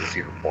decided to go to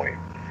Cedar Point.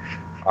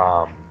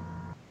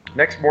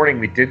 Next morning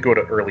we did go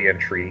to early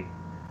entry.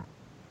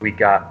 We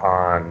got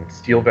on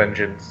Steel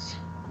Vengeance,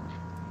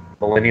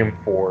 Millennium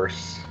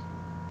Force.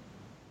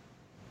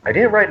 I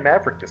didn't ride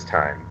Maverick this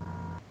time,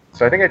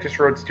 so I think I just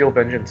rode Steel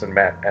Vengeance and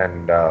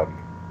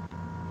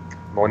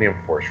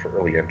Millennium Force for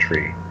early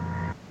entry.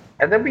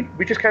 And then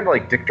we just kind of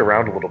like dicked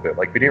around a little bit.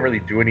 Like, we didn't really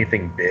do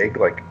anything big.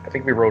 Like, I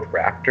think we rode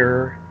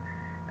Raptor,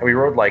 and we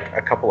rode like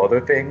a couple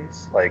other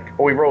things. Like,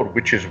 we rode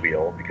Witch's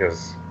Wheel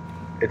because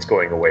it's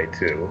going away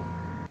too.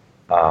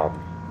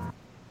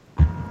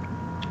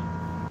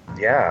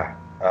 Yeah.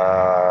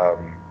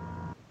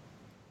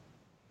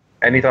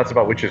 Any thoughts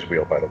about Witch's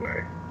Wheel, by the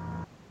way?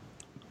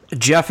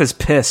 Jeff is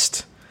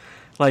pissed.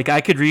 Like, I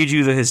could read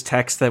you his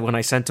text that when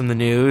I sent him the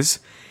news,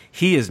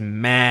 he is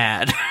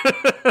mad.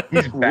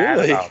 He's bad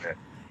Really? about it.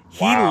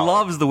 He Wow.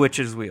 loves the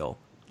Witch's Wheel.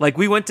 Like,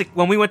 when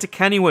we went to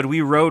Kennywood, we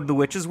rode the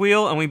Witch's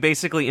Wheel, and we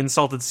basically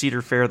insulted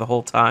Cedar Fair the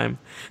whole time.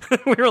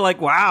 We were like,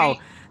 wow.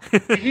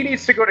 He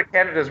needs to go to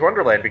Canada's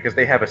Wonderland because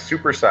they have a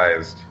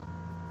supersized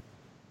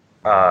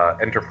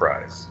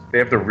Enterprise. They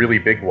have the really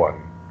big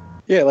one.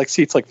 Yeah, like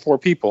seats like 4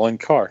 people in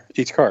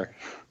each car.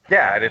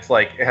 Yeah, and it's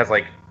like it has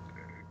like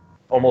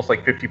almost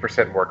like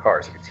 50% more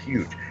cars. It's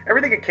huge.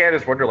 Everything at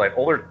Canada's Wonderland,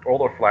 all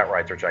their flat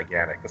rides are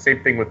gigantic. The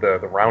same thing with the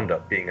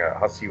Roundup being a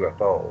Huss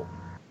UFO,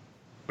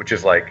 which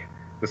is like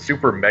the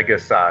super mega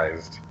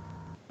sized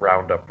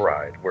Roundup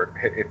ride where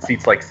it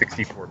seats like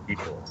 64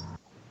 people.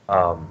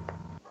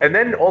 And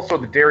then also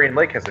the Darien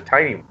Lake has a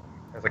tiny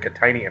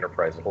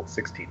Enterprise that holds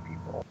 16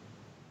 people.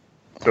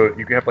 So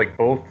you can have like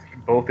both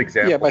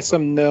examples. Yeah, by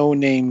some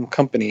no-name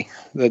company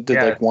that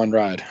did like one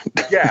ride.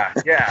 yeah,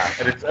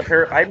 and it's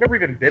apparent. I've never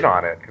even been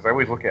on it because I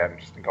always look at it and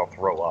just think I'll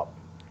throw up.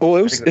 Well,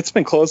 it's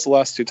been closed the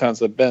last 2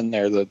 times I've been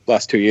there, the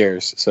last 2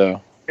 years. So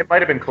It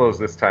might have been closed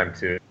this time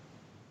too.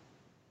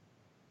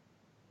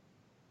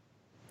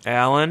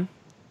 Alan?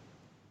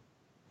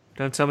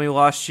 Don't tell me we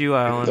lost you,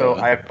 Alan. So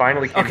I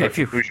finally came to a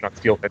phew. conclusion on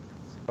Steel Pigeons.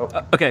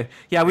 Okay,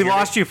 yeah, we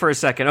lost you for a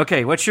second.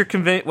 Okay, what's your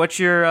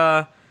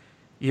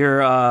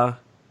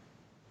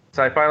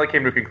So I finally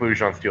came to a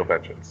conclusion on Steel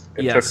Vengeance.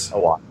 It Yes. took a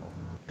while.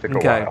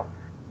 Okay.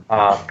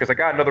 Because I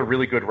got another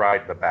really good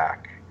ride in the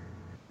back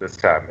this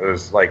time. It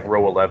was like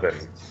row 11,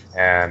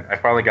 and I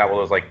finally got one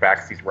of those like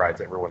backseat rides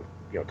that everyone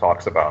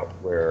talks about,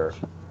 where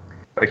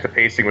like the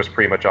pacing was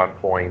pretty much on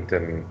point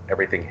and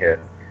everything hit.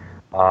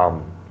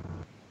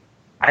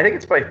 I think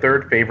it's my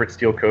 3rd favorite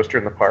steel coaster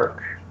in the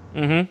park.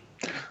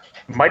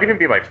 Mm-hmm. Might even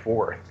be my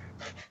 4th,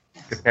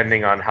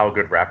 depending on how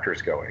good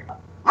Raptor's going.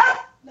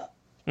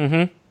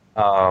 Mm-hmm.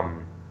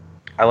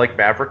 I like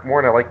Maverick more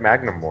and I like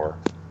Magnum more.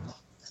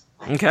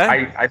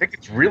 Okay. I think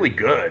it's really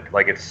good.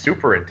 Like, it's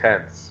super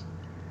intense.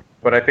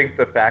 But I think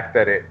the fact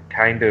that it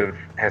kind of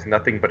has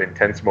nothing but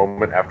intense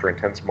moment after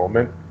intense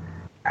moment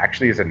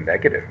actually is a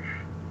negative.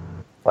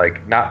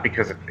 Like, not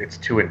because it's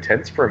too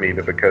intense for me,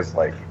 but because,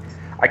 like,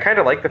 I kind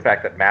of like the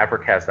fact that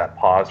Maverick has that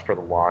pause for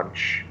the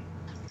launch.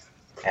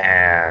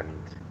 And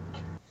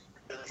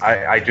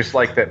I just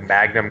like that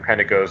Magnum kind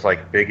of goes,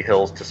 like, big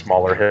hills to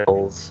smaller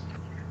hills.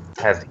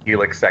 Has the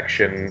helix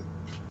section.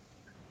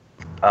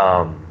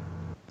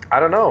 I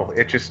don't know.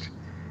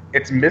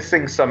 It's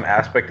missing some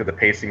aspect of the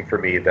pacing for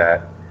me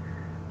that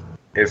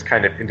is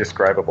kind of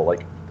indescribable.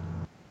 Like,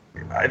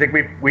 I think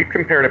we've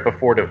compared it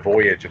before to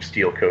Voyage of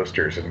steel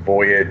coasters, and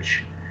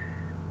Voyage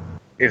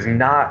is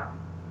not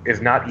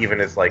even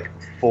as like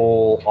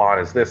full on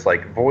as this.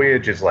 Like,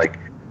 Voyage is like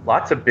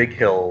lots of big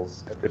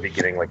hills at the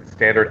beginning, like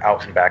standard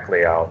out and back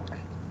layout,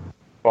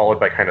 followed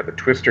by kind of the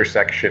twister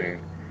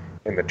section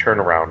in the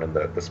turnaround and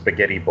the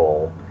spaghetti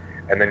bowl,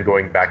 and then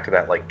going back to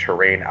that like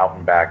terrain out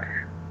and back,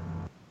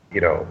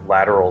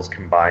 laterals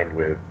combined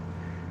with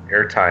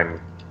airtime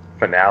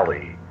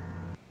finale.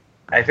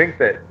 I think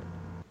that,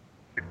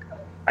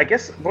 I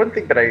guess one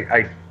thing that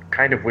I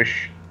kind of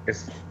wish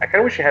is, I kind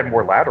of wish it had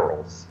more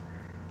laterals.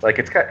 Like,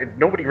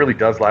 nobody really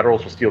does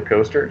laterals with steel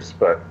coasters,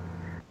 but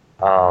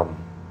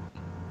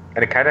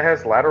and it kind of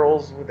has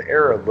laterals with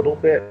air a little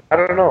bit. I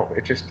don't know.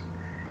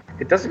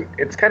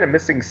 It's kind of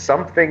missing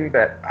something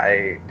that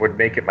I would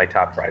make it my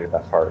top ride at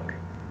that park,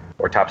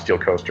 or top steel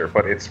coaster,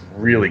 but it's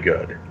really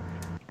good.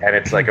 And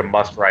it's like a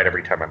must ride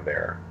every time I'm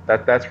there.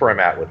 That's where I'm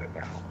at with it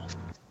now.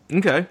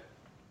 Okay.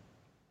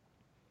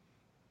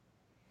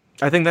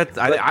 I think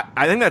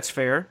that's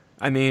fair.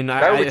 I mean,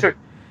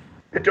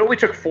 it only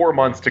took 4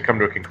 months to come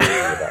to a conclusion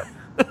with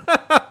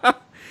that.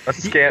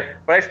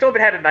 But I still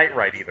haven't had a night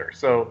ride either.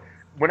 So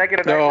when I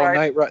get a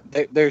night ride,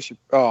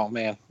 oh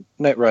man,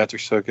 night rides are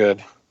so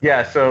good.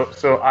 Yeah,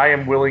 so I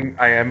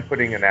am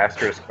putting an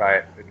asterisk by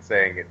it and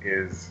saying it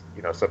is,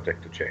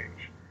 subject to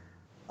change.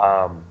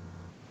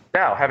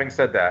 Now, having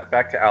said that,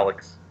 back to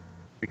Alex,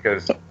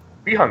 because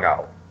we hung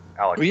out,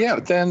 Alex. Well, yeah,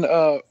 then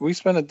we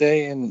spent a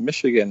day in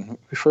Michigan.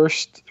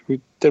 We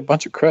did a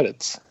bunch of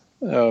credits.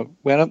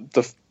 Went up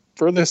the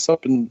furthest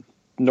up in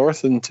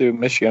north into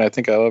Michigan I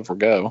think I'll ever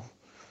go,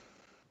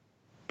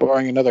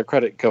 barring another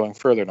credit going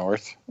further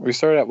north. We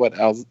started at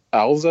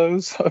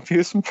Alzo's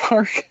amusement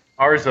park.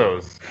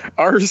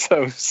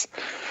 Arzos.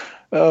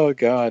 Oh,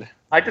 God.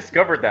 I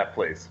discovered that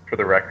place, for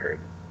the record.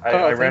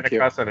 I ran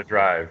across on a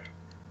drive,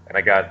 and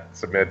I got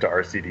submitted to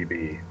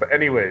RCDB. But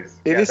anyways,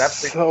 it is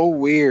so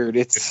weird.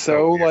 It's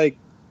so weird. Like,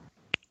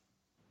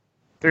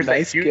 there's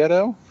nice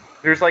ghetto.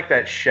 There's like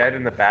that shed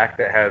in the back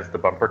that has the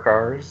bumper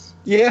cars.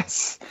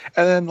 Yes,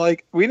 and then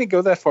like we didn't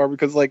go that far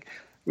because like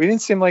we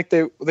didn't seem like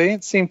they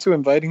didn't seem too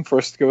inviting for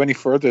us to go any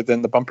further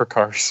than the bumper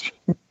cars.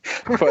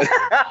 But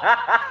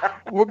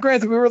well,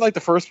 granted, we were like the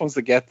first ones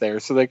to get there,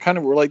 so they kind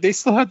of were like they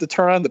still had to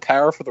turn on the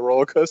power for the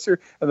roller coaster.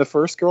 And the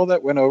first girl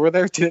that went over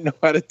there didn't know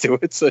how to do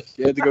it, so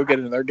she had to go get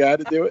another guy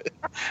to do it.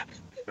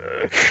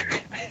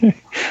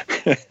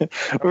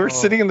 We were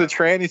sitting in the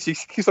train, and she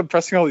keeps on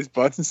pressing all these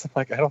buttons. I'm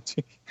like, I don't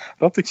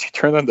think she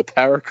turned on the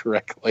power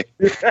correctly.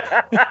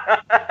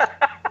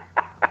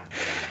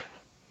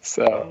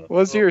 So, what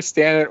was your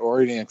standard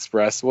Orient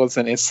Express?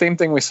 Wasn't it? Same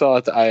thing we saw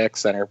at the IX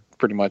Center,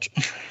 pretty much.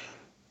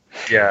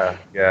 Yeah,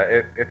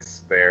 it's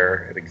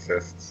there. It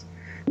exists.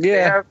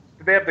 Yeah.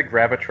 Do they have the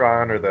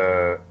Gravitron or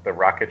the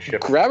rocket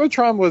ship?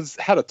 Gravitron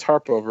had a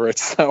tarp over it,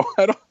 so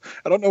I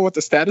don't know what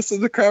the status of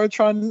the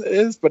Gravitron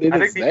is, but it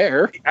is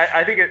there.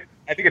 I think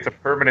it's a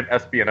permanent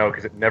SBNO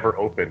because it never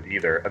opened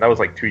either, and that was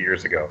like 2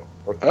 years ago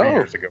or 3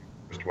 years ago.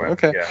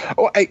 Okay. Yeah.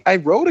 Oh, I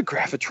rode a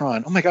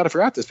Gravitron. Oh my god, I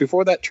forgot this.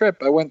 Before that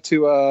trip, I went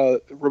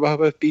to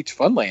Rehoboth Beach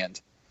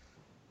Funland,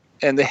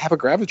 and they have a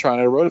Gravitron.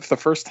 I rode it for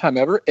the first time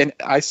ever, and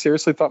I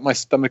seriously thought my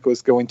stomach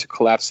was going to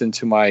collapse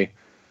into my.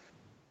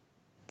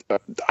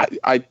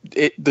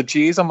 The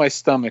G's on my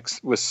stomach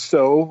was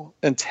so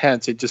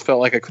intense, it just felt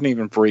like I couldn't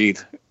even breathe.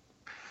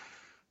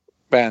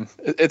 Man,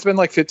 it's been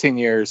like 15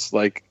 years.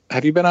 Like,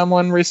 have you been on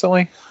one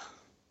recently?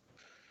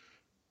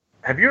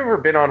 Have you ever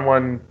been on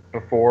one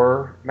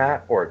before,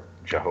 Matt or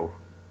Joe?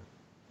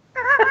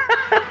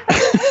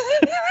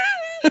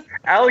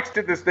 Alex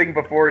did this thing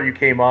before you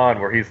came on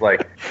where he's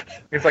like,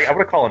 I'm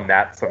gonna call him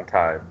Nat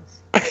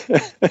sometimes.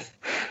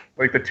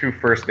 Like the two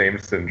first name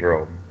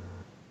syndrome.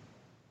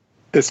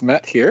 Is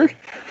Matt here?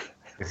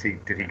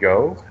 Did he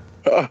go?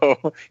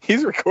 Oh,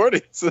 he's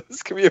recording, so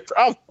this could be a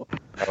problem.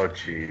 Oh,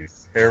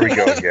 jeez. Here we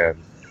go again.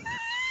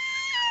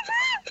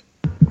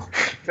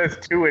 It says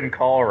 2 in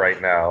call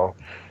right now.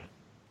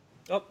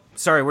 Oh,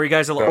 sorry. Were you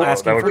guys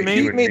asking for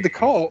me? He made the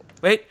call.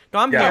 Wait, no,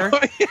 I'm here.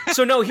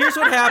 So no, here's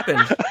what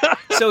happened.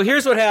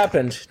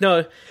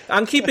 No,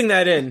 I'm keeping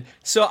that in.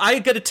 So I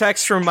get a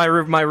text from my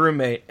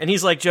roommate, and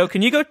he's like, "Joe,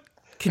 can you go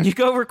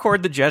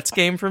record the Jets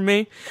game for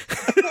me?"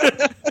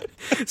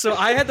 So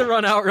I had to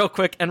run out real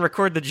quick and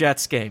record the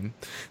Jets game.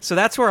 So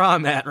that's where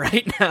I'm at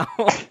right now.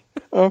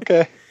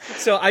 Okay.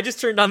 So I just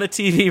turned on the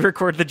TV,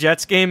 recorded the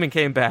Jets game, and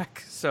came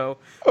back. So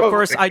of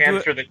course I do. The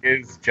cancer that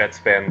is Jets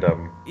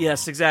fandom.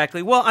 Yes,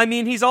 exactly. Well, I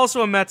mean, he's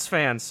also a Mets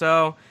fan,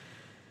 so.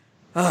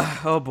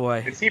 Oh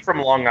boy. Is he from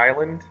Long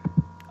Island?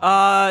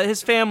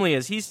 His family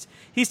is. He's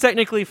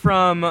technically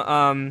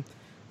from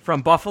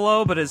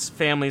Buffalo, but his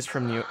family's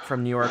from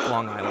New York,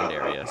 Long Island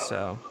area.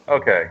 So.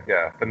 Okay,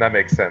 yeah, then that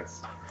makes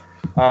sense.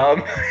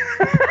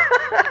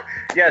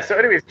 Yeah. So,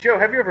 anyways, Joe,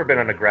 have you ever been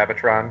on a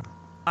Gravitron?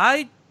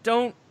 I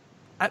don't.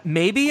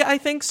 Maybe I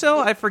think so.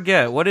 I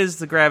forget. What is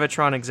the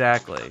Gravitron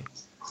exactly?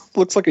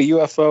 Looks like a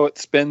UFO. It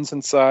spins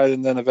inside,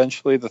 and then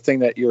eventually the thing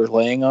that you're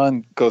laying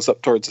on goes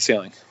up towards the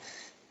ceiling.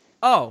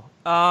 Oh,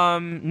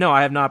 no,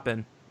 I have not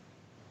been.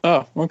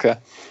 Oh, okay.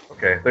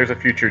 Okay, there's a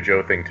future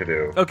Joe thing to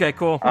do. Okay,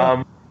 cool.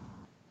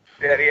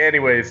 Yeah,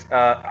 anyways,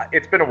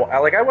 it's been a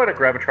while. Like, I went to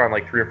Gravitron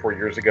like 3 or 4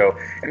 years ago,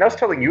 and I was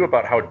telling you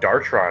about how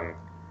Dartron,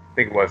 I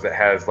think it was, that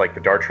has like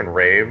the Dartron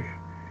Rave,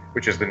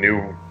 which is the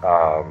new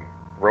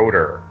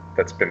rotor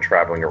that's been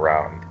traveling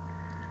around.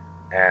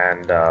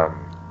 And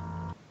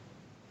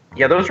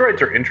yeah, those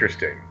rides are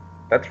interesting.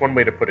 That's one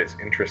way to put it, is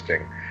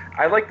interesting.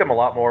 I liked them a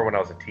lot more when I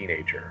was a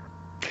teenager.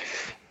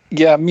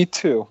 Yeah, me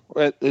too.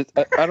 I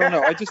don't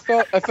know. I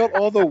felt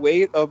all the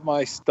weight of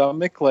my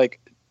stomach,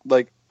 like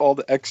all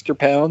the extra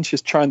pounds,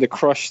 just trying to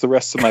crush the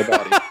rest of my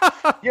body.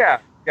 Yeah,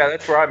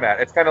 that's where I'm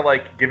at. It's kind of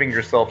like giving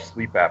yourself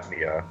sleep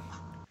apnea,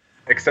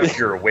 except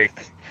you're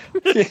awake.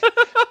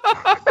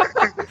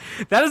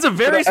 That is a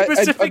very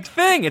specific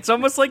thing. It's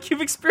almost like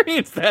you've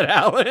experienced that,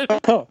 Alan.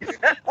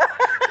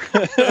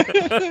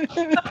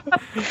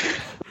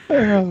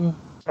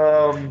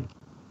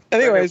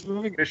 Anyways,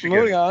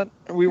 moving on.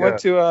 We went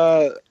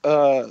to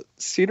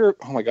Cedar.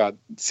 Oh my God,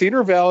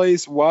 Cedar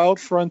Valley's Wild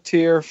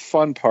Frontier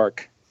Fun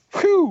Park.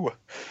 Whew.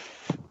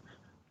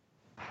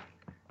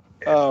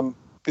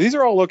 These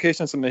are all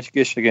locations in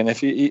Michigan.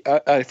 If you,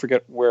 I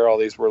forget where all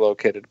these were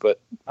located, but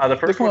the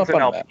first one's in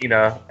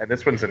Alpena, and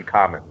this one's in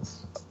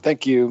Commons.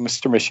 Thank you,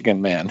 Mr.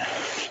 Michigan Man.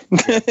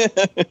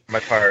 My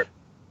part.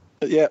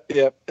 Yeah.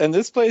 And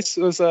this place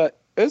was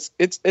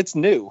it's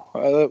new.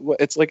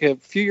 It's like a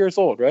few years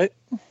old, right?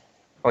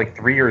 Like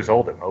 3 years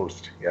old at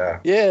most. Yeah.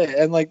 Yeah,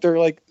 and like they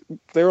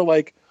were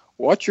like,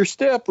 watch your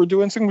step. We're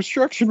doing some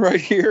construction right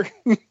here.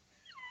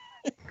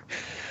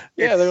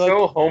 Yeah, it's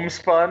so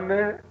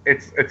homespun.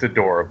 It's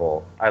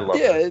adorable. I love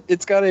it. Yeah,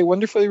 it's got a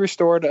wonderfully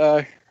restored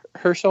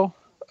Herschel,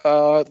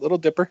 Little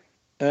Dipper.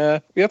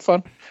 We had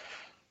fun.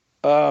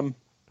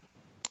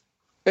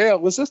 Yeah,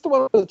 was this the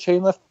one where the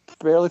chain lift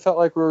barely felt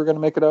like we were going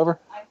to make it over?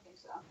 I think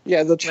so.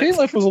 Yeah, the chain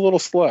lift was a little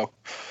slow.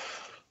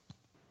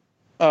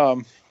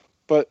 But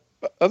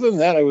other than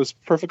that, I was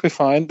perfectly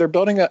fine. They're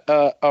building a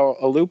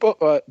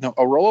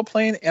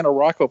Rolloplane and a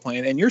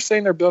Rockoplane, and you're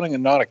saying they're building a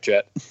Nautic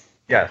jet.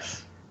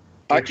 Yes.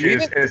 We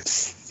didn't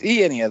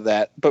see any of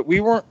that, but we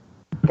weren't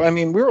I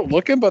mean, we were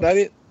looking, but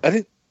I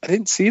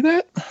didn't see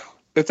that.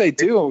 If they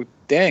do,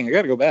 dang, I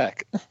got to go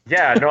back.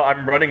 Yeah, no,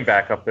 I'm running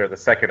back up there the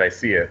second I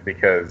see it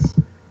because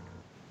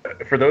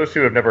for those who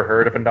have never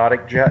heard of a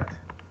Nautic Jet,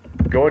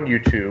 go on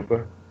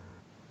YouTube,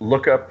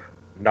 look up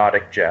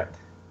Nautic Jet.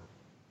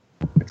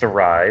 It's a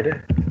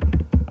ride.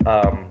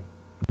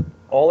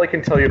 All I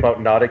can tell you about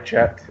Nautic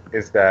Jet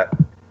is that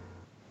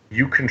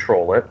you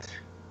control it,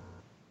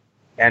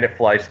 and it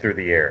flies through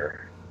the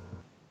air.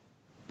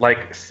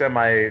 Like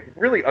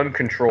really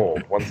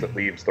uncontrolled once it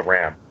leaves the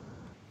ramp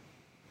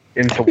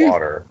into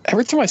water.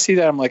 Every time I see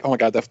that, I'm like, oh my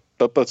god,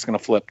 that boat's going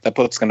to flip. That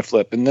boat's going to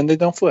flip. And then they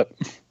don't flip.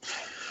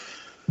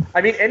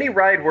 I mean, any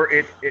ride where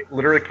it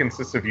literally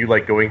consists of you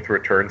like going through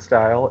a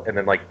turnstile and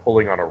then like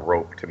pulling on a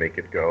rope to make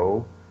it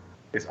go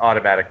is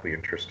automatically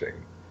interesting.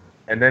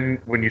 And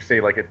then when you say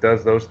like it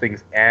does those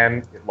things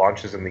and it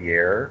launches in the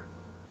air,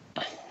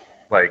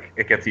 like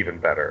it gets even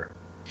better.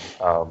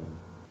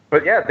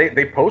 But yeah,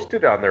 they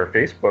posted on their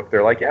Facebook.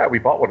 They're like, yeah, we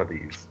bought one of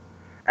these.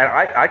 And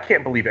I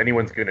can't believe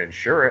anyone's going to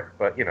insure it,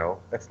 but, you know,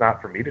 that's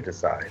not for me to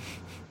decide.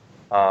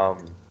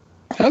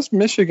 How's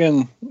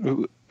Michigan?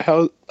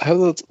 How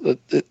is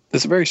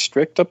it very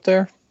strict up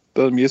there,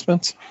 the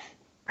amusements?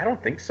 I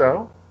don't think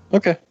so.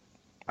 Okay.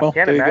 Well, I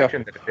can't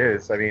imagine that it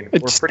is. I mean,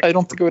 I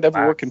don't think it would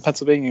ever work in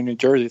Pennsylvania and New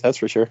Jersey, that's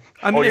for sure.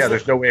 I mean,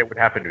 there's no way it would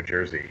happen in New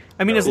Jersey.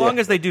 I mean, as long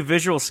as they do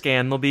visual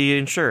scan, they'll be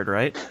insured,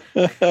 right?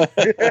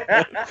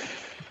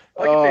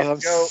 I'm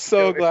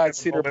so glad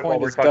Cedar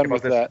Point is done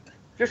with that.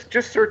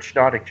 Just search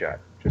Nautic Jet.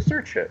 Just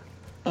search it.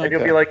 Okay. And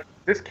you'll be like,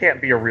 this can't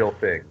be a real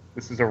thing.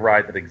 This is a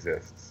ride that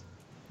exists.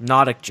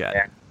 Nautic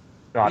Jet.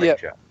 Nautic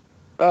Jet.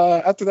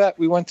 After that,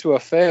 we went to a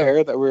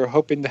fair that we were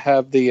hoping to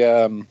have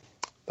the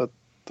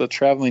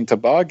traveling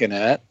toboggan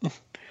at.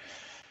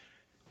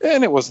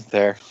 And it wasn't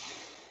there.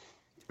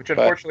 Which,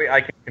 unfortunately, I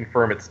can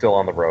confirm it's still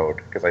on the road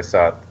because I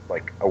saw it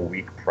like a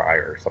week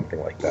prior or something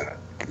like that.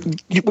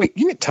 You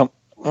didn't tell.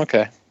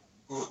 Okay.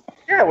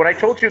 Yeah, when I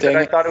told you that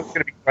I thought it was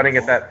going to be running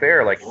at that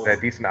fair, like at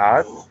decent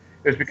odds,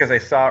 it was because I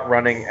saw it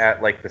running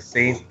at like the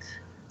St.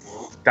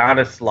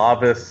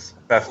 Stanislaus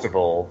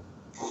Festival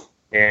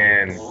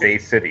in Bay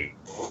City.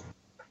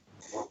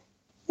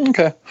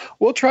 Okay,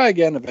 we'll try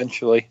again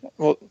eventually.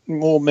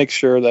 We'll make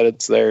sure that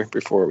it's there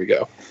before we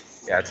go.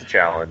 Yeah, it's a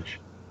challenge.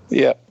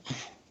 Yeah,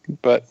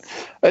 but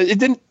it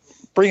didn't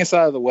bring us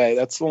out of the way.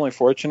 That's the only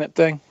fortunate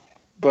thing.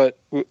 But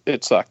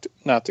it sucked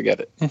not to get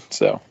it.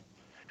 So.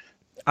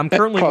 I'm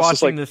currently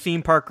watching the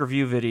theme park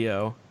review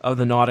video of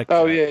the Nautic.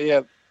 Oh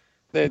yeah.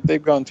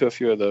 They've gone to a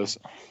few of those.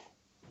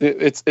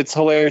 It's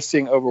hilarious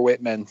seeing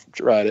overweight men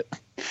ride it.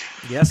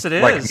 Yes, it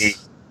is. Like me.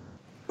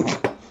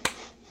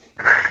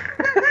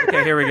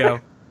 Okay, here we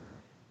go.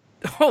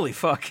 Holy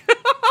fuck!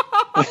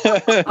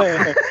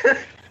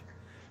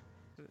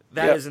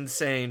 That is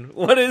insane.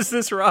 What is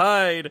this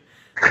ride?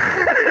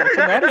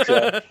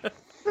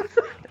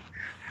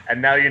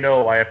 And now you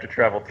know I have to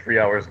travel 3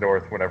 hours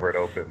north whenever it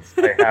opens.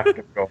 I have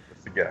to go on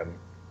this again.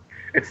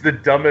 It's the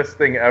dumbest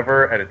thing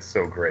ever, and it's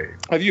so great.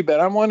 Have you been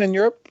on one in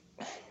Europe?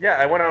 Yeah,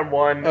 I went on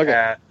one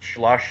at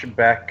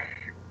Schlossbeck,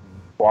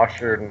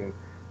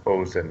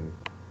 Waschenhausen.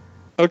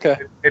 Okay.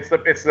 It's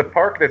the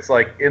park that's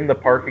like in the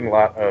parking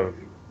lot of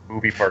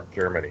Movie Park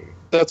Germany.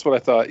 That's what I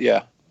thought.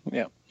 Yeah.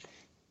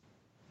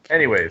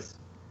 Anyways,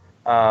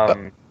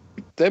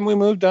 then we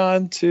moved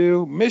on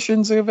to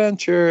Missions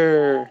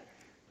Adventure.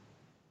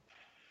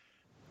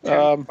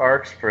 Two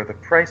parks for the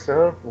price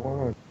of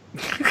one.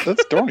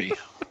 That's Dorney.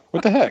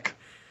 What the heck?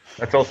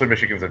 That's also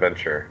Michigan's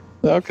Adventure.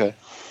 Okay.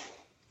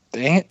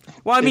 Dang it.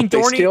 Well, I mean,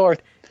 Dorney.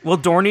 Well,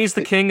 Dorney's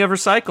the king of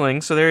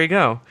recycling, so there you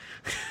go.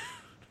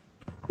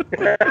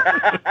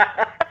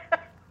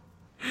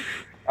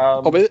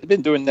 But they've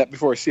been doing that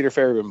before Cedar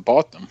Fair even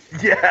bought them.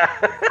 Yeah.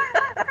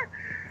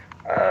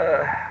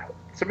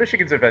 So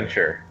Michigan's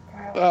Adventure.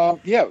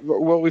 Yeah.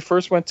 Well, we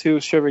first went to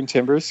Shivering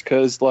Timbers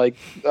because, I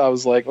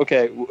was like,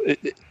 okay,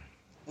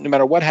 no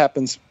matter what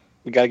happens,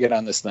 we got to get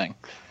on this thing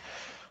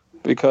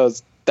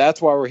because that's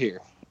why we're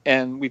here.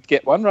 And we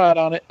get one ride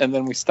on it, and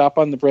then we stop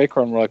on the break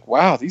run. We're like,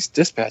 wow, these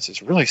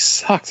dispatches really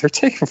suck. They're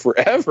taking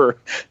forever.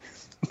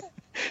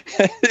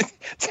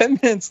 10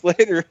 minutes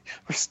later,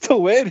 we're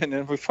still waiting,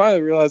 and we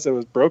finally realized it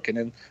was broken,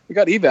 and we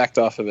got evac'd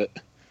off of it.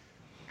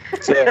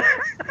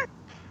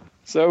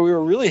 So we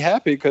were really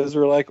happy because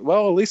we were like,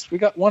 well, at least we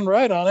got one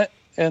ride on it.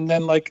 And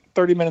then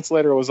 30 minutes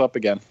later, it was up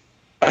again.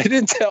 I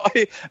didn't tell.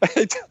 I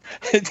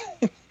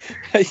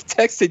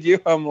texted you.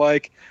 I'm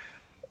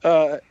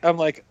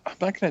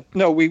not gonna.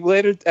 No, we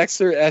later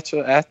after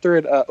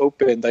it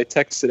opened. I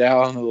texted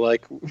Al and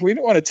like, we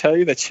didn't want to tell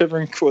you that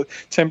Shivering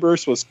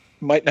Timbers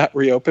might not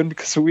reopen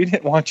because we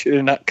didn't want you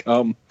to not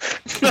come.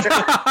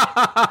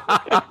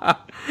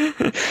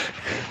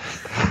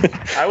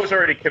 I was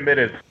already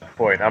committed at that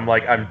point. I'm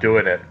like, I'm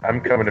doing it.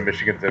 I'm coming to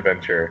Michigan's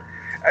Adventure.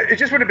 It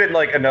just would have been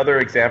another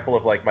example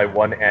of my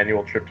one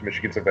annual trip to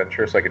Michigan's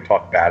Adventure, so I could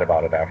talk bad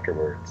about it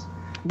afterwards.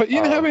 But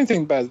you didn't have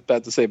anything bad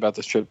to say about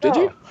this trip, did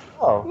you?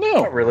 No,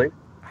 not really.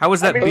 How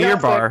was that beer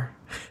bar?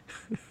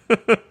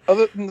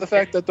 Other than the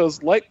fact that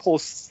those light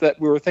posts that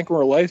we were thinking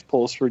were light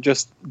posts were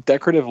just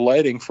decorative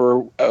lighting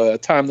for a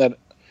time that,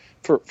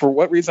 for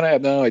what reason I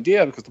have no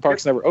idea, because the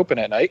park's never open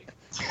at night.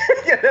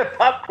 Yeah, that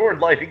popcorn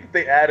lighting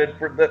they added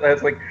for that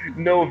has like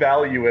no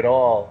value at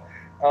all.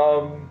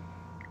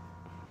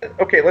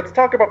 Okay, let's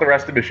talk about the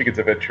rest of Michigan's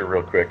Adventure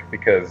real quick,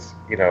 because,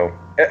 you know,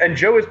 and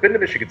Joe has been to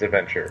Michigan's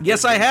Adventure.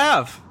 Yes, I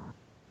have.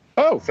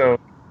 Oh,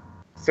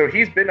 So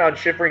he's been on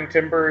Shivering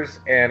Timbers,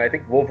 and I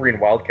think Wolverine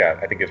Wildcat,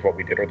 I think is what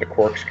we did, or the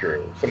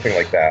Corkscrew, something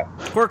like that.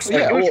 Corkscrew.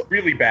 It was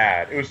really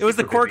bad. It was the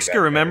super busy Corkscrew,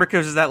 that remember? day.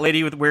 Because it's that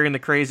lady with wearing the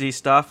crazy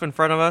stuff in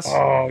front of us.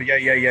 Oh,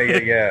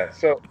 yeah.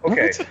 So,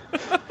 okay.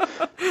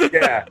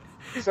 Yeah.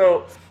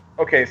 So,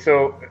 okay,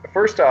 so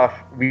first off,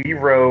 we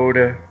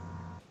rode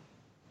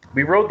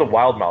the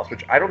Wild Mouse,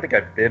 which I don't think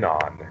I've been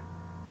on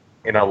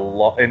in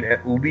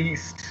at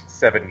least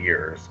 7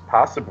 years,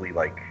 possibly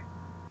like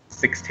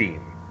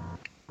 16.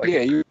 Like,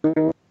 yeah, you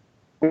could've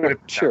been that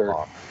sure.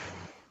 long.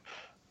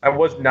 I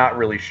was not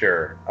really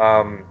sure.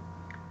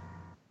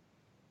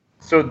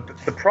 So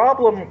the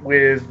problem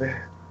with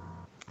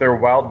their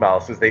Wild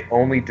Mouse is they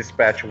only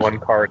dispatch one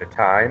car at a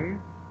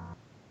time.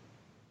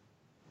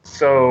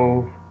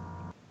 So,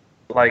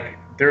 like,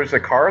 there's a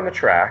car on the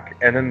track,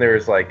 and then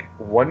there's, like,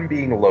 one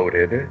being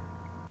loaded,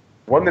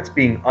 one that's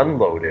being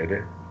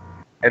unloaded,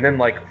 and then,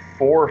 like,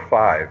 4 or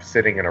 5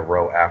 sitting in a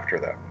row after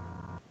them.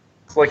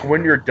 It's like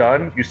when you're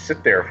done, you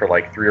sit there for,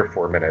 like, 3 or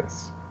 4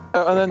 minutes.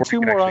 And then before 2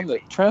 you can more on actually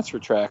the transfer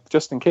track,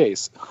 just in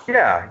case.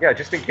 Yeah,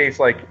 just in case,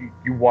 like,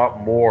 you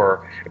want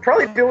more. And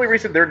probably the only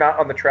reason they're not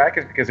on the track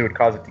is because it would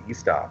cause it to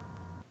e-stop.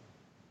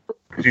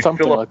 'Cause you'd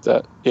Something fill up- like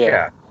that.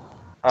 Yeah.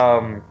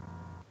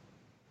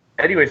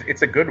 Anyways,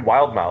 it's a good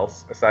Wild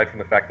Mouse, aside from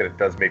the fact that it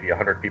does maybe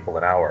 100 people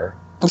an hour.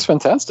 It's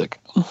fantastic.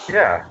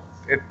 Yeah,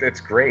 it's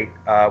great.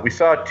 We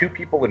saw 2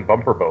 people in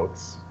bumper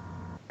boats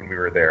when we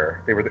were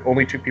there. They were the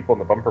only 2 people in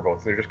the bumper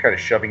boats. They're just kind of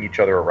shoving each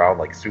other around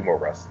like sumo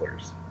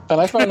wrestlers. And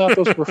I found out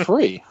those were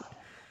free.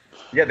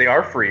 Yeah, they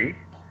are free.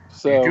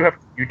 So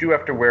You do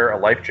have to wear a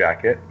life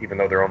jacket, even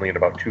though they're only in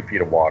about 2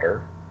 feet of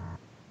water,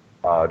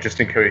 just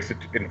in case it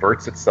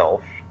inverts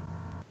itself,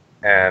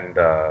 and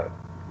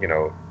you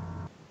know,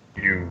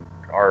 you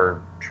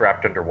are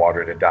trapped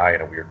underwater to die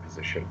in a weird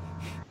position.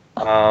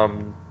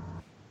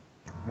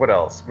 What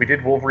else? We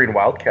did Wolverine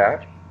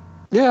Wildcat.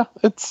 yeah,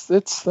 it's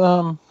It's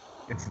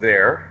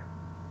there.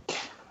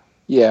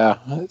 yeah,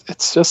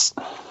 it's just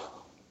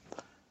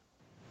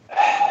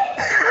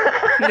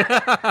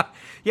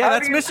Yeah, How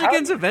that's do you-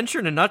 Michigan's Adventure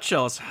in a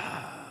nutshell.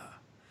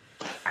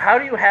 How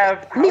do you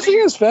have...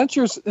 Michigan's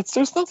Ventures.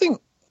 There's nothing.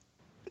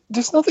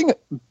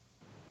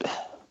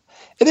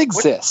 It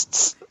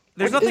exists.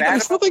 There's What's nothing. bad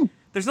There's nothing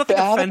There's nothing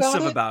bad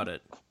offensive about about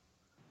it? it.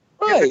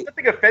 Yeah, there's right.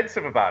 nothing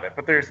offensive about it,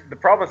 but the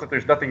problem is that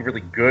there's nothing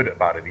really good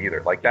about it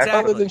either. Like that's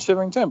Exactly. Other than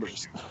Shivering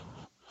Timbers.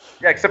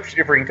 Yeah, except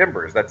Shivering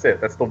Timbers. That's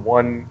it. That's the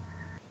one,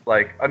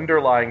 like,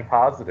 underlying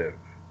positive.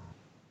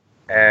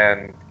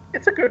 And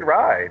it's a good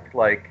ride.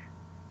 Like,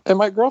 And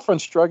my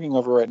girlfriend's struggling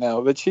over it right now,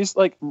 but she's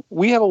like,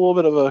 we have a little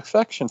bit of an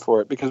affection for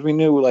it because we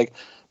knew, like,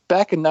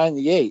 back in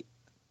 '98,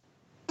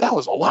 that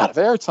was a lot of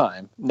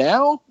airtime.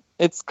 Now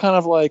it's kind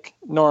of like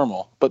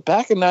normal, but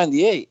back in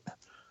 '98,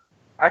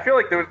 I feel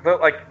like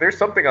there's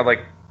something on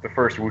like the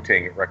first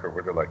Wu-Tang record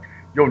where they're like,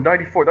 "Yo,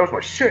 '94, that was my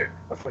shit.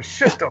 That's my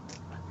shit, though."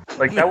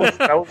 Like that was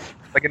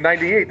like in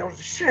 '98, that was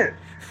the shit.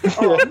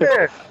 Oh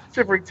man,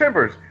 Shivering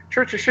Timbers,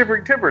 Church of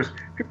Shivering Timbers.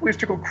 People used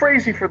to go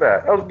crazy for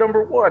that. That was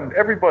 #1.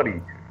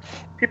 Everybody,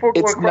 people were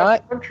going It's across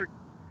not- the country.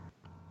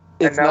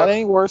 it's now- not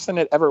any worse than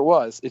it ever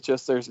was. It's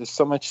just there's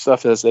so much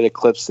stuff that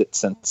eclipsed it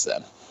since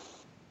then.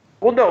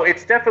 Well, no,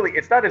 it's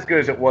not as good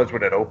as it was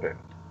when it opened.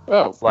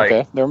 Oh, Like-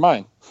 okay, never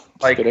mind.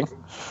 Just Like, kidding.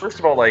 first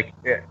of all, like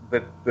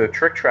the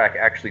trick track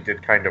actually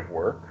did kind of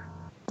work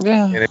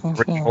Yeah. in its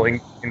original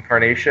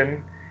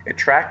incarnation. It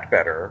tracked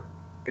better.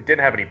 It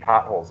didn't have any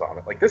potholes on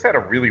it. Like this had a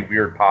really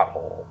weird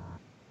pothole.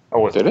 Oh,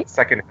 was Did it?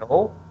 Second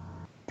Hill?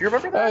 Do you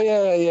remember Oh that?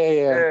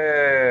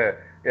 yeah.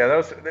 Yeah. That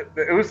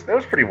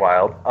was pretty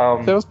wild.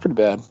 That was pretty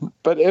bad,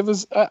 but it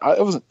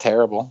wasn't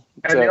terrible.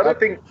 And So, the other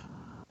thing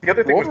was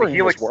the Wolverine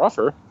Helix. was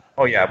rougher.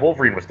 Oh yeah,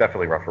 Wolverine was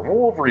definitely rougher.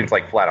 Wolverine's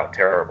like flat out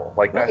terrible.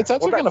 Like that. It's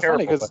actually well, kind not of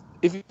funny terrible, because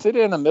if you sit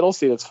in the middle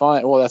seat, it's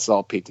fine. Well, that's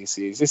all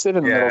PTCs. You sit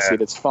in the Yeah. middle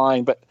seat, it's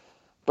fine. But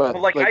but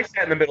I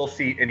sat in the middle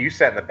seat and you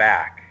sat in the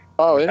back.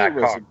 oh, the and back it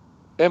was. car.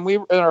 And we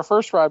in our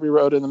first ride we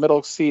rode in the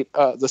middle seat,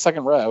 the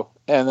second row,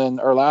 and then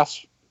our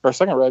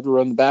second ride we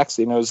rode in the back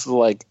seat, and it was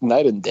like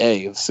night and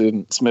day of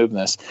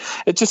smoothness.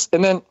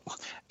 And then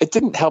it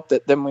didn't help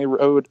that then we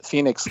rode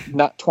Phoenix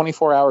not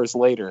 24 hours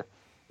later,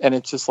 and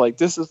it's just like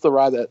this is the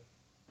ride that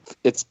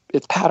it's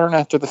patterned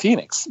after the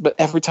Phoenix, but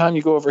every time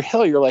you go over a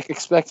hill, you're like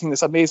expecting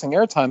this amazing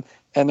airtime,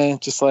 and then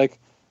it's just like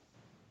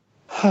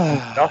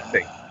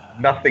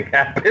Nothing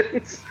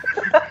happens.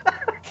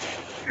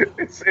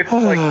 it's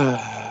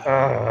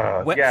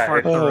like Wet yeah,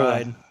 fart the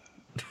ride.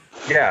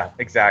 yeah,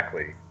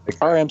 exactly.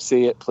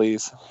 RMC it,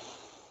 please,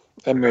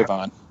 and move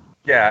on.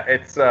 Yeah,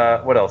 it's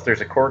what else?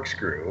 There's a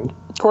corkscrew.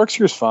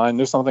 Corkscrew's fine.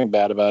 There's nothing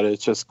bad about it.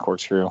 It's just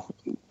corkscrew.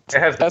 It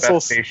has the That's best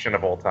all- station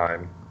of all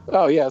time.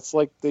 Oh yeah, it's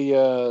like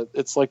the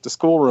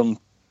schoolroom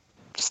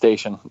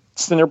station.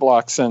 Cinder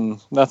blocks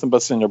and nothing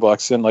but cinder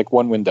blocks in like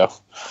one window.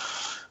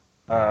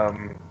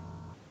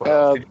 What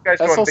else? Did you guys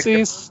go on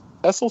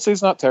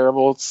SLC's not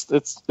terrible.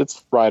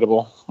 It's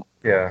rideable.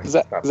 Yeah.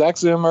 Zach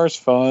Zoomer's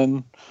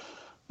fun,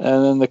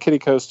 and then the kiddie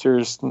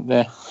coasters.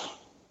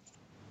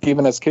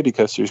 Even as kiddie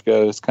coasters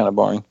go, it's kind of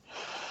boring.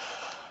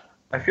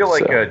 I feel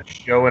like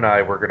Joe and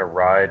I were gonna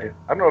ride.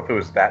 I don't know if it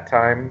was that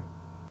time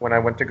when I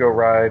went to go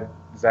ride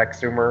Zach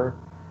Zoomer,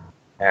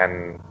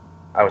 and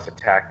I was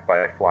attacked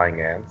by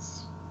flying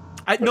ants.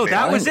 No,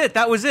 that was it.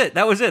 That was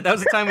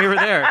the time we were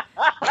there.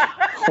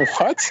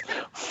 What?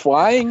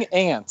 Flying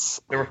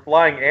ants? There were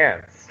flying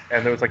ants,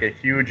 and there was like a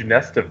huge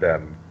nest of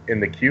them in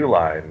the queue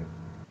line,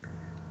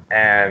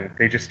 and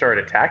they just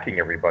started attacking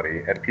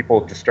everybody, and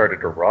people just started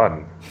to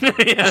run.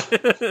 Yeah.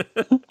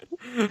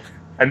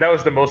 And that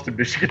was the most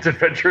Michigan's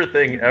Adventure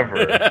thing ever.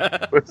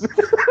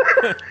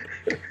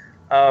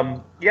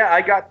 Yeah,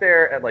 I got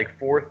there at like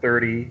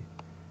 4:30,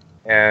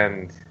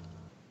 and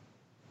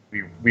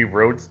we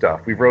rode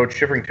stuff. We rode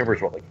Shivering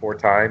Timbers, like 4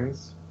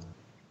 times,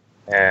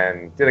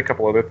 and did a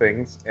couple other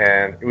things,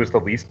 and it was the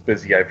least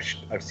busy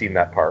I've seen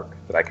that park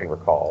that I can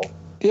recall.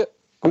 Yeah,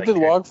 we did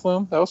log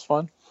flume. That was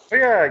fun. Oh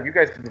yeah, you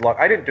guys did the log.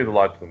 I didn't do the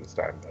log flume this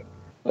time, but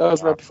that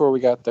was right before we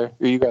got there.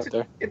 Or you got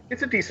there.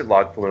 It's a decent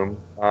log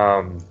flume.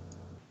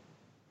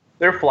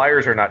 Their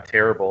flyers are not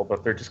terrible,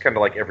 but they're just kind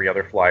of like every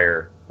other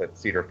flyer that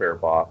Cedar Fair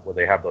bought, where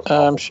they have those.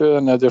 I'm sure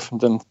they're no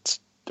different than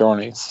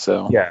Dorney's,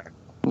 so yeah,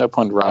 no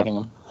point riding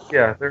them.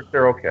 Yeah,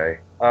 they're okay.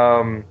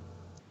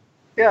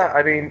 Yeah,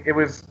 I mean, it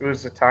was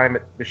a time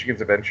at Michigan's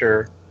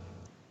Adventure,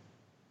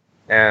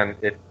 and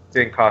it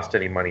didn't cost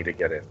any money to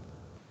get in.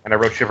 And I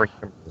rode Shivering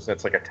Timbers, and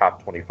it's like a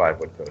top 25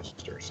 wood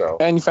coaster. So.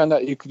 And you found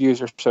out you could use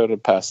your soda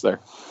pass there.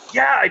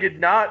 Yeah, I did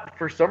not.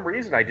 For some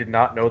reason, I did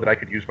not know that I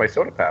could use my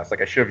soda pass.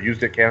 Like I should have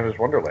used it at Canada's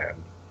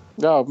Wonderland.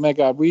 Oh my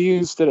God, we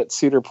used it at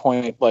Cedar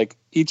Point. Like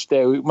each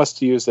day, we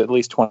must have used it at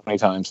least 20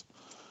 times.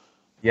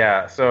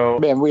 Yeah. So.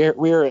 Man,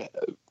 we're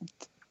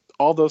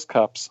all those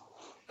cups.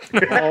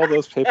 All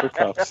those paper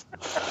cups.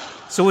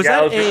 So was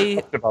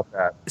that about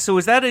that. So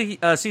was that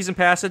a season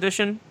pass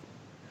edition?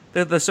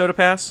 The soda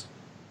pass?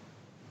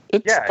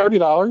 It's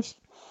 $30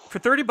 for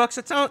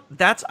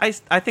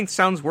 $30. I think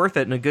sounds worth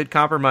it and a good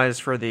compromise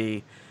for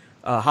the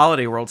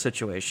Holiday World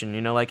situation.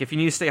 You know, like if you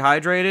need to stay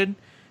hydrated,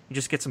 you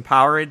just get some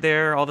Powerade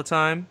there all the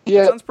time.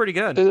 Yeah, that sounds pretty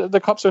good. The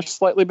cups are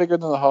slightly bigger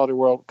than the Holiday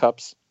World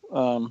cups,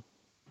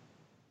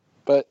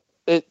 but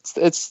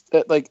it's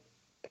like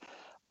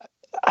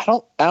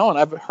Alan,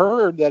 I've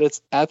heard that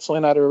it's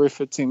absolutely not every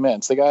 15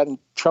 minutes. They got in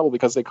trouble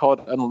because they call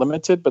it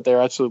unlimited, but they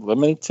were actually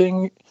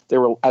limiting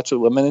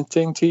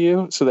to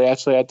you, so they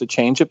actually had to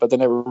change it, but they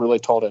never really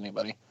told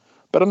anybody.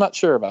 But I'm not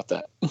sure about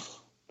that.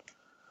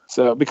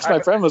 So, because my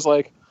friend was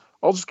like,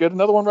 I'll just get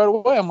another one right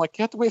away. I'm like,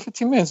 you have to wait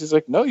 15 minutes. He's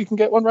like, no, you can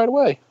get one right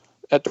away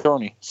at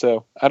Dorney.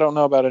 So, I don't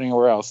know about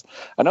anywhere else.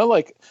 I know,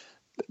 like,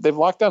 they've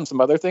locked down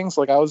some other things.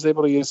 Like, I was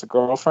able to use a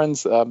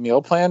girlfriend's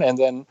meal plan, and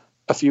then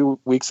a few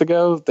weeks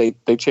ago, they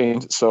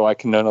changed it so I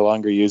can no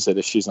longer use it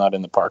if she's not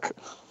in the park.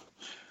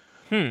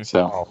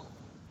 So,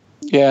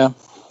 yeah.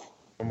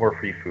 No more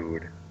free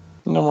food.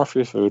 No more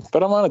free food.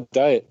 But I'm on a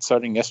diet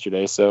starting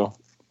yesterday, so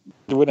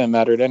it wouldn't have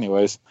mattered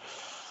anyways.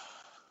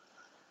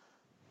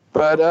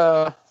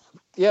 But,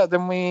 yeah,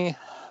 then we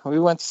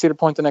went to Cedar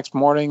Point the next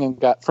morning and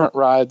got front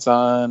rides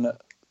on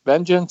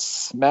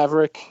Vengeance,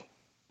 Maverick,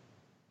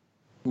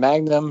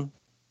 Magnum,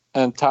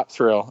 and Top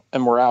Thrill,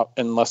 and we're out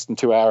in less than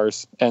 2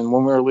 hours. And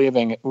when we were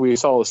leaving, we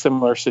saw a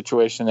similar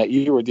situation that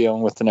you were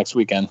dealing with the next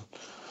weekend.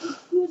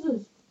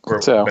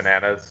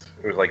 Bananas.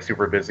 It was like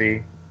super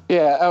busy.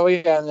 Yeah. Oh,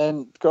 yeah. And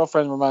then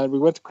girlfriend reminded me,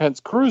 we went to Kent's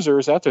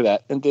Cruisers after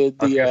that and did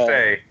the. I was gonna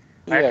say,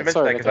 I have to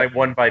mention that because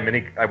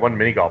I won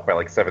mini golf by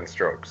like 7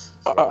 strokes.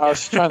 So. I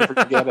was trying to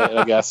forget it,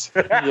 I guess.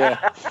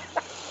 Yeah.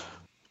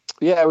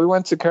 Yeah, we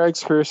went to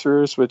Craig's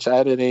Cruisers, which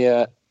added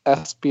a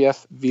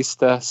SPF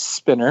Vista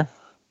spinner.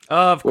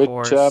 Of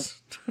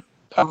course.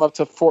 I'm up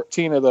to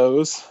 14 of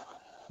those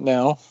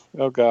now.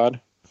 Oh,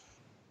 God.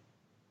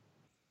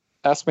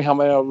 Ask me how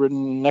many I'll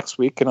ridden next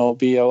week, and it'll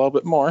be a little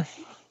bit more.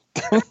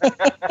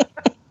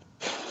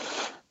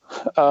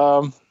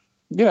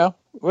 You know,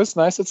 it was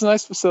nice. It's a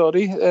nice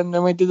facility. And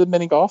then we did the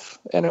mini golf,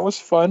 and it was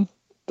fun.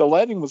 The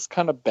lighting was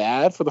kind of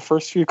bad for the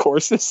first few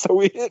courses, so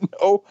we didn't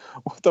know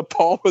what the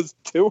ball was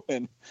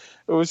doing.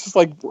 It was just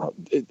like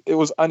it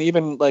was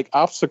uneven, like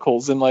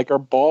obstacles, and like our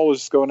ball was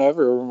just going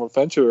over. And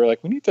eventually, we were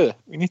like, we need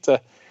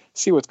to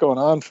see what's going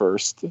on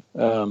first.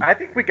 I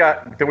think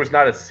there was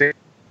not a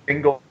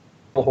single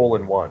hole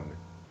in one,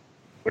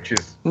 which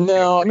is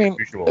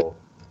unusual.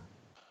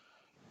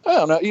 I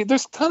don't know.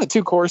 There's kind of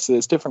 2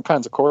 courses, different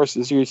kinds of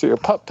courses. Usually your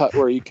putt-putt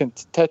where you can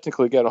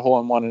technically get a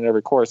hole-in-one in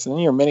every course. And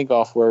then your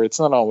mini-golf where it's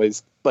not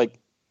always, like,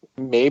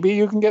 maybe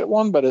you can get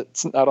one, but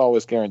it's not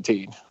always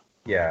guaranteed.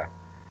 Yeah.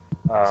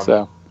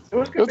 So, it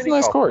was a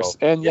nice course.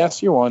 Though. And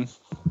yes, you won.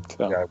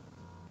 So.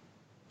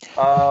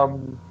 Yeah.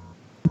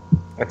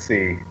 Let's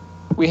see.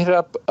 We hit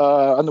up,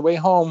 on the way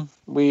home,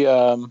 we,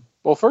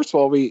 well, first of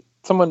all, we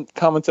someone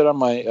commented on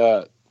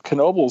my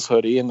Knoebels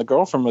hoodie, and the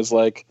girlfriend was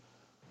like,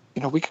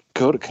 we could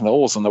go to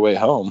Knoebels on the way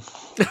home.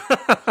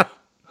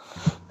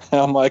 And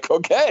I'm like,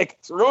 okay,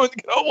 we're going to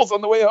Knoebels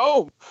on the way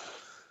home.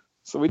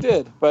 So we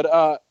did.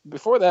 But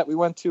before that, we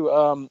went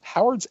to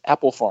Howard's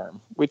Apple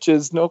Farm, which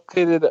is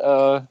located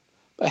a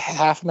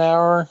half an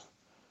hour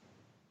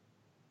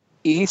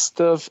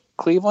east of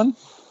Cleveland.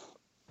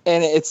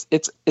 And it's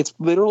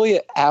literally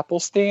an Apple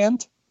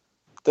stand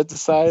that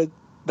decided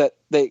that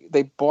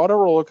they bought a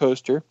roller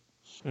coaster,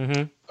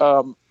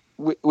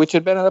 which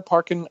had been at a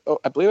park in,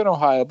 I believe, in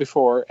Ohio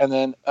before. And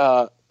then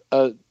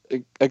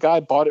a guy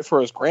bought it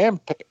for his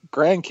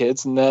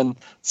grandkids and then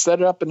set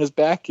it up in his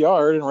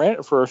backyard and ran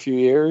it for a few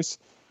years.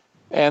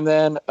 And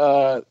then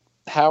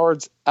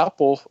Howard's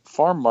Apple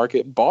Farm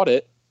Market bought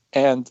it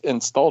and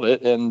installed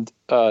it. And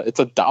it's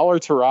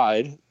 $1 to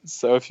ride.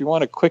 So if you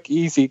want a quick,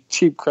 easy,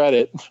 cheap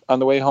credit on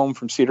the way home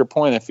from Cedar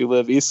Point, if you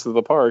live east of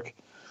the park,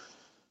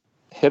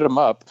 hit them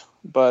up.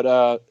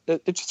 But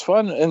it's just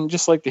fun, and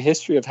just like the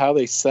history of how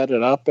they set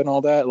it up and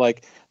all that.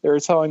 Like they were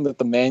telling that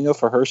the manual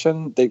for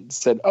Herschend, they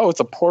said, "Oh,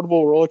 it's a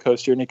portable roller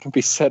coaster, and it can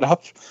be set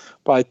up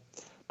by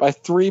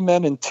 3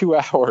 men in 2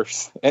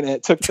 hours." And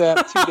it took them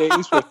 2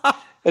 days.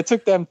 It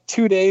took them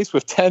 2 days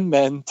with 10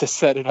 men to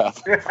set it up.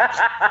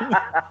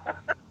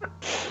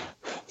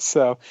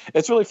 So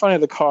it's really funny.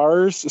 The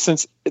cars,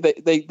 since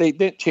they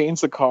didn't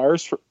change the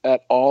cars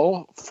at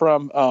all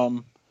from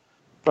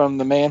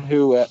the man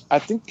who I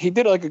think he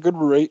did like a good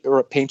or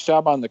a paint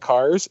job on the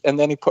cars, and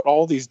then he put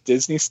all these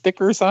Disney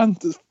stickers on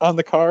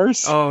the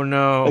cars. Oh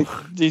no! Like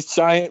these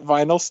giant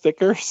vinyl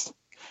stickers,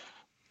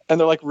 and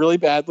they're like really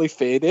badly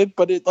faded,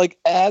 but it like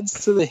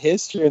adds to the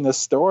history and the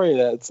story.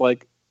 That's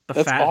like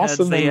that's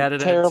awesome and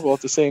terrible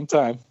at the same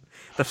time.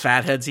 The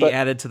fatheads he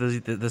added to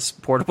this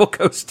portable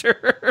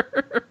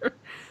coaster.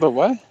 The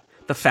what?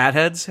 The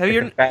fatheads. Have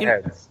you?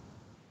 Fatheads.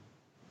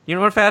 You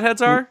know what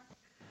fatheads are?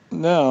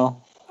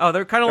 No. Oh,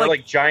 they're kind of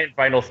like giant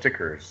vinyl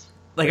stickers,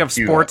 like of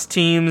sports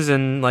teams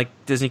and like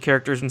Disney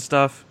characters and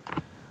stuff.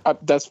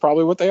 That's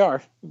probably what they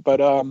are. But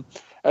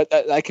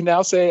I can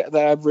now say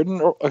that I've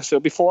ridden.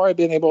 So before I've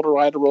been able to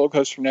ride a roller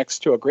coaster next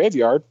to a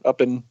graveyard up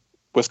in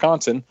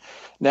Wisconsin.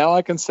 Now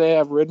I can say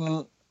I've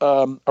ridden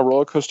a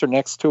roller coaster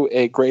next to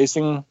a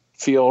grazing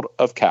field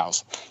of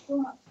cows.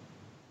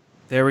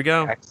 There we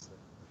go. Excellent.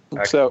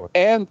 So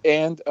and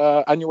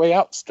on your way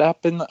out,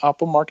 stop in the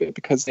Apple Market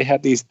because they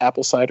have these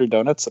apple cider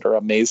donuts that are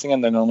amazing,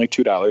 and they're only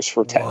 $2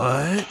 for 10.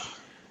 What?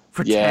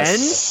 For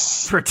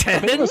yes. 10? For 10? I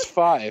think it was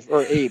 5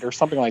 or 8 or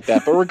something like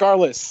that. But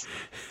regardless,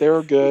 they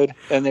were good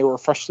and they were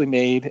freshly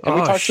made. And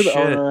we talked to the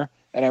owner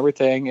and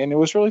everything, and it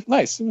was really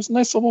nice. It was a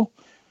nice little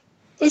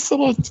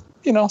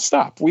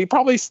stop. We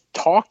probably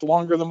talked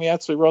longer than we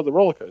actually rode the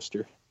roller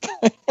coaster.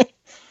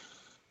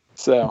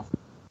 So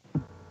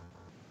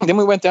then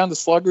we went down to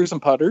Sluggers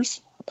and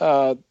Putters.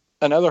 All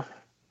 3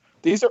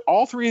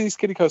 of these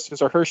kiddie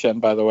coasters are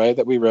Herschend, by the way,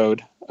 that we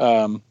rode.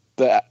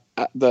 The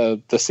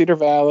Cedar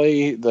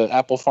Valley, the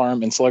Apple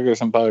Farm, and Sluggers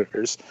and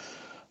Putters.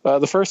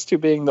 The first 2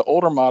 being the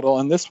older model,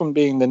 and this one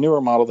being the newer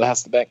model that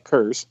has the back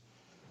curves.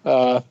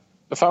 I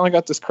finally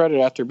got this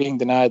credit after being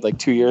denied like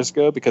 2 years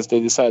ago because they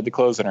decided to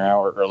close an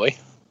hour early.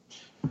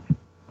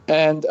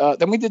 And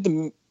then we did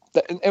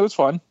it was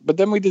fun, but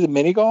then we did the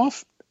mini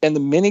golf, and the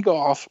mini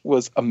golf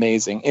was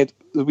amazing.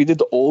 We did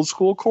the old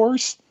school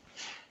course.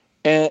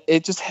 And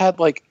it just had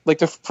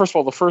first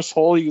first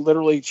hole, you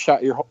literally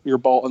shot your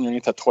ball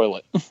underneath a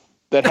toilet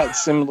that had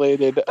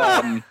simulated.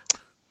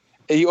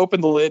 You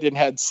opened the lid and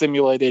had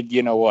simulated,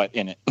 in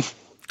it.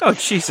 Oh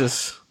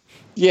Jesus!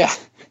 Yeah,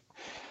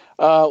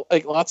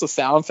 lots of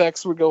sound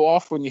effects would go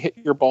off when you hit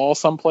your ball.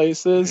 Some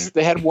places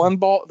they had one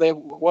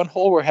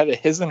hole where it had a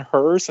his and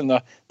hers, and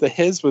the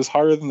his was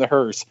harder than the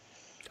hers.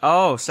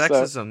 Oh,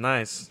 sexism!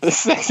 Nice.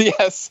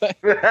 Yes.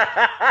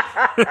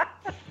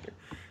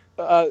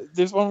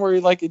 There's one where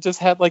it just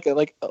had like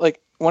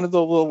one of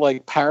the little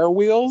power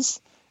wheels,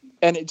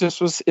 and it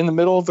just was in the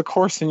middle of the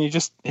course, and you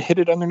just hit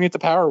it underneath the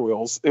power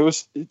wheels. It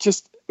was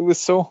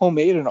so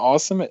homemade and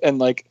awesome,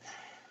 and it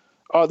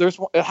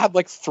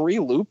had 3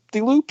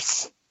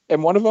 loop-de-loops,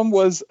 and one of them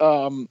was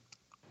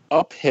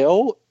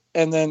uphill,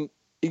 and then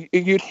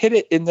you'd hit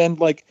it, and then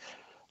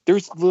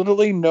there's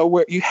literally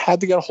nowhere. You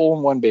had to get a hole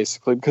in one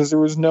basically because there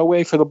was no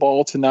way for the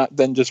ball to not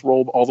then just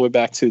roll all the way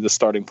back to the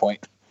starting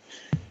point.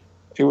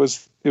 It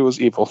was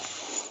evil.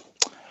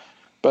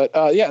 But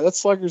that's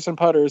Sluggers and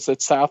Putters.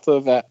 It's south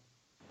of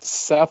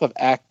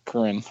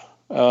Akron.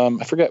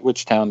 I forget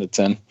which town it's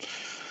in.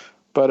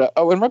 But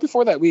and right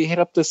before that, we hit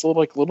up this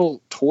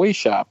little toy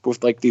shop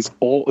with these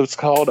old. It's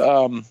called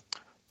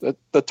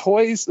the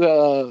toys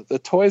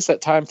that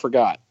time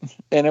forgot,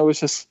 and it was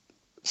just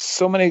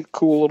so many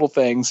cool little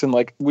things. And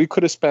we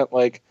could have spent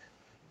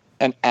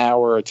an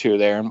hour or 2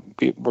 there, and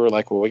we were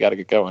well, we got to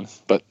get going.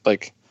 But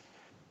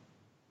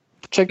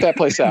check that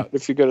place out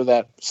if you go to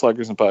that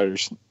Sluggers and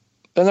Putters.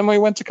 And then we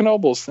went to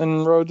Knoebels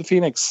and rode to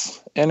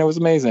Phoenix, and it was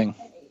amazing.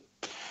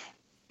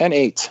 And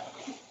ate.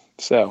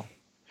 So,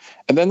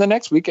 and then the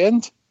next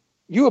weekend,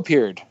 you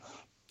appeared.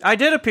 I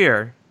did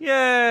appear.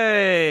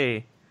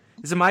 Yay!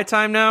 Is it my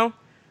time now?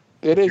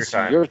 It is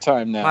your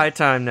time now. My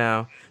time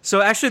now.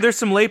 So actually, there's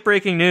some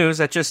late-breaking news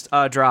that just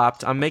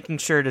dropped. I'm making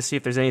sure to see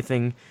if there's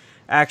anything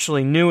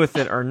actually new with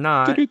it or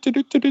not. But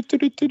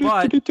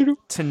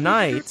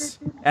tonight,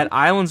 at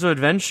Islands of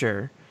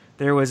Adventure,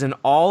 there was an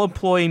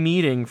all-employee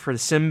meeting for the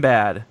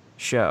Sinbad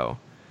show.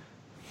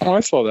 Oh, I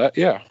saw that,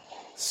 yeah.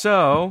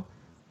 So,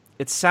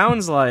 it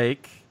sounds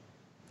like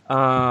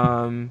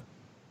the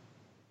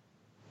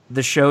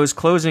show is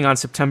closing on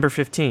September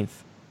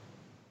 15th.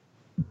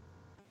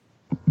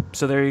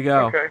 So there you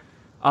go. Okay.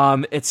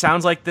 It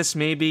sounds like this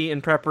may be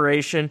in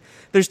preparation.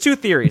 There's two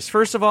theories.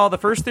 First of all, the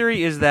first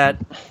theory is that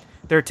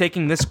they're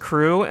taking this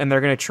crew and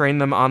they're going to train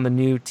them on the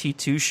new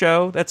T2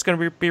 show that's going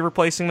to be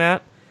replacing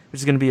that,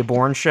 which is going to be a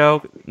Bourne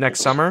show next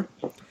summer.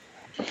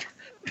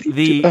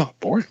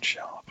 Bourne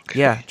show. Okay.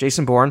 Yeah,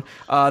 Jason Bourne.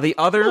 The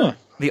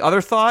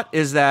other thought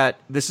is that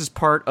this is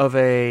part of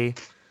a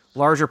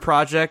larger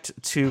project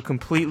to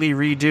completely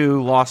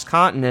redo Lost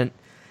Continent,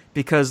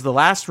 because the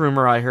last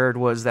rumor I heard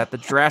was that the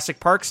Jurassic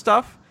Park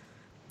stuff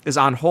is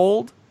on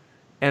hold,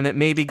 and it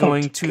may be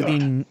going to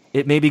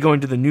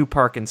the new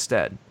park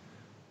instead.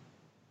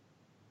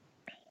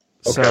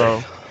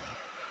 Okay.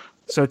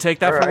 So take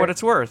that for what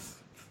it's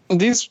worth.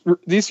 These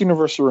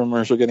Universal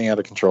rumors are getting out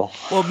of control.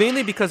 Well,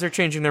 mainly because they're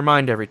changing their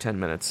mind every 10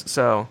 minutes.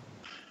 So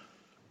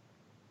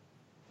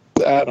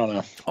I don't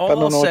know. I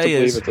don't know what to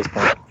believe at this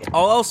point.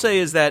 All I'll say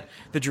is that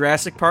the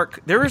Jurassic Park,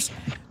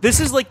 this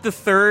is like the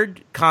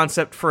third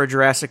concept for a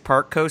Jurassic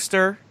Park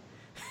coaster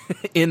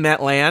in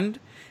that land.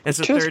 It's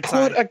the Just third put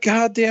time. a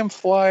goddamn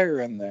flyer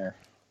in there.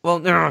 Well,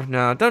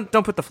 no,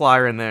 don't put the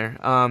flyer in there.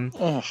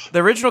 Ugh. The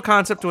original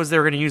concept was they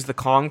were going to use the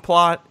Kong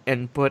plot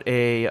and put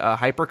a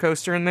hyper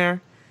coaster in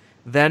there.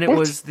 Then it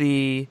was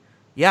the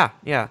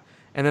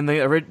and then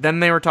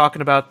they were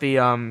talking about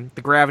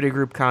the Gravity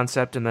Group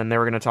concept, and then they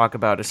were going to talk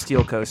about a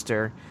steel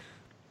coaster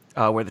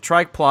where the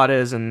trike plot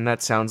is, and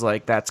that sounds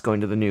like that's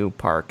going to the new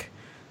park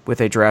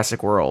with a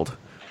Jurassic World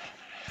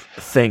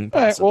thing.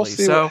 Possibly.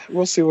 All right,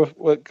 we'll see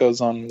what goes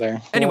on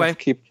there. Anyway,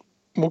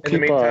 we'll In the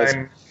keep our eyes.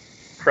 meantime,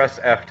 press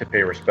F to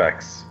pay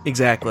respects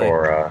Exactly.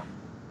 for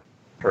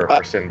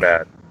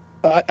Sinbad.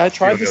 I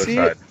tried to Studio see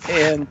side. it,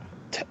 and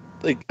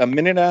like a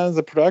minute out of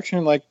the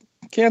production, like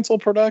cancel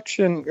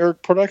production or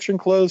production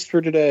closed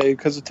for today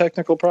because of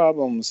technical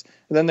problems,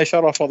 and then they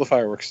shut off all the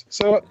fireworks.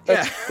 So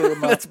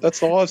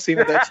that's all I've seen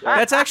of that show.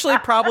 That's actually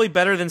probably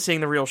better than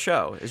seeing the real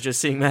show. Is just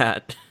seeing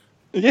that.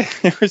 Yeah,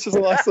 it was just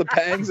lots of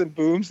bangs and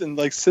booms and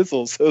like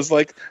sizzles. So it was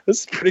like,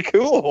 this is pretty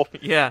cool.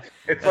 Yeah.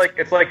 It's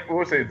like what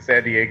was it in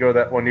San Diego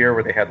that one year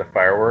where they had the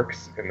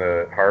fireworks in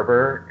the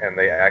harbor and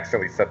they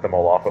accidentally set them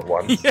all off at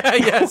once. Yeah.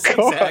 Yes.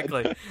 Oh, God.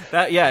 Exactly.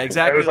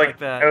 Exactly It was like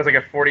that. It was like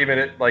a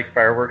 40-minute like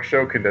fireworks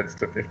show condensed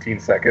to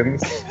 15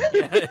 seconds.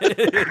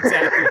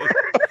 Exactly.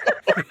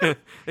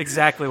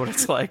 Exactly what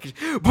it's like.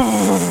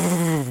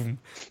 Boom.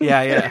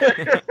 Yeah.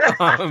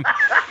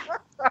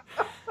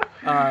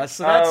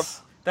 So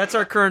that's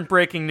our current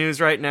breaking news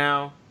right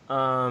now.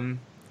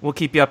 We'll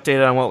keep you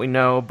updated on what we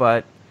know,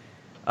 but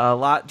a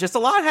lot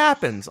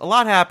happens. A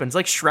lot happens.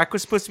 Like Shrek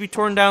was supposed to be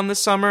torn down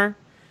this summer.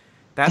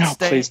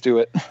 Please do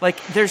it.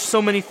 Like there's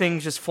so many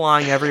things just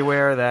flying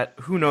everywhere that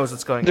who knows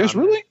what's going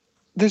on.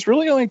 There's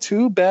really only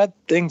two bad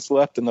things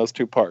left in those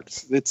two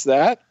parks. It's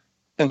that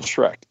and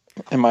Shrek,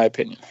 in my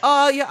opinion.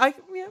 I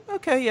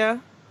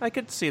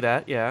could see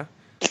that. Yeah.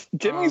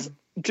 Jimmy's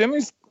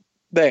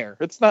there.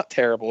 It's not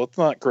terrible. It's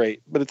not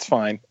great, but it's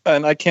fine.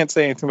 And I can't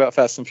say anything about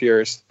Fast and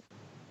Furious.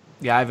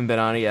 Yeah, I haven't been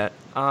on it yet.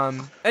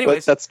 Anyways,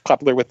 but that's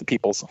popular with the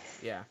peoples.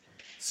 Yeah.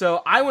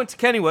 So I went to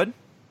Kennywood.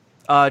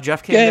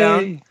 Jeff came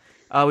down.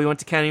 We went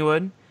to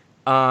Kennywood.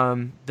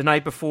 The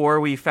night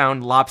before, we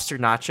found lobster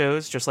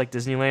nachos, just like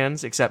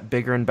Disneyland's, except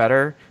bigger and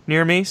better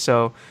near me.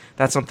 So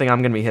that's something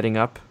I'm going to be hitting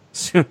up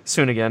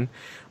soon again.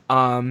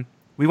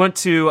 We went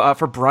to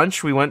for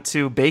brunch. We went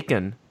to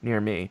Bacon near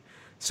me.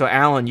 So,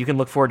 Alan, you can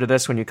look forward to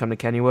this when you come to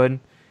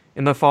Kennywood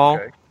in the fall.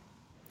 Okay.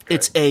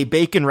 It's a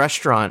bacon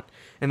restaurant,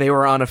 and they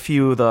were on a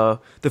few of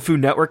the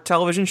Food Network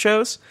television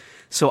shows.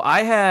 So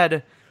I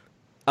had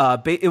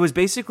it was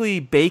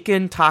basically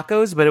bacon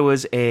tacos, but it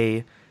was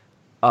a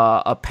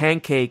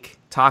pancake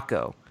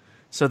taco.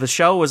 So the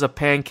shell was a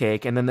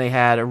pancake, and then they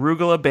had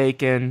arugula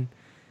bacon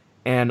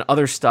and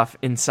other stuff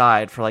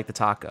inside for like the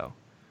taco.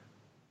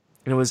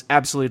 And it was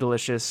absolutely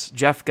delicious.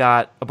 Jeff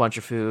got a bunch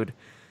of food.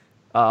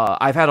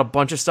 I've had a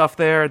bunch of stuff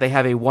there. They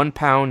have a 1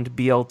 pound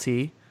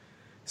BLT.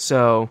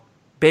 So,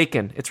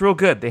 bacon. It's real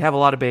good. They have a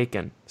lot of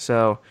bacon.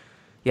 So,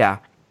 yeah.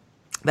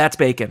 That's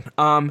bacon.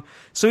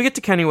 So we get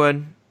to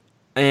Kennywood,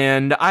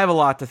 and I have a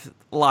lot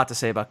to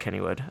say about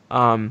Kennywood.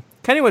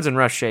 Kennywood's in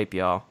rough shape,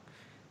 y'all.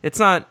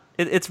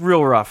 It's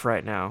real rough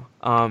right now.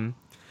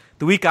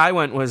 The week I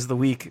went was the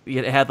week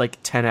it had like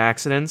 10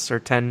 accidents or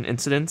 10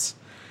 incidents.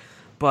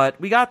 But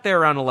we got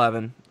there around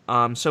 11.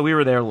 So we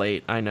were there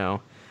late, I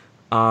know.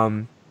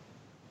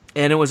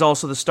 And it was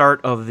also the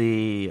start of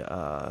the,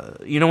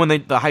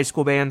 when the high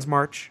school bands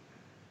march?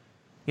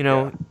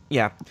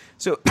 Yeah.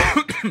 So,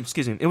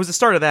 excuse me. It was the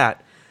start of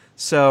that.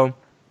 So,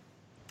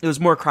 it was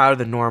more crowded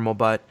than normal,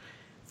 but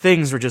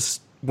things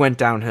went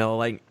downhill.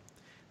 Like,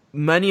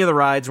 many of the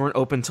rides weren't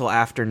open till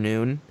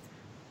afternoon.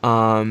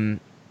 Several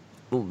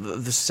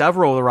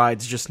of the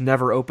rides just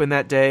never opened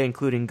that day,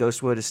 including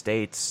Ghostwood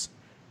Estates.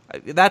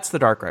 That's the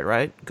dark ride,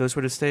 right?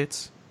 Ghostwood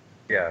Estates?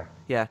 Yeah.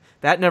 Yeah.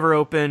 That never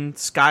opened.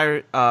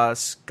 Skyrocket.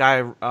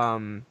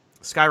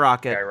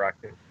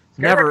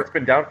 Skyrocket's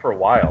been down for a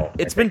while.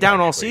 It's been down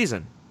all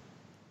season.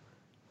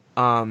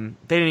 They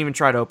didn't even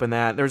try to open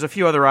that. There's a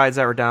few other rides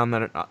that were down.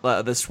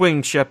 The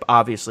Swing Ship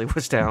obviously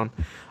was down.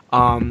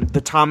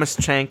 The Thomas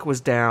Tank was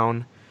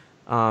down.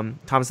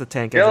 Thomas the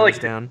Tank Engine was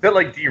down.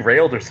 That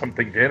derailed or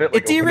something, didn't it?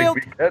 It derailed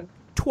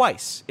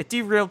twice.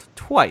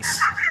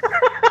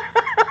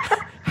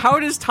 How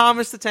does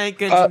Thomas the Tank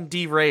Engine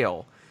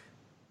derail?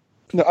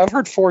 No, I've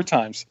heard 4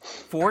 times.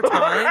 4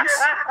 times?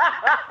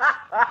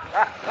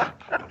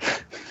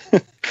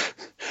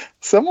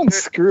 Someone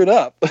screwed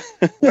up.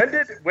 when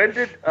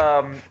did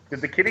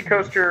the kiddie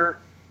coaster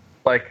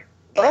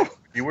Oh,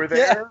 you were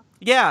there?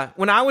 Yeah,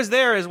 when I was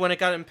there is when it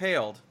got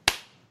impaled.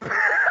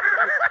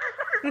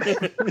 You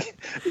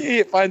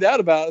didn't find out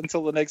about it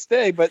until the next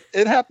day, but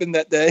it happened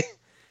that day.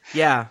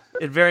 Yeah,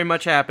 it very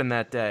much happened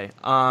that day.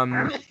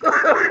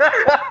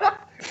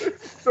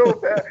 So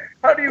bad.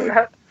 How do you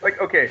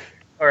okay,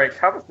 all right,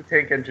 Thomas the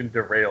Tank Engine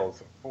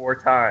derails 4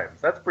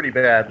 times. That's pretty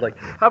bad.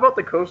 How about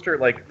the coaster,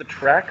 the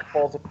track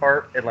falls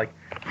apart and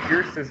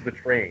pierces the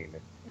train,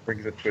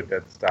 brings it to a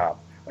dead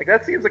stop.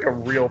 That seems like a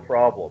real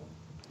problem.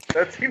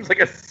 That seems like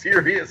a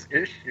serious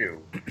issue.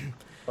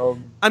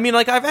 I mean,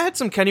 I've had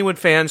some Kennywood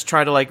fans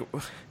try to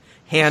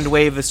hand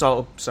wave this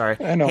all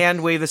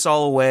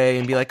away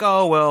and be like,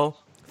 oh well,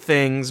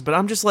 things. But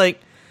I'm just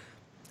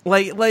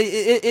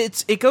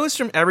it goes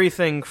from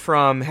everything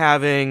from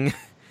having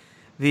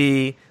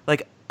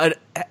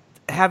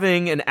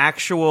having an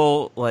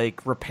actual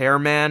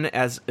repairman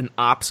as an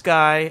ops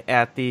guy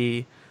at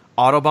the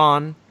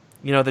Autobahn,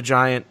 the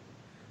giant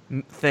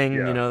thing,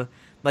 Yeah.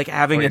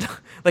 Having it,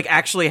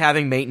 actually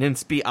having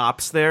maintenance be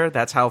ops there.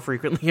 That's how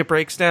frequently it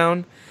breaks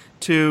down.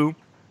 To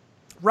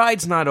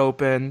rides not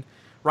open,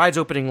 rides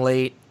opening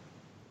late.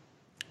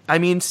 I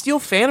mean, Steel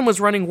Phantom was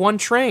running 1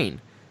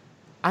 train.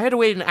 I had to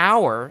wait an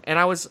hour,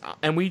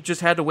 and we just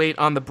had to wait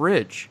on the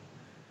bridge.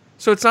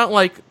 So it's not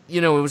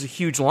it was a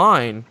huge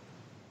line.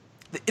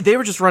 They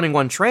were just running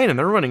 1 train, and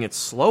they were running it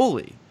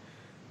slowly.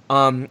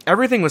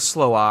 Everything was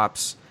slow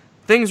ops.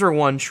 Things were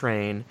 1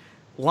 train.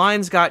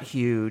 Lines got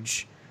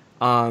huge.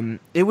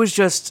 It was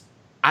just,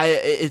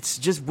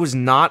 was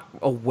not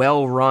a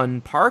well-run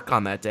park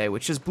on that day,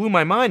 which just blew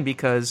my mind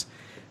because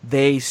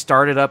they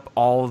started up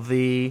all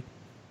their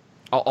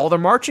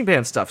marching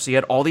band stuff. So you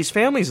had all these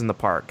families in the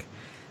park.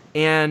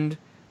 And,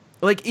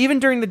 even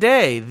during the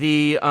day,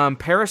 the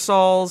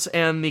parasols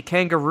and the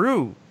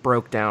kangaroo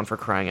broke down, for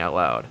crying out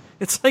loud.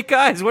 It's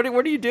guys, what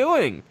are you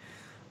doing?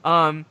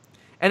 And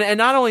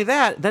not only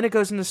that, then it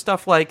goes into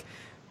stuff like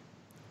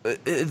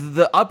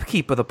the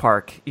upkeep of the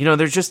park.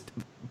 There's just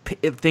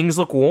things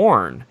look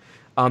worn.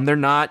 They're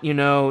not,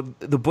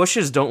 the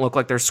bushes don't look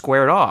like they're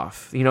squared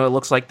off. It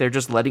looks like they're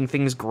just letting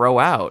things grow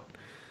out.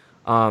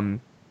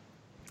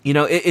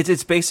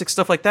 It's basic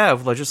stuff like that.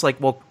 Of just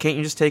well, can't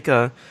you just take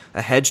a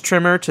hedge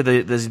trimmer to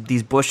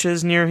these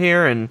bushes near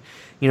here and,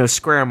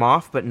 square them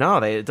off? But no,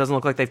 it doesn't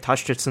look like they've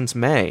touched it since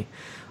May.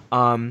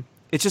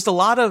 It's just a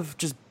lot of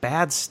just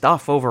bad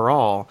stuff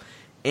overall.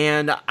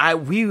 And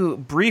we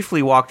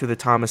briefly walked through the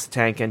Thomas the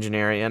Tank Engine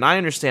area, and I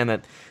understand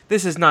that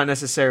this is not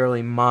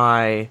necessarily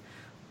my...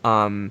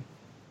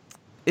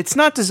 it's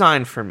not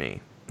designed for me.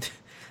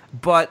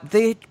 But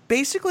they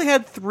basically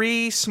had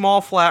 3 small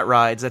flat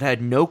rides that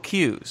had no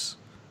queues.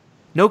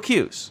 No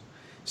queues.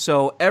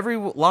 So every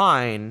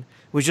line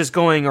was just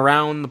going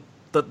around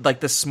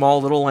the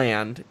small little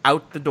land,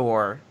 out the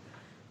door,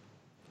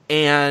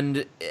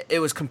 and it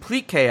was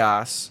complete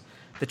chaos.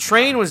 The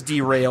train was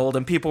derailed,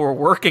 and people were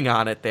working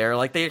on it there.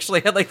 They actually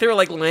had they were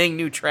laying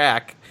new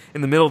track in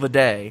the middle of the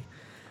day.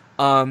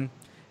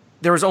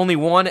 There was only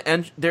one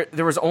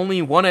there was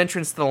only one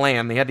entrance to the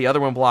land. They had the other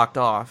one blocked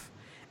off,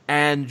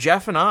 and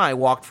Jeff and I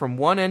walked from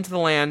one end of the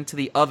land to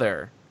the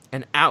other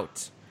and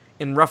out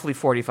in roughly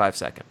 45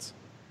 seconds.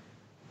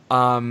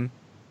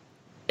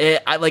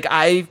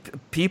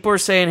 People are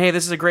saying, "Hey,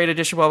 this is a great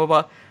addition." Blah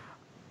blah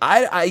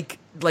blah.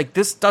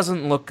 This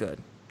doesn't look good.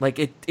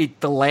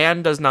 The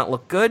land does not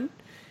look good.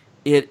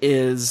 It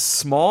is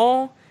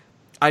small.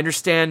 I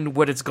understand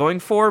what it's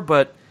going for,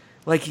 but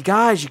you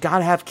guys, you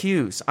gotta have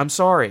queues. I'm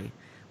sorry.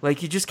 You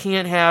just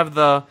can't have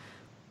a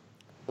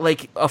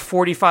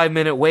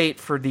 45-minute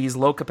wait for these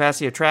low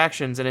capacity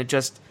attractions and it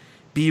just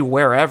be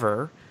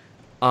wherever.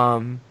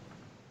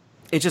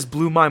 It just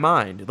blew my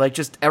mind.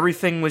 Just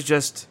everything was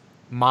just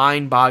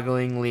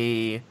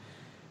mind-bogglingly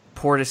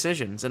poor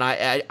decisions, and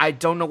I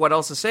don't know what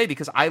else to say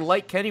because I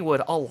like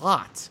Kennywood a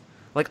lot.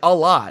 A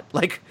lot.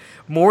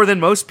 More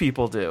than most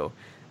people do.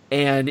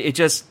 And it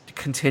just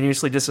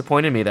continuously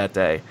disappointed me that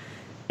day.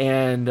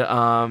 And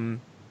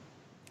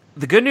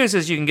the good news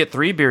is you can get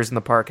 3 beers in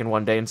the park in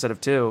one day instead of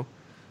 2.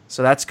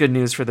 So that's good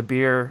news for the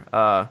beer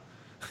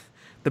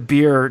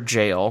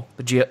jail,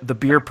 the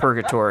beer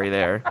purgatory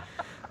there.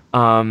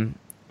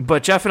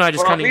 But Jeff and I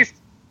just Well, kind of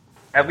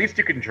at least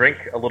you can drink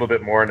a little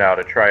bit more now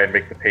to try and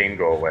make the pain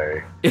go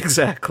away.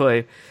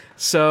 exactly.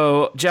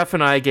 So Jeff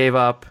and I gave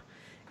up,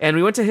 and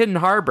we went to Hidden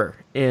Harbor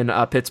in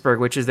Pittsburgh,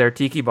 which is their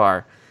tiki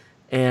bar,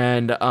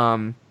 and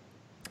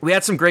we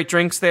had some great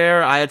drinks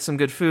there. I had some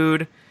good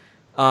food.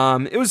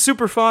 It was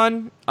super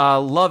fun.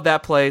 Love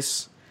that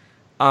place.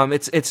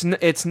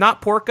 It's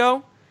not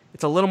Porco.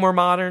 It's a little more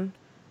modern,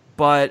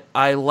 but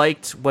I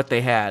liked what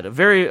they had.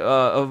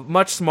 A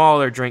much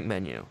smaller drink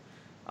menu.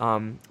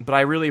 But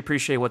I really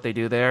appreciate what they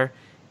do there.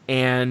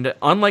 And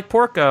unlike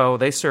Porco,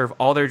 they serve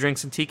all their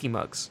drinks in tiki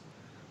mugs.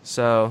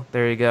 So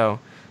there you go.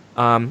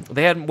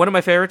 They had one of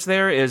my favorites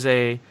there is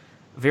a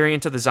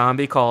variant of the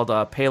zombie called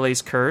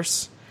Pele's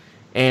Curse,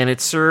 and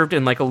it's served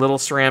in like a little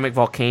ceramic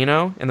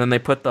volcano, and then they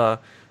put the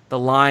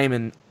lime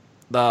and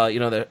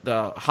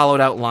the hollowed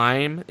out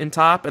lime in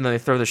top, and then they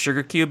throw the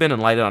sugar cube in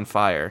and light it on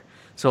fire,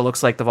 so it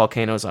looks like the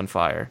volcano's on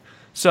fire.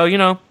 So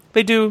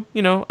they do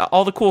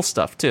all the cool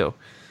stuff too.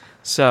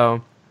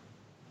 So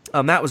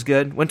that was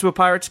good. Went to a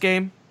Pirates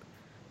game.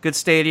 Good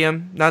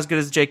stadium. Not as good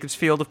as Jacobs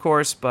Field, of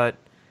course, but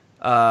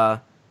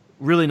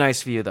really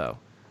nice view though.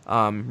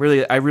 I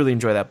really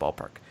enjoy that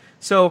ballpark.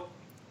 So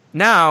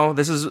now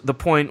this is the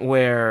point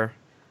where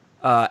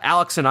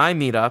Alex and I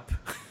meet up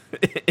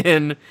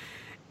at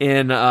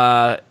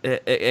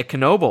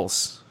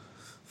Knoebels.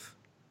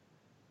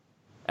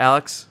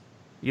 Alex,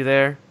 you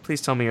there?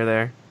 Please tell me you're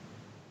there.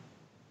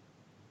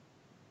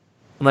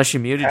 Unless you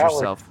muted Alex.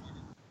 yourself.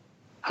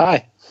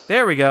 Hi.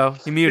 There we go.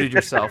 You muted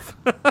yourself.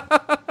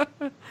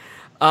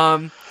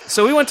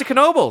 So we went to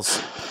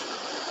Knoebels.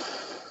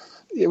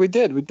 Yeah, we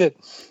did.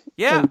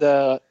 Yeah.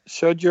 And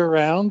showed you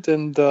around.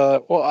 And,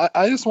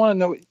 I just want to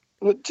know,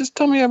 just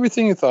tell me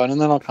everything you thought, and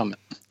then I'll comment.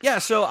 Yeah,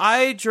 so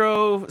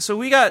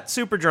we got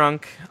super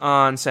drunk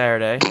on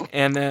Saturday,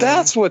 and then...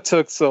 That's what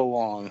took so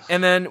long.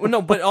 And then,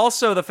 but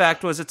also the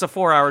fact was it's a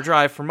 4-hour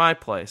drive from my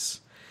place.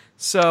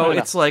 So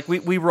it's like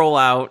we roll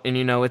out, and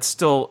it's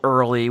still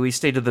early. We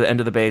stayed to the end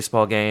of the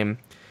baseball game.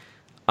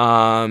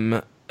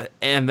 And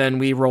then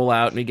we roll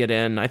out and we get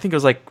in. I think it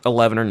was like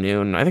 11 or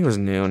noon. I think it was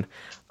noon.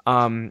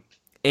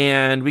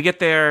 And we get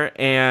there,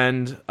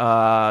 and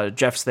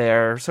Jeff's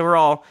there. So we're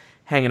all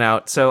hanging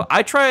out. So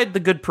I tried the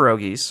good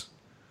pierogies.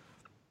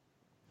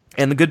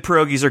 And the good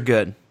pierogies are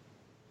good.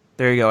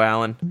 There you go,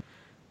 Alan.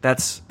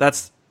 That's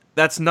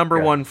number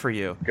one for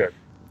you. Good.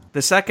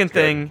 The second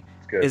thing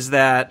is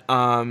that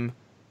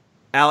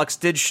Alex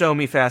did show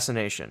me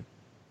Fascination.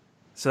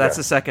 So that's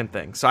the second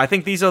thing. So I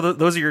think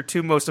those are your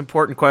two most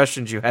important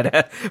questions you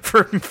had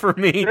for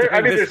me.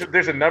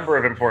 There's a number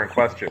of important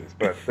questions,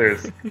 but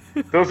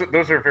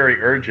those are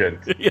very urgent.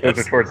 Yes. Those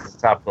are towards the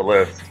top of the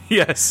list.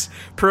 Yes,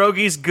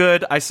 pierogies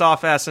good. I saw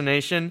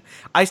Fascination.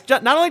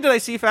 Not only did I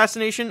see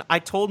Fascination, I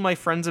told my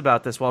friends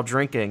about this while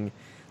drinking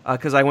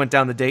because I went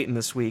down to Dayton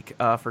this week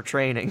for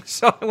training.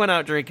 So I went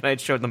out drinking. I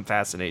showed them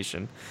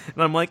Fascination,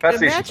 and I'm like,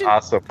 Fascination's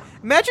awesome.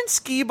 Imagine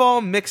skee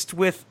ball mixed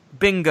with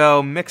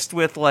bingo, mixed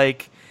with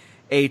like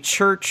a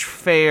church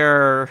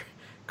fair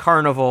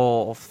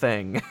carnival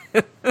thing.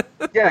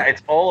 Yeah,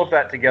 it's all of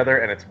that together,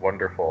 and it's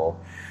wonderful.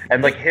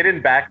 And like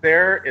hidden back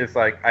there is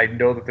like I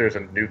know that there's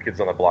a New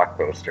Kids on the Block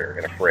poster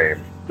in a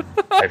frame.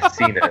 I've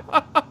seen it.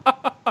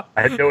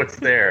 I know it's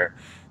there.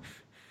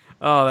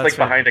 Oh, that's it's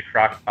like behind a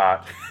crock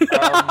pot.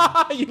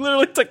 You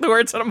literally took the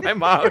words out of my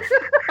mouth.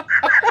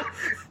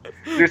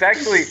 There's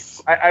actually,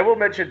 I will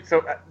mention.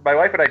 So my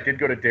wife and I did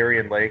go to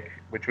Darien Lake,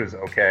 which was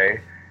okay.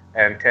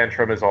 And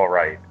Tantrum is all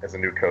right as a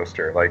new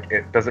coaster. Like,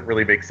 it doesn't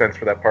really make sense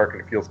for that park,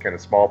 and it feels kind of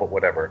small, but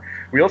whatever.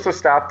 We also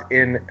stopped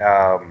in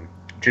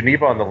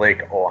Geneva on the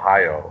Lake,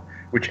 Ohio,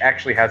 which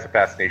actually has a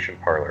Fascination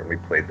parlor, and we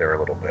played there a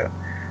little bit.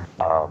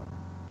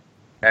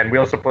 And we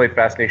also played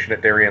Fascination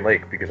at Darien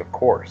Lake, because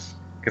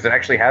it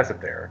actually has it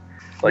there.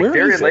 Like, Where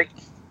Darien is Lake...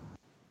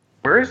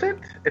 Where is it?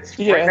 It's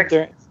right next...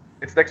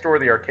 It's next door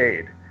to the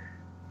arcade.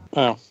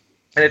 Oh.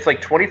 And it's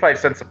like 25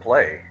 cents a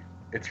play.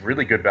 It's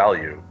really good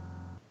value.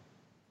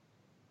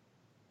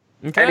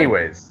 Okay.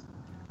 Anyways,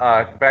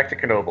 back to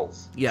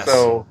Knoebels. Yes.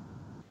 So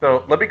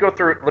let me go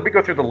through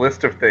the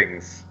list of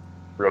things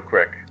real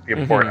quick. The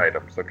important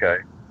items, okay?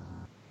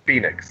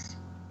 Phoenix,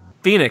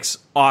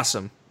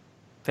 awesome,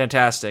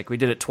 fantastic. We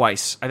did it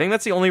twice. I think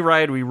that's the only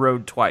ride we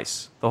rode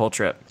twice the whole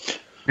trip.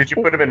 Did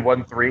you put them in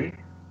 1-3?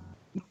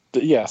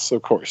 Yes,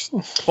 of course.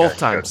 Both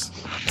times.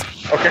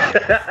 Good. Okay.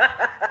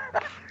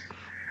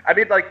 I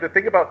mean, like, the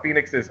thing about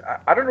Phoenix is,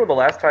 I don't know the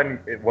last time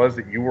it was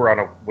that you were on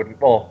a wooden...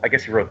 Well, I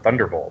guess you rode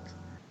Thunderbolt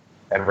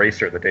and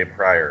Racer the day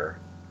prior,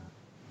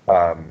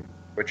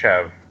 which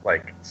have,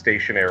 like,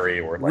 stationary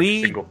or, like,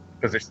 single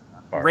position.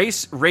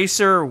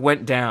 Racer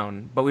went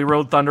down, but we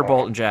rode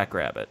Thunderbolt and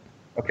Jackrabbit.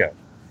 Okay.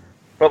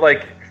 But,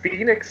 like,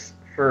 Phoenix,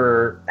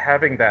 for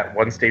having that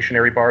one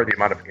stationary bar, the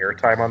amount of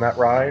airtime on that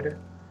ride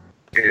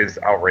is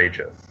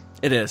outrageous.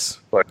 It is.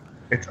 Like,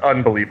 it's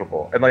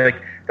unbelievable. And, like,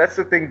 that's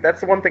the thing,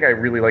 that's the one thing I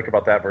really like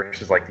about that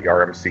versus, like, the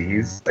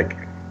RMCs. Like,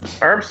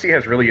 RMC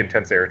has really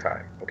intense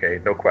airtime,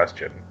 okay? No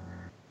question.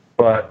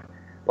 But,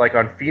 like,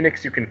 on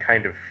Phoenix, you can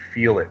kind of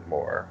feel it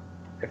more,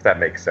 if that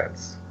makes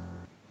sense.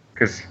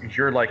 because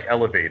you're like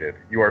elevated.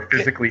 You are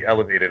physically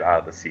elevated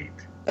out of the seat.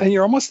 And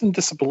you're almost in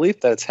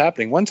disbelief that it's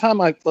happening. One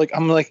time I'm like,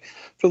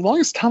 for the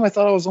longest time I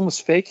thought I was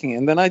almost faking it.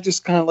 And then I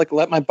just kind of like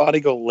let my body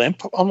go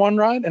limp on one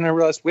ride. And I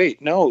realized,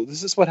 wait, no,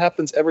 this is what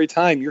happens every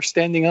time. You're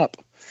standing up.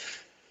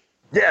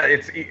 Yeah,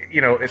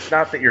 it's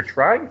not that you're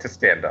trying to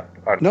stand up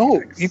on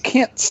No, Phoenix. you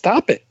can't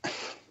stop it.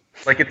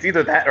 Like it's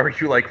either that or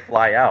you like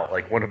fly out,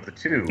 like one of the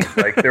two.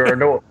 Like there are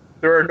no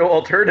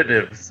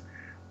alternatives.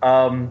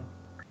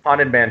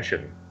 Haunted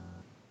Mansion.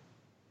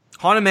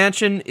 Haunted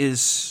Mansion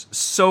is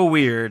so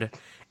weird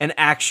and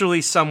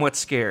actually somewhat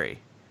scary,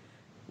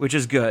 which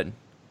is good.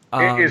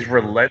 It is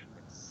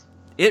relentless.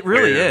 It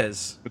really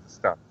is. With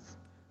stunts.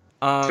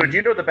 So do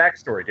you know the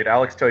backstory? Did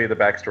Alex tell you the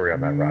backstory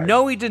on that ride?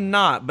 No, he did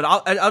not. But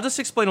I'll just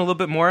explain a little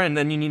bit more, and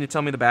then you need to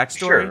tell me the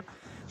backstory.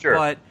 Sure.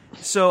 But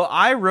so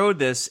I rode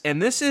this,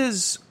 and this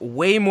is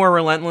way more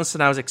relentless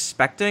than I was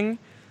expecting,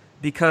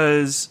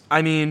 because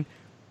I mean,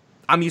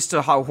 I'm used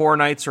to Horror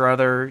Nights or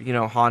other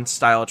haunt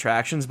style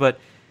attractions, but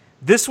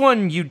this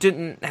one you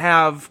didn't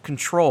have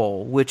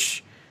control,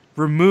 which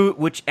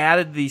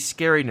added the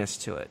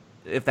scariness to it,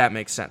 if that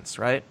makes sense,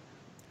 right?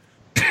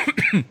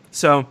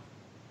 So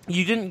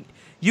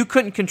you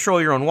couldn't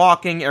control your own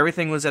walking.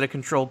 Everything was at a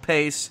controlled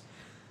pace.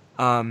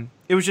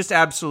 It was just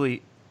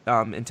absolutely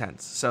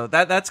intense. So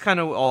that's kind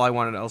of all I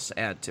wanted else to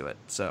add to it.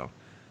 So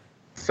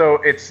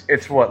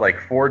it's what,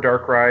 like 4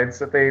 dark rides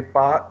that they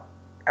bought,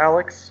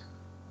 Alex?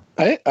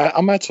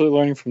 I'm actually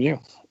learning from you.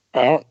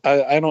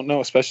 I don't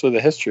know, especially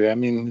the history. I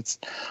mean, it's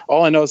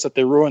all I know is that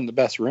they ruined the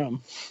best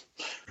room.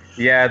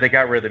 Yeah, they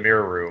got rid of the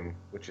mirror room,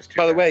 which is too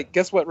By the bad. way,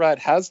 guess what ride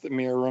has the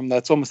mirror room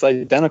that's almost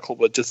identical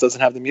but just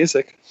doesn't have the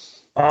music?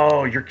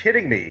 Oh, you're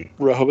kidding me.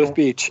 Rehoboth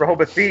Beach.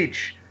 Rehoboth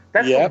Beach.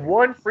 That's the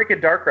one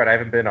freaking dark ride I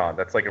haven't been on.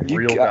 That's like a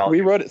real value.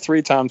 We rode it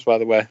 3 times, by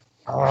the way.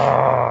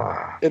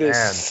 Oh, it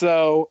is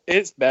man.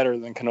 it's better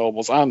than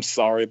Knoebels. I'm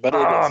sorry, but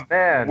it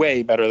is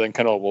way better than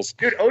Knoebels.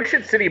 Dude,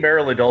 Ocean City,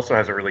 Maryland also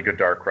has a really good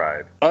dark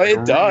ride. Oh, it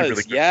really, does.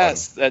 really good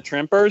Yes. At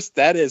Trimpers,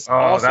 that is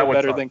also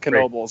better than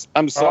Knoebels.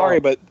 I'm sorry,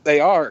 but they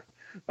are.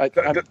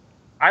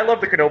 I love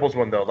the Knoebels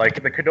one, though.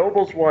 Like, the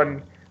Knoebels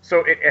one,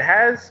 so it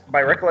has,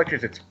 my recollection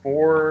is it's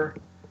 4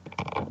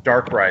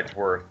 dark rides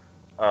worth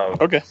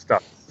of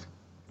stuff.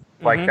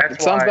 Like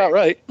that's sounds about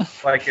right.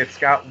 Like it's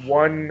got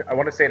one. I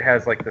want to say it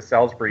has like the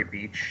Salisbury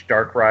Beach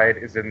dark ride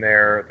is in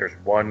there. There's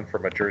one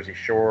from a Jersey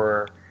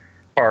Shore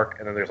park,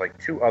 and then there's like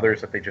 2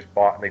 others that they just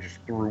bought, and they just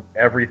threw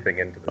everything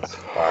into this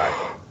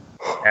ride.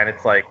 And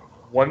it's like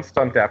one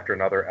stunt after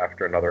another,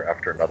 after another,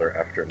 after another,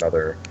 after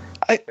another.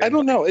 I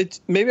don't know.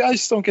 Maybe I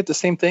just don't get the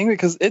same thing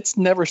because it's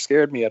never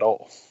scared me at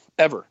all,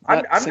 ever.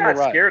 I'm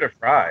not scared of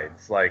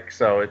rides. Like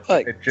so, it's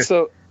just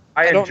so.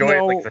 I enjoy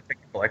it like as a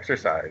technical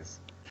exercise.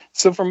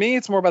 So for me,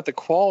 it's more about the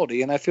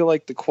quality, and I feel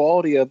like the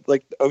quality of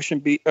like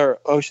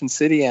Ocean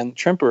City and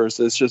Trimpers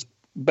is just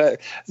better.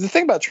 The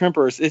thing about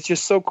Trimpers, it's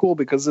just so cool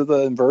because of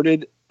the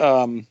inverted,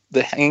 the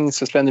hanging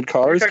suspended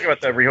cars. You're talking about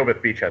the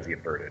Rehoboth Beach has the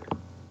inverted.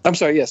 I'm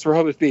sorry, yes,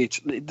 Rehoboth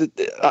Beach.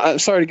 I'm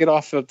sorry to get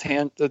off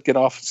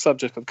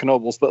subject of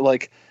Knoebels, but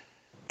like,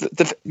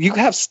 you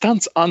have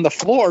stunts on the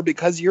floor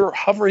because you're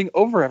hovering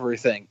over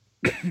everything.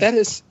 That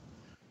is.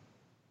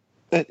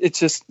 It's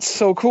just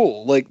so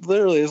cool. Like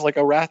literally, it's like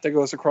a rat that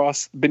goes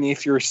across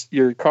beneath your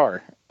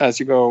car as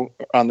you go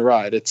on the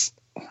ride. It's.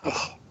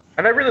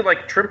 And I really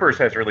like Trimpers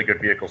has really good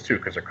vehicles too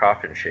because they're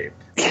coffin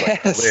shaped.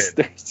 Yes,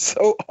 they're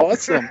so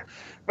awesome.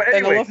 But anyway,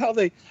 and I love how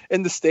they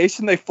in the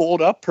station they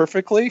fold up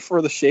perfectly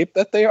for the shape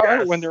that they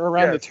are when they're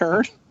around the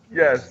turn.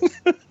 Yes.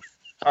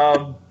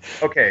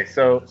 Okay,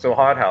 so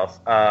Haunted House,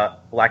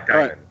 Black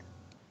Diamond. Right.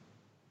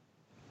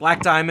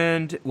 Black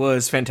Diamond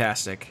was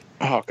fantastic.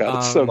 Oh god,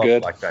 it's so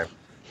good. Black Diamond.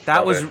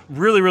 That was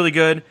really, really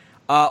good.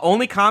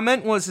 Only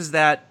comment is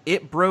that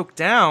it broke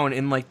down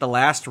in like the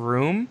last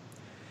room,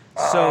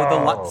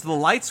 so the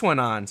lights went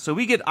on. So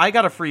I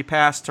got a free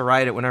pass to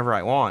ride it whenever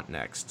I want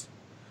next.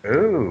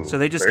 Ooh. So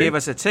they just gave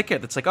us a ticket.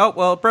 That's like, oh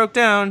well, it broke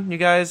down. You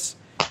guys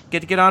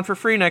get to get on for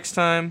free next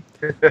time.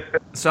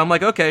 So I'm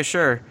like, okay,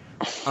 sure.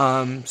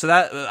 So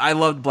that I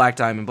loved Black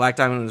Diamond. Black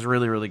Diamond was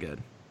really, really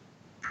good.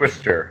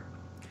 Twister,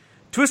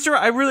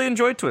 I really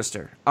enjoyed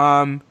Twister.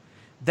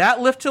 That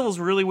lift hill is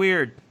really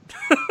weird.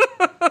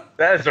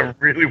 That is a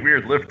really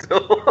weird lift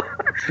hill.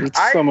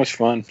 It's so much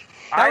fun.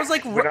 That was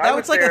like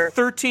a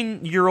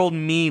 13-year-old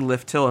me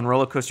lift hill in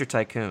Roller Coaster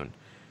Tycoon.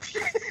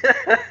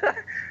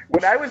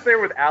 When I was there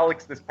with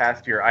Alex this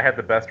past year, I had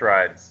the best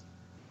rides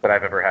that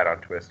I've ever had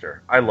on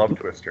Twister. I love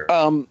Twister.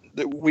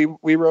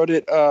 We rode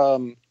it.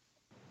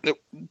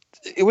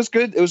 It was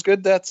good. It was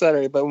good that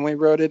Saturday, but when we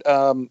rode it,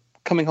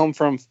 coming home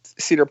from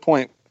Cedar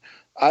Point,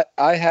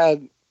 I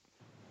had.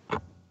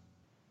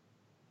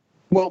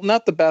 Well,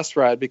 not the best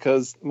ride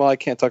because, I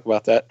can't talk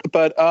about that.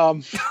 But,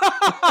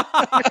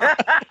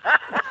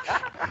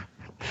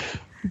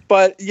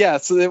 but yeah,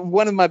 so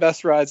one of my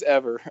best rides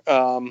ever.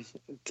 Wow.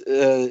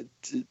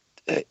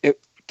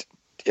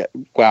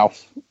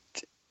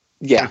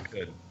 Yeah.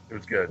 It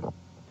was good.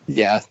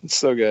 Yeah, it's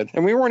so good.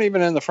 And we weren't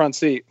even in the front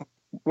seat.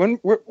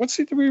 What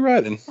seat did we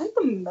ride in? In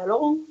the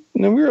middle.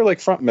 No, we were like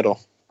front middle.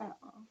 Oh.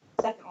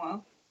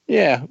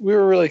 Yeah, we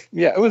were really.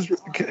 Yeah, it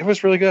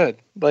was really good.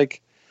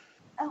 Like,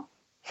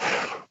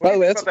 by the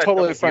way, that's a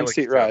totally front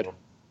seat ride. What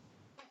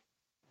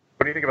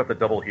do you think about the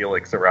double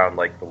helix around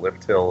like the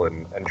lift hill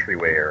and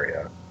entryway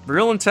area?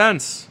 Real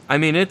intense. I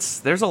mean,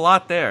 there's a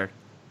lot there.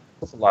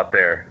 There's a lot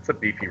there. It's a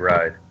beefy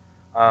ride.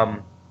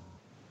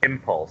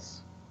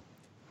 Impulse.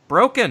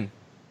 Broken.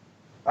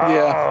 Oh,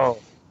 Yeah.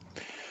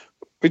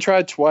 We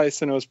tried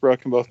twice and it was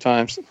broken both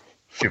times.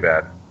 too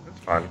bad. It's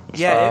fun.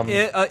 Yeah,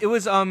 it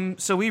was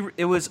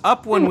it was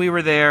up when we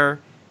were there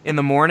in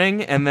the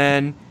morning, and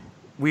then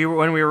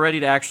when we were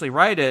ready to actually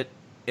ride it,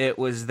 it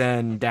was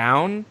then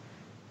down.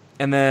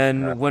 And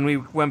then when we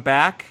went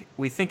back,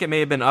 we think it may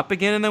have been up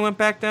again and then went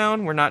back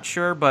down. We're not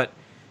sure, but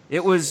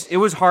it was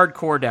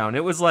hardcore down.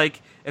 It was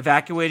like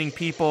evacuating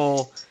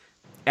people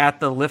at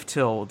the lift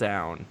hill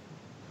down.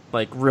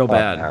 Like real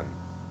bad. Man.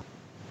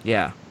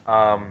 Yeah.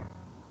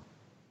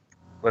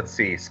 Let's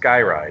see.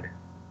 Skyride.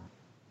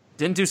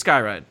 Didn't do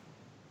Skyride.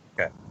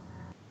 Okay.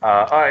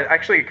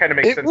 Actually, it kind of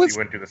makes sense you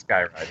went to the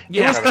Skyride.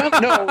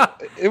 Yeah.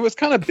 It was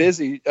kind of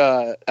busy,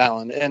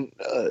 Alan, and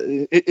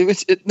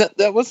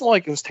that wasn't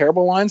like it was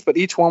terrible lines, but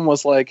each one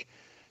was like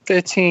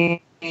 15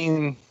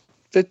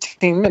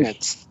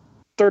 minutes,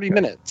 30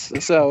 minutes.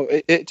 So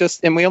it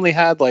just, and we only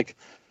had like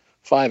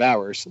 5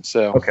 hours.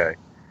 So okay.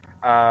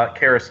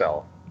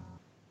 Carousel.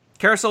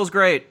 Carousel's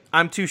great.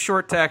 I'm too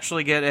short to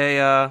actually get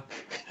a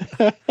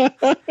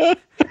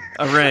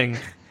ring.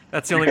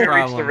 That's the only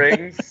problem. Reach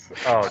the rings?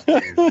 Oh,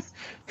 jeez.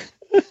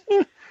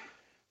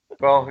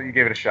 Well, you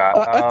gave it a shot.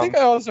 I think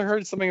I also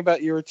heard something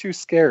about you were too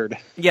scared.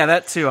 Yeah,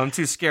 that too. I'm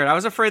too scared. I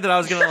was afraid that I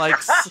was gonna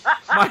like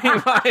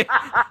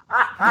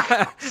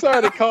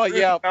Sorry to call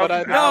you out, but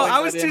I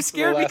was too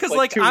scared because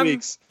like 2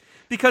 weeks.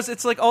 Because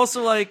it's like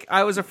also like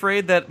I was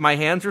afraid that my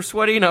hands were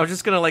sweaty and I was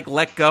just gonna like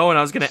let go and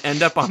I was gonna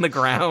end up on the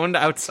ground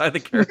outside the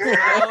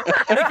carousel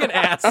like an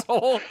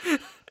asshole.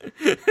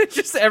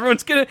 Just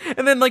everyone's gonna,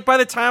 and then like by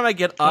the time I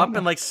get up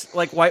and like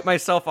wipe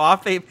myself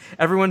off,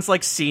 everyone's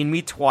like seen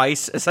me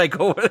twice as I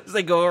go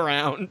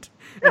around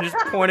and just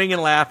pointing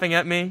and laughing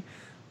at me.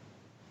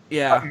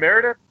 Yeah,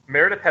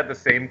 Meredith had the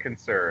same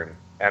concern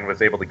and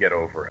was able to get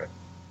over it,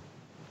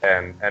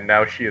 and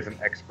now she is an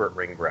expert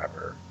ring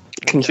grabber.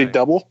 Can she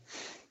double?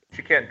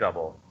 She can't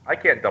double. I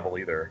can't double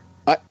either.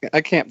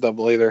 I can't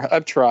double either.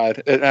 I've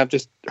tried, and I've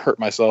just hurt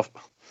myself.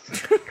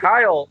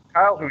 Kyle,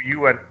 who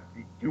you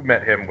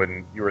met him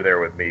when you were there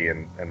with me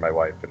and my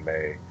wife in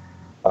May.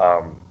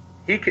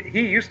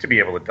 He used to be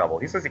able to double.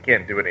 He says he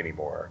can't do it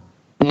anymore.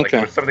 Okay. Like,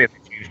 there was something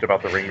that changed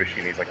about the ring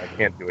machine. He's like, I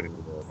can't do it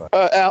anymore.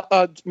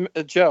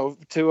 But. Joe,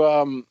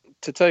 to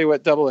tell you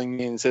what doubling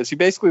means is you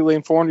basically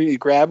lean forward, you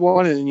grab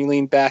one, and then you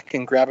lean back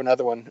and grab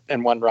another one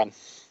in one run,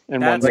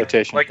 in one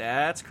rotation.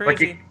 That's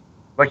crazy.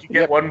 Like you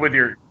get one with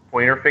your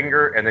pointer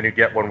finger, and then you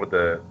get one with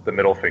the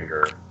middle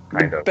finger,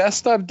 kind of. The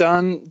best I've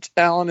done,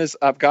 Alan, is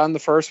I've gotten the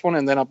first one,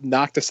 and then I've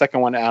knocked the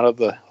second one out of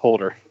the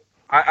holder.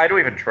 I don't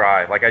even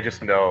try. Like, I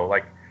just know.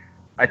 Like,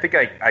 I think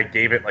I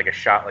gave it like a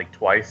shot like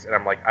twice, and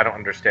I'm like, I don't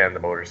understand the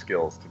motor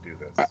skills to do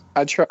this.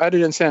 I tried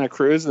it in Santa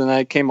Cruz, and then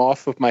I came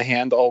off with my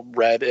hand all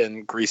red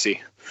and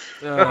greasy.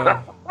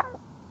 Probably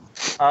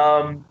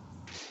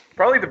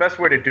the best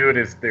way to do it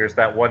is there's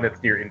that one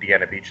that's near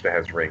Indiana Beach that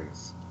has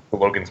rings, the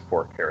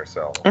Logansport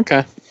Carousel.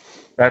 Okay.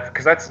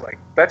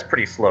 That's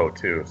pretty slow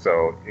too,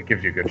 so it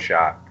gives you a good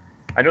shot.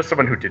 I know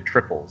someone who did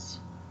triples.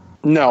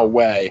 No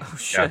way. Oh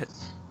shit.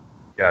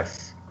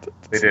 Yes.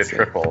 They did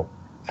triple.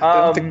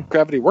 I don't think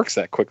gravity works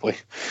that quickly.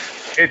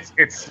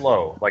 It's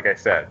slow, like I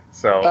said.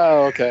 So.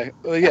 Oh, okay.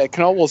 Well, yeah,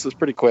 Knoebels is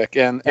pretty quick,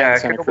 and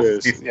Santa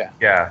Cruz.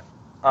 Yeah.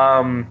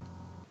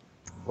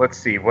 Let's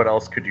see. What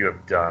else could you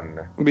have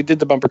done? We did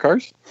the bumper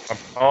cars.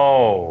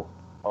 Oh,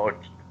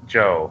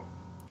 Joe.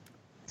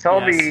 Tell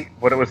me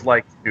what it was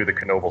like to do the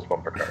Knoebels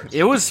bumper cars.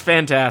 It was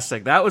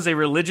fantastic. That was a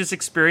religious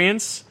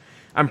experience.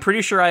 I'm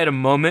pretty sure I had a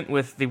moment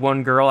with the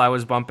one girl I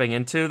was bumping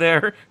into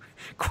there.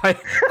 Quite.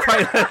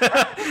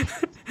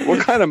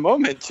 What kind of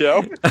moment,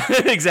 Joe?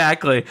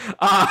 Exactly.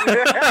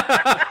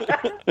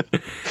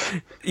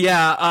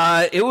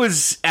 It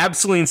was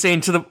absolutely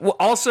insane.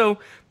 Also,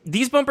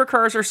 these bumper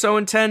cars are so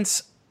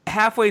intense.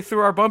 Halfway through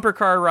our bumper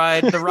car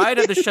ride, the ride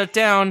had to shut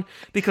down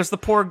because the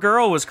poor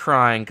girl was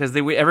crying because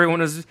everyone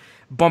was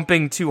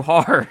bumping too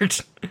hard.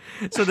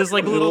 So this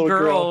like little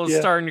girl was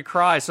starting to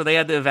cry, so they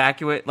had to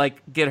evacuate,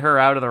 like get her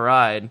out of the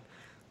ride.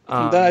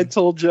 Then I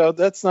told Joe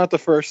that's not the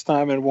first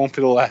time and it won't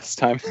be the last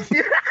time.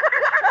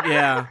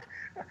 Yeah.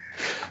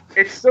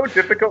 It's so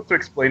difficult to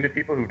explain to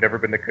people who've never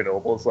been to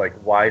Knoebels, like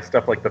why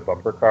stuff like the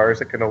bumper cars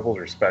at Knoebels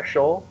are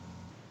special.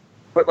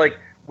 But like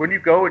when you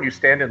go and you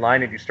stand in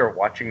line and you start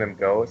watching them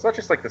go, it's not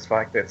just like this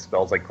fact that it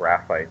smells like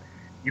graphite.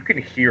 You can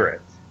hear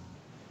it.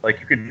 Like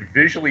you can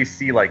visually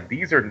see like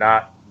these are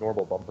not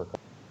normal bumper cars.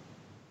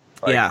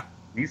 Like, yeah.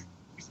 These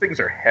things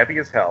are heavy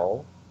as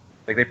hell.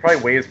 Like they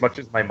probably weigh as much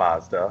as my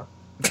Mazda.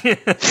 They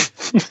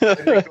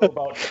go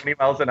about 20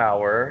 miles an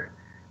hour,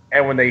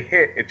 and when they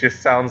hit, it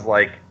just sounds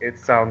like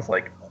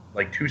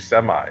two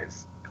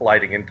semis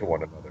colliding into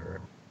one another.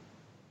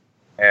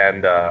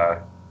 And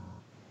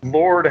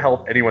Lord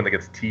help anyone that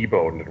gets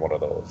T-boned in one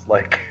of those,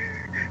 like,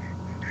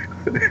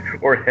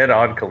 or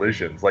head-on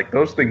collisions. Like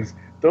those things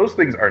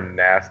are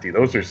nasty.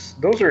 That's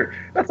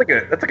like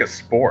a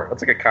sport.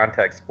 That's like a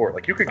contact sport.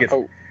 Like you could get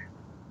like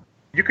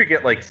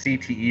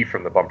CTE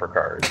from the bumper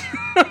cars.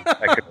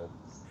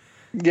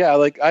 Yeah,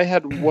 like I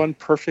had one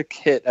perfect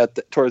hit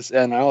towards the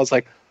end. I was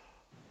like,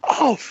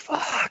 "Oh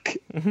fuck!"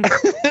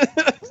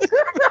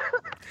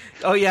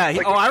 Oh yeah.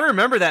 I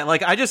remember that.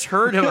 Like I just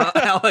heard him,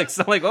 Alex.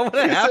 I'm like, what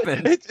would have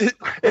happened? It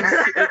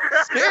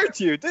scared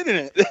you,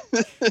 didn't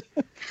it?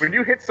 When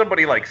you hit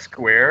somebody like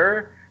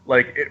square,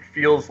 like it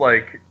feels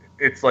like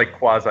it's like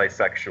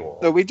quasi-sexual.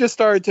 So we just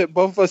both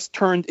of us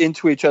turned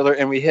into each other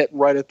and we hit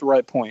right at the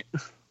right point.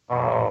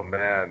 Oh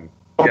man.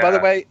 Oh, yeah. By the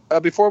way,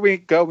 before we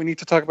go, we need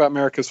to talk about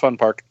America's Fun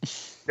Park.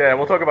 Yeah,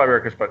 we'll talk about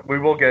America's Fun. We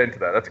will get into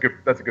that. That's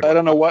a good. I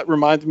don't know what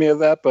reminded me of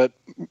that, but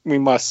we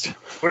must.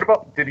 What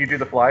about? Did you do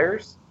the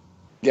flyers?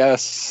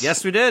 Yes.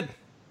 Yes, we did.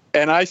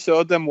 And I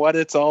showed them what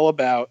it's all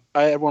about.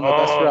 I had one of the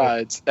best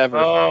rides ever.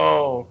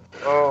 Oh.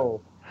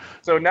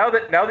 So now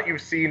that you've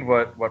seen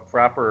what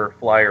proper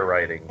flyer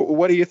riding,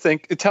 what do you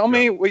think? Tell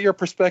me what your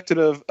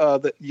perspective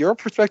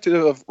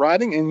of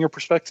riding and your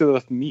perspective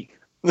of me.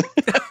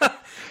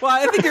 Well,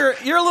 I think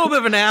you're a little bit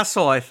of an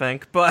asshole, I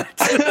think, but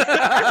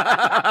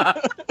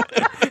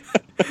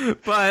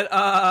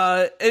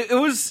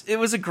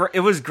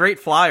it was great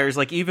flyers.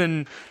 Like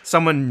even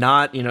someone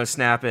not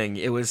snapping,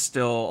 it was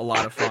still a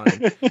lot of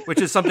fun, which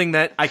is something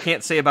that I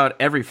can't say about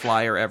every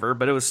flyer ever,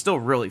 but it was still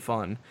really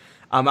fun.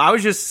 I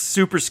was just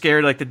super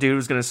scared, like the dude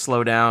was going to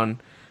slow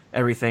down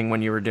everything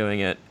when you were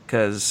doing it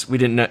because you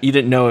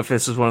didn't know if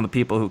this was one of the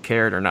people who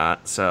cared or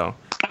not. So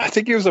I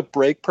think he was a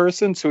brake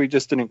person, so he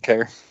just didn't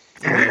care.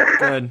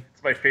 Good.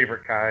 It's my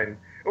favorite kind.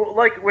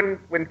 Like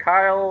when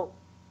Kyle,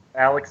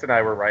 Alex, and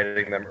I were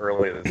riding them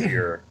earlier this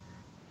year,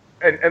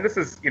 and this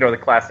is the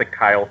classic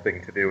Kyle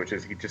thing to do, which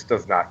is he just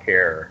does not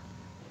care,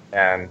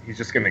 and he's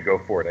just going to go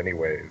for it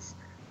anyways.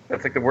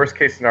 That's like the worst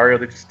case scenario.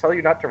 They just tell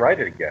you not to ride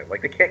it again.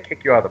 Like they can't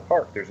kick you out of the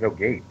park. There's no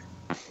gate.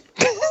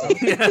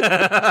 That's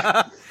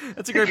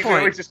a great point. You can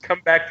always just come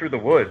back through the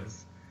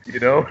woods.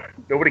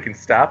 Nobody can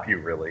stop you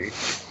really.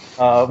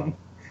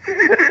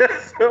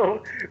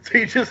 So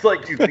you just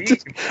you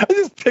leave. I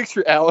just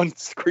picture Alan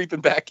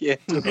creeping back in,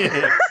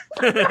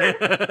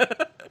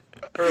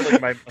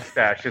 curling my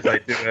mustache as I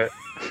do it.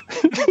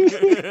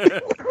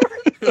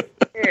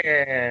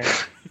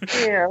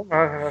 Yeah, I'm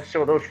gonna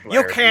show those flyers.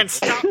 You can't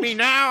stop me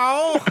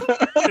now.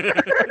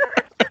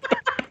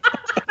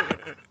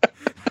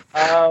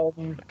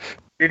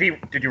 Did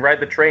you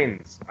ride the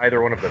trains?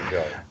 Either one of them,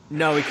 Joe?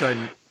 No, we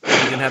couldn't. We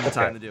didn't have the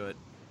time to do it.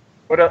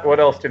 What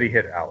else did he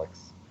hit,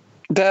 Alex?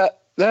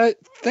 I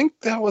think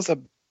that was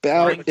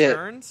about it.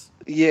 Turns?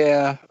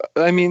 Yeah,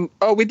 I mean,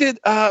 we did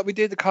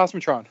the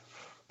Cosmotron.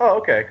 Oh,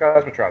 okay.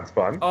 Cosmotron's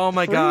fun. Oh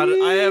my god,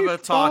 I have a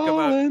talk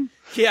about.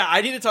 Yeah,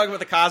 I need to talk about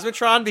the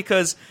Cosmotron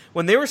because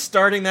when they were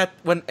starting that,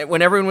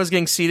 when everyone was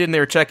getting seated and they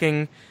were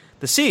checking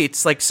the seats,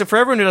 so for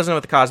everyone who doesn't know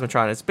what the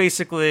Cosmotron is,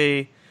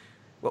 basically,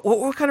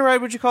 what kind of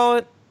ride would you call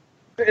it?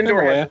 The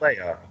indoor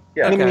Himalaya.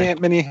 Yeah. Okay.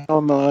 Mini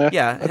Himalaya.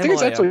 Yeah, I think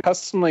it's actually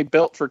customly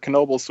built for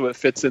Knoebel, so it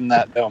fits in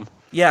that dome.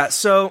 Yeah.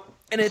 So.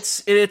 And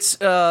it's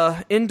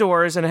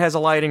indoors, and it has a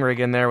lighting rig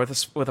in there with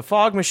a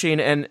fog machine.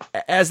 And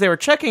as they were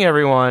checking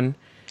everyone,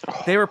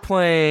 they were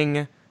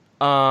playing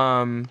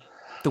The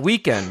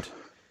Weeknd,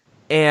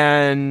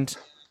 and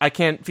I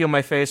Can't Feel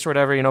My Face or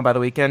whatever, by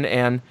The Weeknd.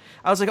 And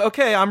I was like,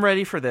 okay, I'm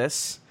ready for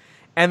this.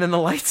 And then the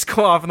lights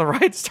go off and the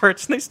ride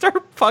starts, and they start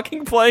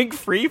fucking playing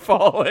Free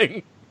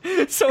Falling.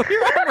 So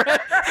here I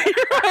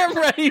am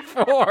ready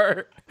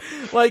for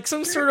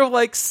some sort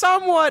of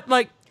somewhat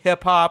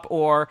hip hop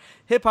or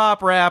hip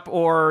hop rap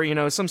or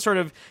some sort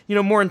of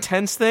more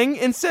intense thing.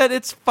 Instead,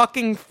 it's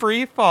fucking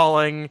Free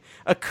Falling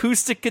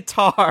acoustic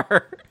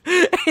guitar,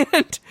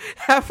 and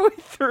halfway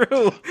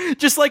through,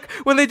 just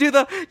when they do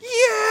the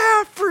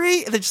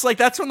free, they just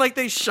that's when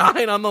they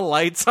shine on the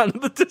lights on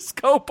the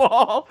disco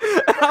ball.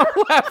 And I'm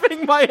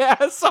laughing my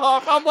ass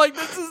off. I'm like,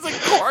 this is the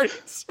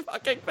corniest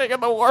fucking thing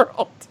in the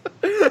world.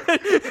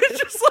 It's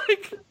just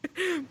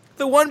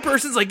the one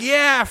person's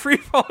Free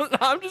Falling.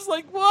 I'm just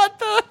what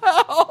the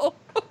hell?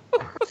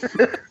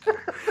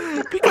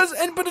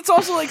 But it's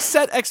also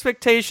set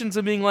expectations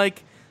of being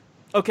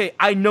okay,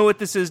 I know what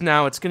this is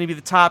now. It's going to be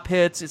the top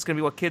hits. It's going to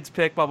be what kids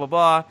pick, blah, blah,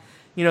 blah.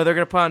 They're going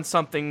to put on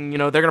something,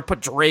 they're going to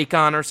put Drake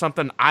on or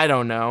something. I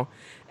don't know.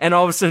 And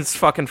all of a sudden it's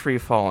fucking Free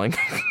Falling.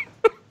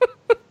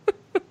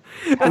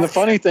 And the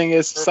funny thing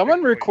is,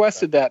 someone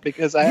requested that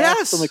because I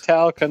asked for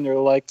Metallica, and they're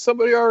like,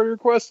 somebody already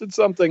requested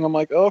something. I'm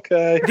like,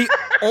 okay. The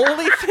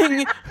only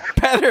thing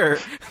better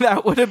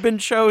that would have been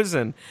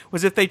chosen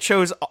was if they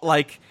chose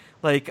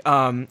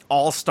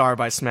All Star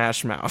by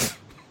Smash Mouth.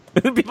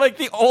 It'd be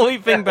the only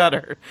thing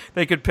better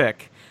they could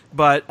pick.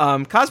 But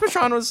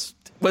Cosmotron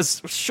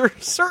was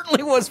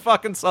certainly was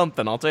fucking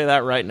something. I'll tell you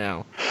that right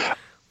now.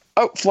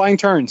 Oh, Flying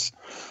Turns.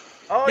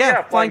 Oh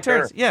yeah, Flying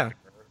Turns. Yeah.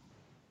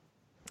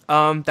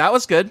 That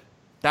was good.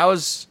 That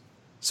was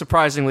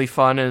surprisingly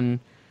fun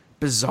and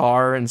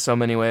bizarre in so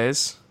many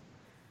ways.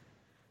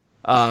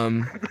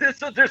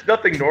 There's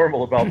nothing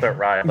normal about that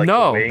ride, like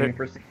No, the weighing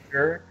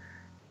procedure.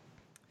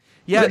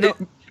 Yeah, no,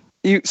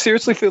 You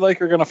seriously feel like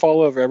you're going to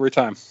fall over every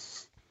time.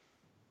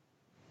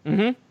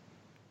 mm-hmm.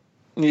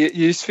 It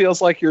just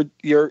feels like you're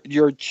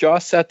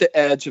just at the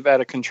edge of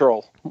out of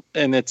control,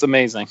 and it's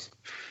amazing.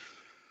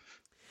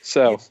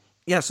 So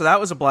Yeah, so that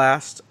was a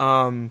blast.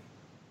 I'm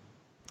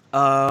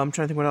trying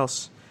to think what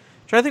else.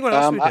 We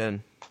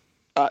did.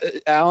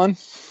 Alan,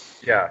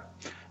 Yeah.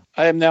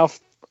 I am now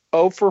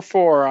 0 for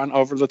 4 on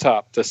Over the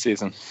Top this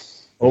season.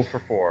 0 for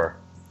 4.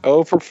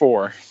 0 for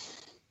 4.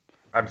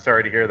 I'm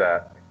sorry to hear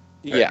that.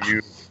 Yeah.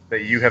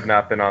 That you have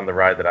not been on the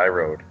ride that I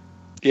rode.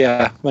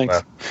 Yeah,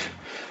 thanks.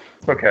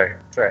 It's okay.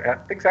 It's all right.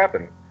 Things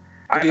happen.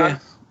 Yeah.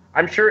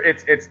 I'm sure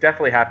it's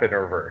definitely happened in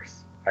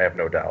reverse. I have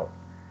no doubt.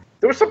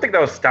 There was something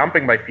that was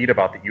stomping my feet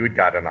about that you had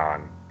gotten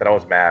on that I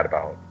was mad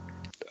about.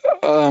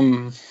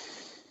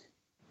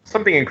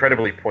 Something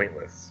incredibly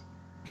pointless.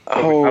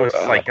 I was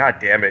just like, God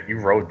damn it, you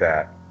rode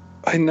that.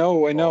 I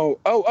know.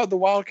 Oh, the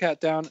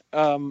Wildcat down.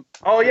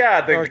 Oh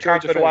yeah, the North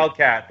Georgia Compton Fair.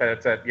 Wildcat that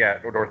it's at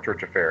North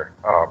Georgia Fair.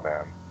 Oh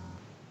man,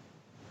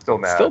 still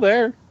mad. Still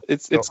there.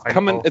 It's I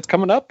coming. know. It's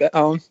coming up.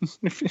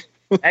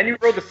 And you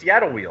rode the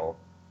Seattle wheel.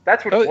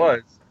 That's what it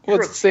was. You Well,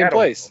 rode it's the same Seattle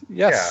place. wheel.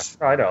 Yes.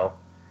 Yeah, I know.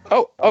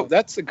 Oh,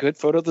 that's a good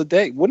photo of the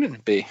day, wouldn't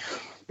it be?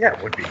 Yeah,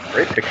 it would be a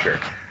great picture.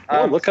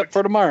 We'll look up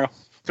for tomorrow.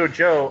 So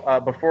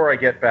Joe, before I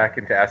get back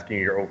into asking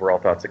you your overall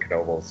thoughts of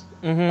Knoebels,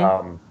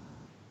 Mm-hmm.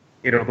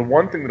 The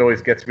one thing that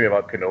always gets me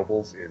about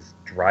Knoebels is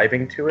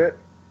driving to it.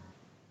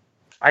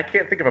 I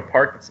can't think of a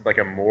park that's like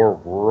a more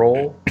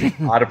rural,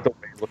 out of the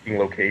way looking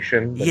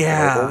location than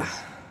Yeah. Knoebels.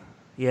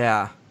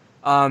 Yeah.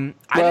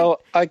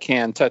 I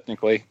can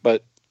technically,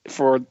 but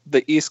for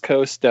the East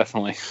Coast,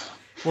 definitely.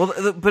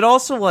 But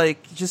also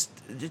like just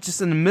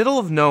in the middle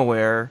of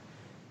nowhere,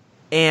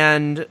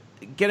 and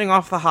getting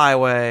off the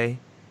highway,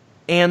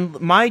 and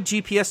my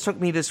GPS took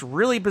me this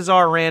really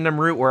bizarre random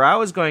route where I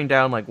was going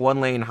down like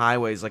 1-lane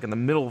highways, like in the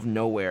middle of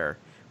nowhere,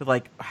 with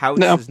like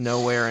houses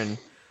nowhere and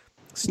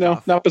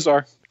stuff. No, not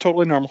bizarre.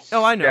 Totally normal.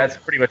 Oh, I know. Yeah, it's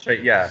pretty much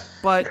it. Yeah.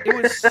 But it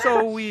was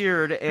so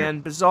weird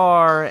and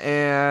bizarre,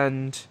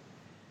 and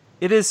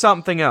it is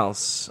something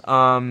else.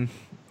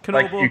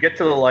 Like you get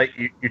to the light,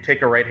 you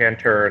take a right-hand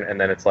turn, and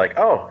then it's like,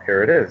 oh,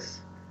 here it is.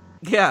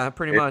 Yeah,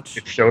 pretty much.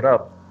 It showed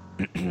up.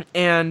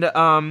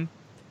 And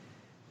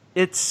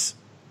it's,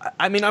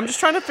 I mean, I'm just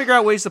trying to figure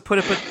out ways to put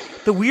it, but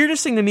the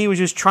weirdest thing to me was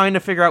just trying to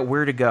figure out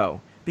where to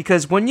go,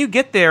 because when you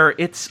get there,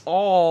 it's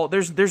all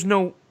there's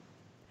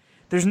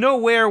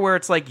nowhere where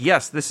it's like,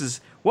 yes, this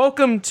is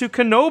welcome to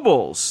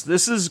Knoebels.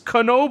 This is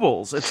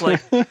Knoebels. It's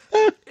like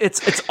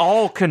it's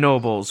all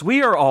Knoebels.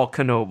 We are all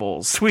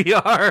Knoebels. We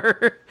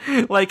are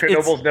like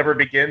Knoebels never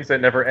begins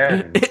and never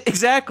ends.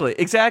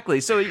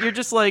 Exactly. So you're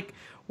just like,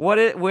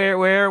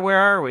 where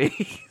are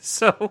we?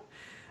 So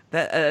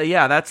that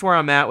that's where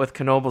I'm at with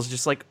Knoebels.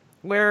 Just like,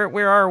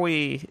 where are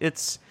we?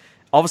 It's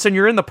all of a sudden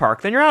you're in the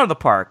park, then you're out of the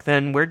park,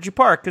 then where'd you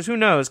park? Because who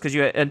knows? Because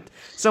you and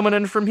someone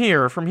in from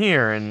here,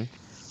 and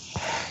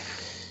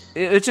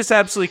it's just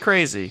absolutely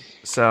crazy.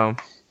 So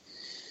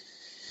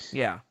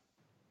yeah.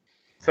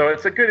 So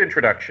it's a good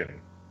introduction.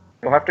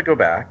 You'll have to go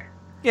back,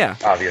 Yeah.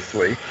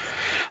 obviously.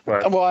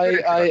 But Well, good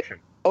introduction.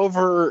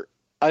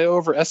 I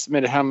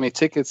overestimated how many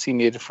tickets he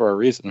needed for a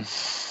reason.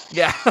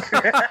 Yeah.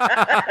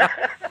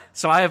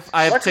 So I have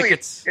Luckily,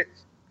 tickets.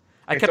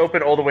 It's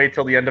open all the way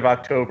till the end of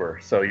October,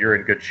 so you're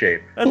in good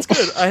shape. That's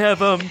good. I have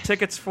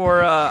tickets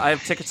for. I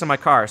have tickets in my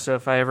car, so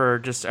if I ever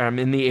just am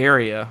in the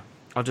area,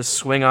 I'll just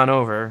swing on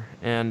over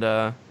and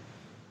go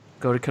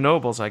to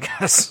Knoebels, I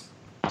guess.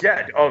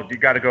 Yeah. Oh, you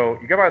got to go.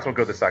 You might as well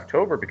go this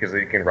October because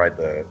you can ride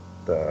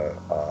the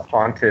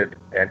haunted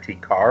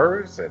antique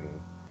cars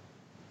and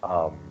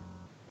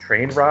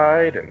train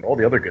ride and all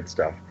the other good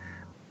stuff.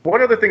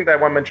 One other thing that I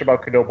want to mention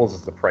about Knoebels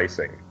is the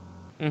pricing.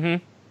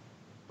 Mm-hmm.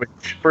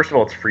 Which, first of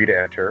all, it's free to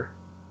enter.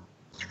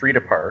 It's free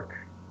to park.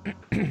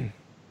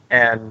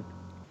 And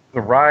the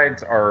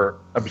rides are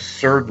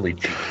absurdly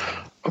cheap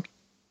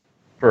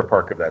for a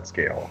park of that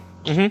scale.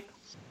 Mm-hmm.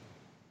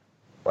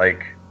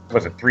 Like,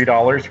 was it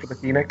 $3 for the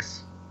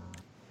Phoenix?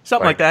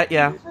 Something like that,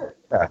 yeah.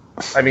 Yeah.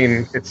 I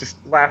mean, it's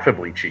just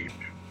laughably cheap,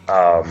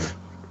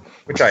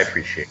 which I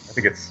appreciate. I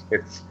think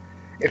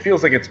it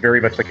feels like it's very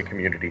much like a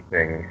community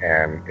thing,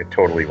 and it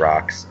totally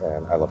rocks,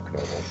 and I love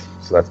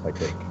Knoebels. So that's my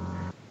take.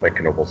 Like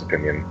Knoebels'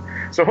 opinion.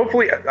 So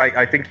hopefully,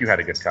 I think you had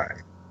a good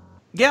time.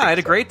 Yeah, I had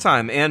a great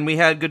time, and we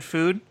had good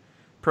food.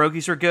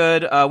 Pierogies were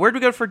good. Where'd we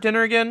go for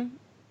dinner again,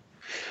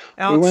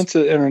 Alex? We went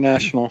to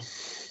International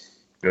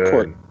Good.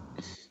 Court.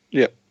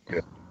 Yep.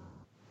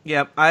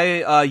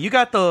 Yeah, you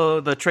got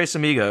the Tres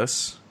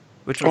Amigos,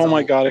 which was Oh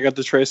my God, I got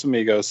the Tres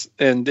Amigos,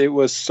 and it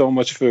was so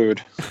much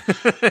food.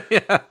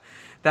 Yeah,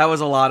 that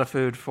was a lot of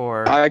food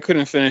for I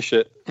couldn't finish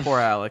it. poor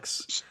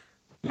Alex.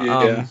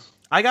 Yeah.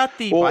 I got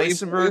the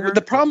bison burger.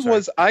 The problem Sorry.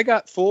 was I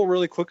got full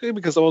really quickly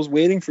because I was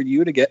waiting for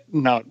you to get.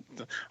 No,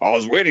 I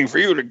was waiting for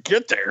you to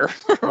get there.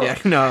 Yeah,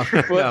 no.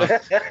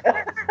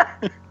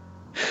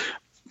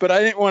 but I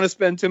didn't want to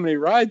spend too many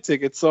ride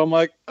tickets, so I'm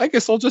like, I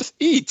guess I'll just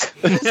eat.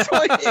 So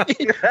I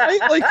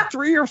ate like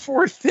 3 or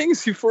 4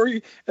 things before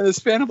you, in the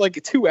span of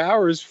like 2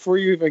 hours before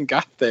you even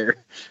got there.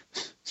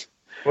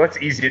 Well,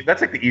 that's easy. That's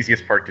like the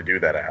easiest part to do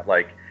that at.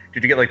 Like,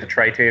 did you get like the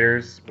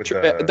tri-taters with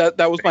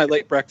that was my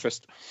late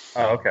breakfast.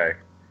 Oh, okay.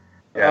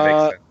 Yeah,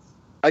 makes sense.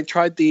 I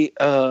tried the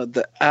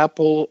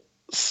apple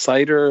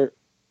cider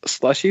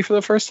slushy for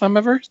the first time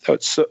ever. That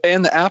was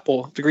and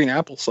the green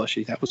apple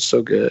slushy. That was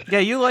so good. Yeah,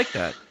 you like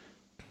that.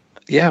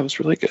 Yeah, it was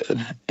really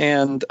good.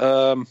 And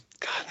God,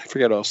 I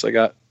forget what else I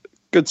got.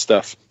 Good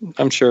stuff.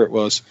 I'm sure it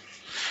was.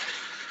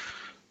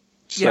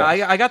 So. Yeah,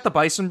 I got the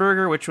bison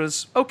burger, which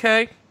was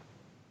okay.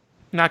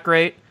 Not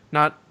great,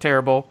 not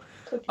terrible.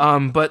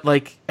 But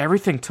like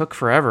everything took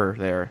forever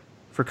there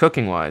for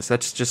cooking wise.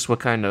 That's just what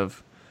kind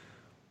of.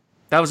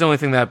 That was the only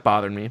thing that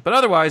bothered me. But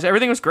otherwise,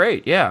 everything was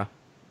great. Yeah.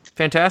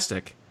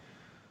 Fantastic.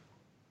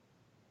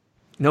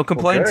 No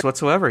complaints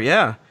whatsoever.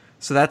 Yeah.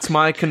 So that's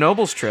my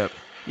Knoebels trip.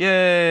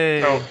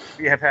 Yay. So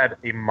we have had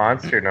a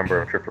monster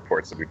number of trip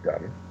reports that we've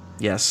done.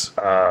 Yes.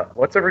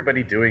 What's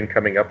everybody doing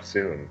coming up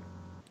soon?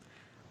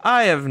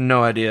 I have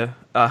no idea.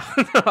 Well,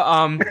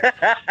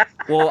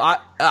 I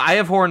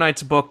have Horror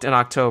Nights booked in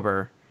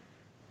October.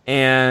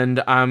 And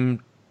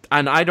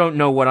I don't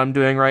know what I'm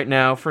doing right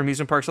now for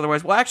amusement parks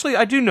otherwise. Well, actually,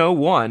 I do know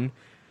one.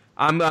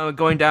 I'm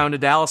going down to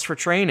Dallas for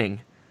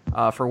training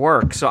for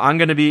work. So I'm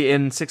going to be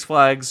in Six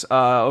Flags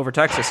over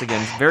Texas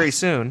again very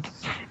soon.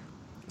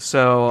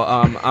 So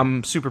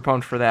I'm super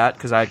pumped for that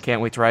because I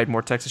can't wait to ride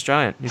more New Texas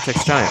Giant.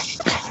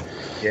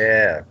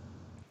 Yeah.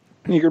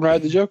 You can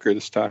ride the Joker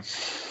this time.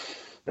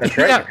 That's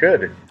right, you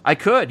could. I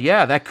could,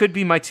 yeah. That could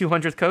be my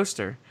 200th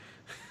coaster.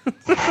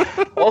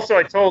 Also,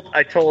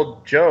 I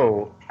told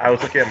Joe, I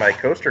was looking at my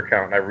coaster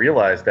count, and I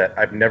realized that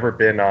I've never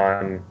been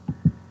on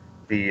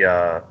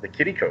the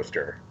kiddie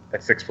coaster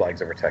at Six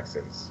Flags over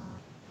Texas.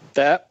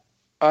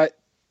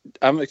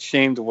 I'm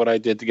ashamed of what I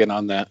did to get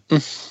on that.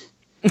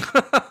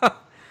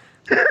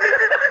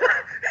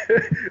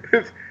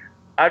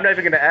 I'm not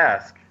even going to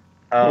ask.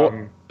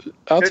 I'll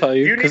tell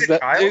you because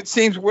it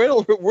seems way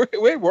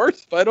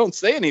worse if I don't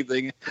say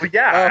anything. Well,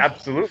 yeah,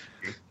 absolutely.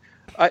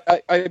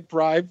 I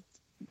bribed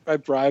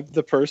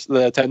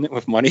the attendant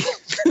with money.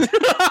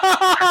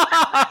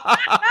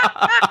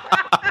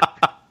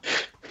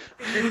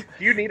 Do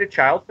you need a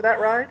child for that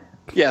ride?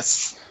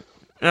 Yes.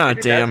 Oh,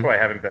 maybe damn. That's why I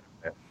haven't been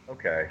on it.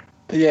 Okay.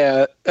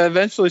 Yeah.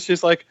 Eventually,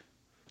 she's like,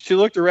 she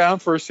looked around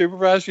for a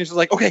supervisor. She's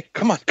like, "Okay,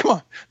 come on."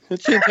 She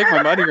didn't take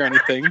my money or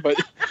anything, but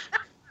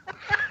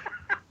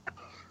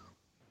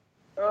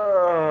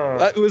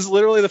that was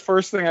literally the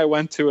first thing I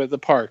went to at the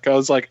park. I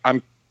was like,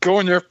 "I'm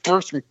going there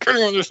first and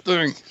getting on this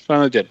thing."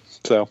 Finally did.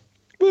 So,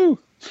 woo.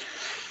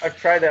 I've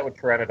tried that with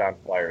Pteranodon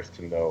flyers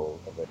to know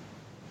of it.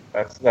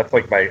 That's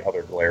like my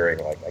other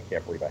glaring. Like, I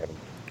can't believe I haven't.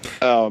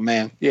 Oh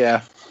man,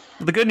 yeah.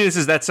 The good news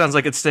is that sounds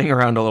like it's staying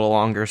around a little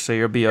longer, so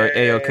you'll be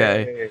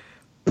A-okay.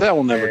 That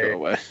will never go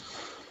away.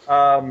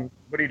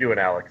 What are you doing,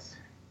 Alex?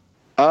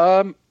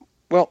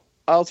 Well,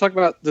 I'll talk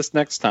about this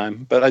next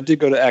time, but I did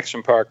go to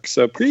Action Park,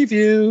 so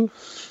preview.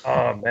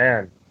 Oh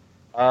man,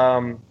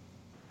 I'm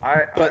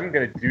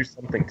gonna do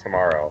something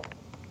tomorrow.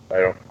 I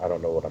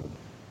don't know what I'm doing.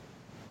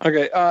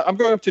 Okay, I'm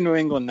going up to New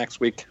England next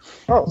week.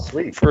 Oh,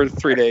 sweet. For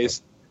 3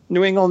 days.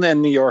 New England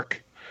and New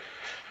York.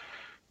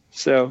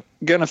 So,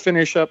 gonna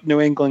finish up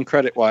New England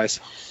credit-wise.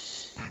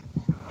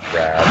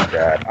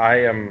 Rad.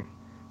 I am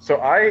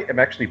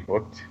actually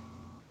booked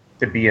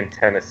to be in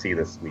Tennessee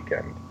this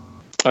weekend.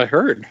 I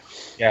heard.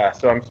 Yeah,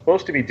 so I'm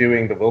supposed to be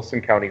doing the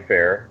Wilson County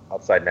Fair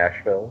outside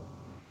Nashville,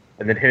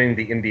 and then hitting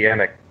the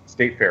Indiana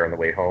State Fair on the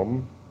way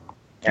home.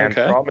 And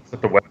the problem is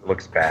that the weather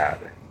looks bad.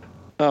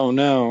 Oh,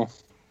 no.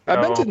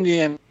 I've been to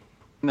Indiana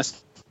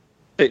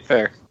State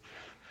Fair.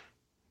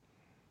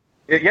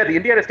 Yeah, the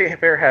Indiana State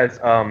Fair has,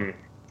 I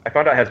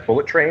found out it has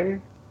Bullet Train,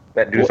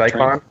 that news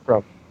icon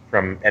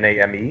from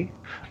NAME.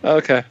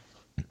 Okay.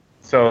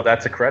 So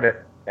that's a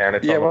credit. And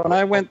it's when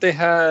I went, they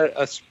had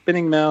a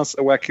spinning mouse, a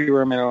wacky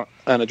worm,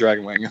 and a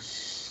dragon wing.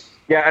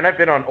 Yeah, and I've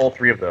been on all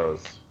 3 of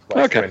those.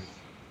 Okay.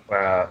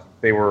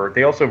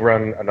 They also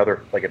run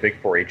another, like a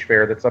big 4-H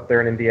fair that's up there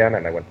in Indiana,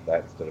 and I went to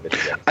that instead of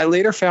Indiana. I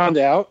later found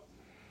out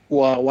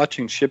while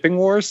watching Shipping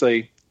Wars,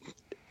 I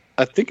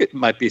think it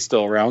might be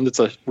still around. It's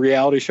a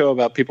reality show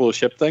about people who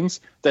ship things.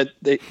 That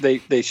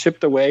they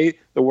shipped away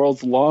the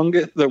world's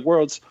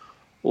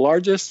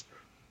largest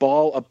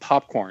ball of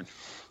popcorn,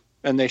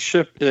 and they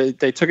took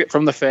it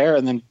from the fair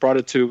and then brought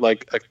it to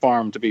like a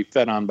farm to be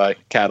fed on by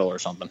cattle or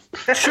something.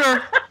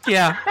 Sure.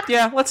 Yeah.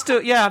 Let's do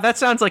it. Yeah, that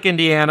sounds like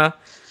Indiana.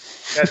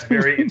 That's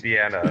very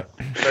Indiana.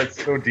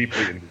 That's so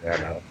deeply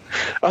Indiana.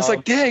 I was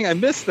like, dang, I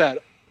missed that.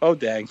 Oh,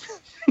 dang.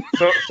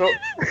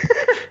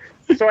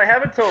 So I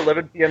have until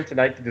 11 p.m.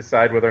 tonight to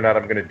decide whether or not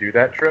I'm going to do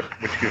that trip,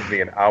 which gives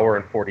me an hour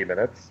and 40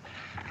 minutes,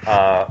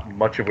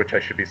 much of which I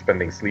should be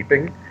spending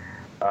sleeping.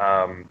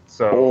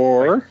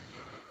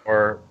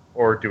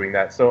 Or doing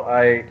that. So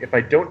if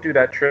I don't do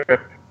that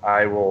trip,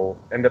 I will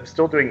end up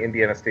still doing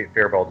Indiana State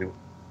Fair, but I'll do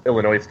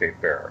Illinois State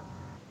Fair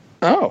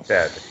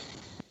instead.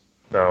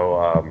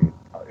 So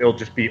it'll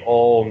just be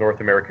all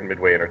North American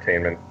Midway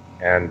Entertainment.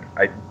 And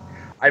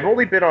I've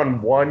only been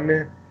on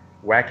one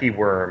Wacky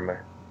Worm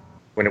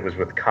when it was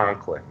with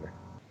Conklin.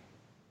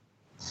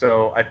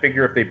 So I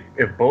figure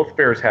if both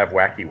fairs have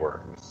Wacky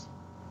Worms,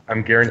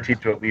 I'm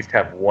guaranteed to at least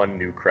have one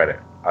new credit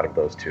out of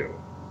those two.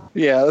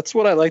 Yeah, that's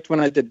what I liked when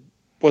I did.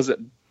 Was it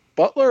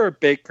Butler or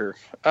Baker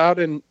out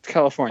in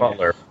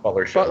California?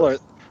 Butler shows. Butler.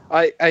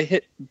 I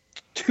hit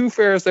 2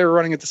 fairs they were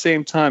running at the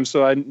same time,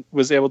 so I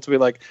was able to be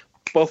like,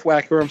 both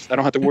Wacky Worms. I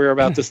don't have to worry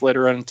about this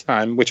later on in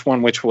time. Which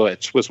one, which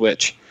was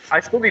which? I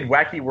still need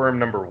Wacky Worm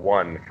number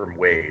 1 from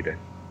Wade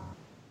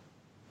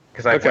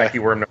because I have Wacky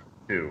Worm number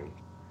 2.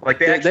 Like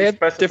they had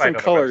different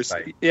colors.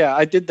 Yeah,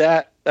 I did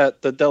that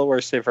at the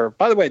Delaware State Fair.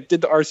 By the way, I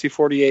did the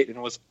RC48 and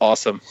it was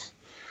awesome.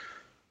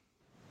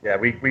 Yeah,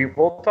 we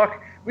will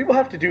talk. We will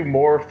have to do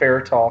more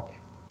fair talk.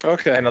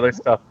 Okay. And other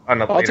stuff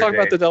on a later I'll talk day.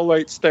 about the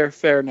Delaware State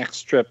Fair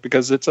next trip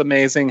because it's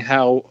amazing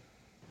how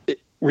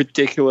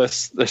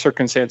ridiculous the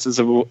circumstances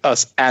of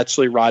us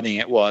actually riding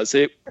it was.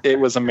 It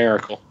was a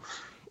miracle.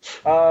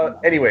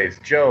 Anyways,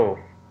 Joe,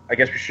 I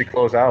guess we should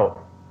close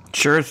out.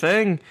 Sure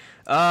thing.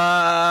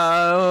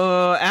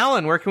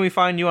 Alan, where can we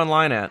find you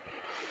online at?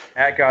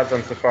 At Gods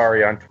on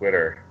Safari on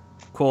Twitter.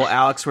 Cool.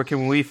 Alex, where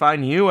can we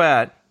find you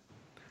at?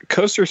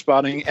 Coaster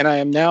Spotting, and I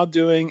am now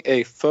doing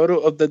a photo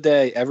of the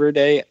day every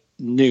day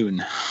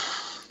noon.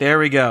 There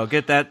we go.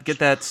 Get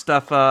that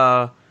stuff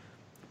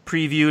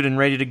previewed and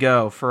ready to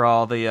go for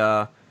all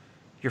the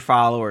your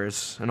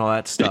followers and all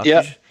that stuff.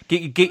 Yeah.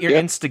 Get your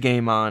Insta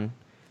game on.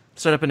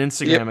 Set up an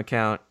Instagram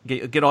account.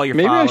 Get all your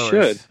Maybe followers. I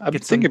should. I've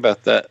been thinking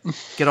about that.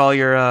 Get all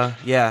your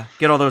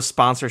get all those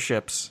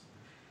sponsorships.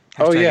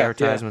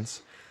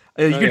 Advertisements.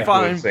 You can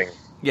find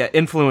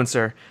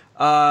influencer.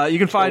 You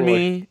can find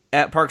me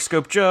at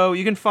Parkscope Joe.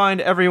 You can find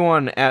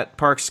everyone at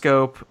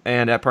Parkscope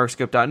and at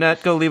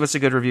parkscope.net. Go leave us a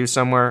good review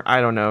somewhere.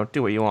 I don't know.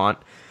 Do what you want.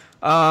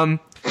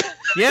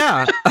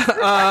 Yeah.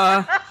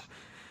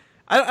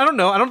 I don't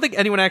know. I don't think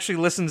anyone actually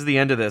listens to the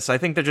end of this. I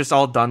think they're just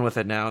all done with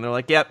it now. And they're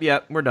like,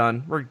 yep, we're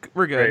done. We're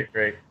good.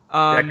 Great.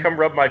 Come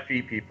rub my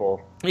feet,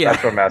 people. Yeah.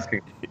 That's what I'm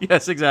asking.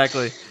 Yes,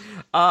 exactly.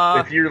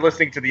 If you're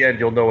listening to the end,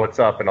 you'll know what's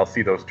up, and I'll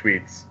see those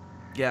tweets.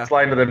 Yeah.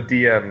 Slide into them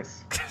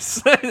DMs.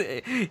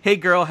 Hey,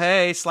 girl.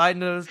 Hey, slide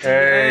into those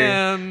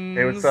DMs.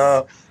 Hey, what's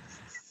up?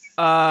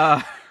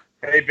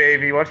 Hey,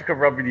 baby, why don't you come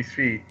rub me these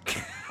feet?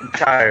 I'm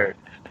tired.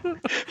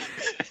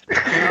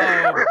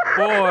 Oh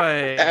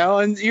boy,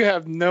 Alan, you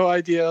have no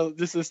idea.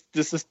 This is.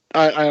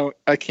 I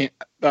can't.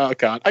 Oh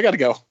God, I gotta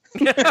go.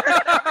 Good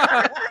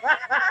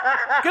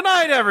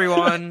night,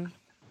 everyone.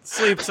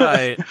 Sleep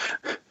tight.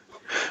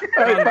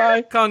 All right,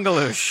 bye.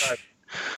 Congaloosh.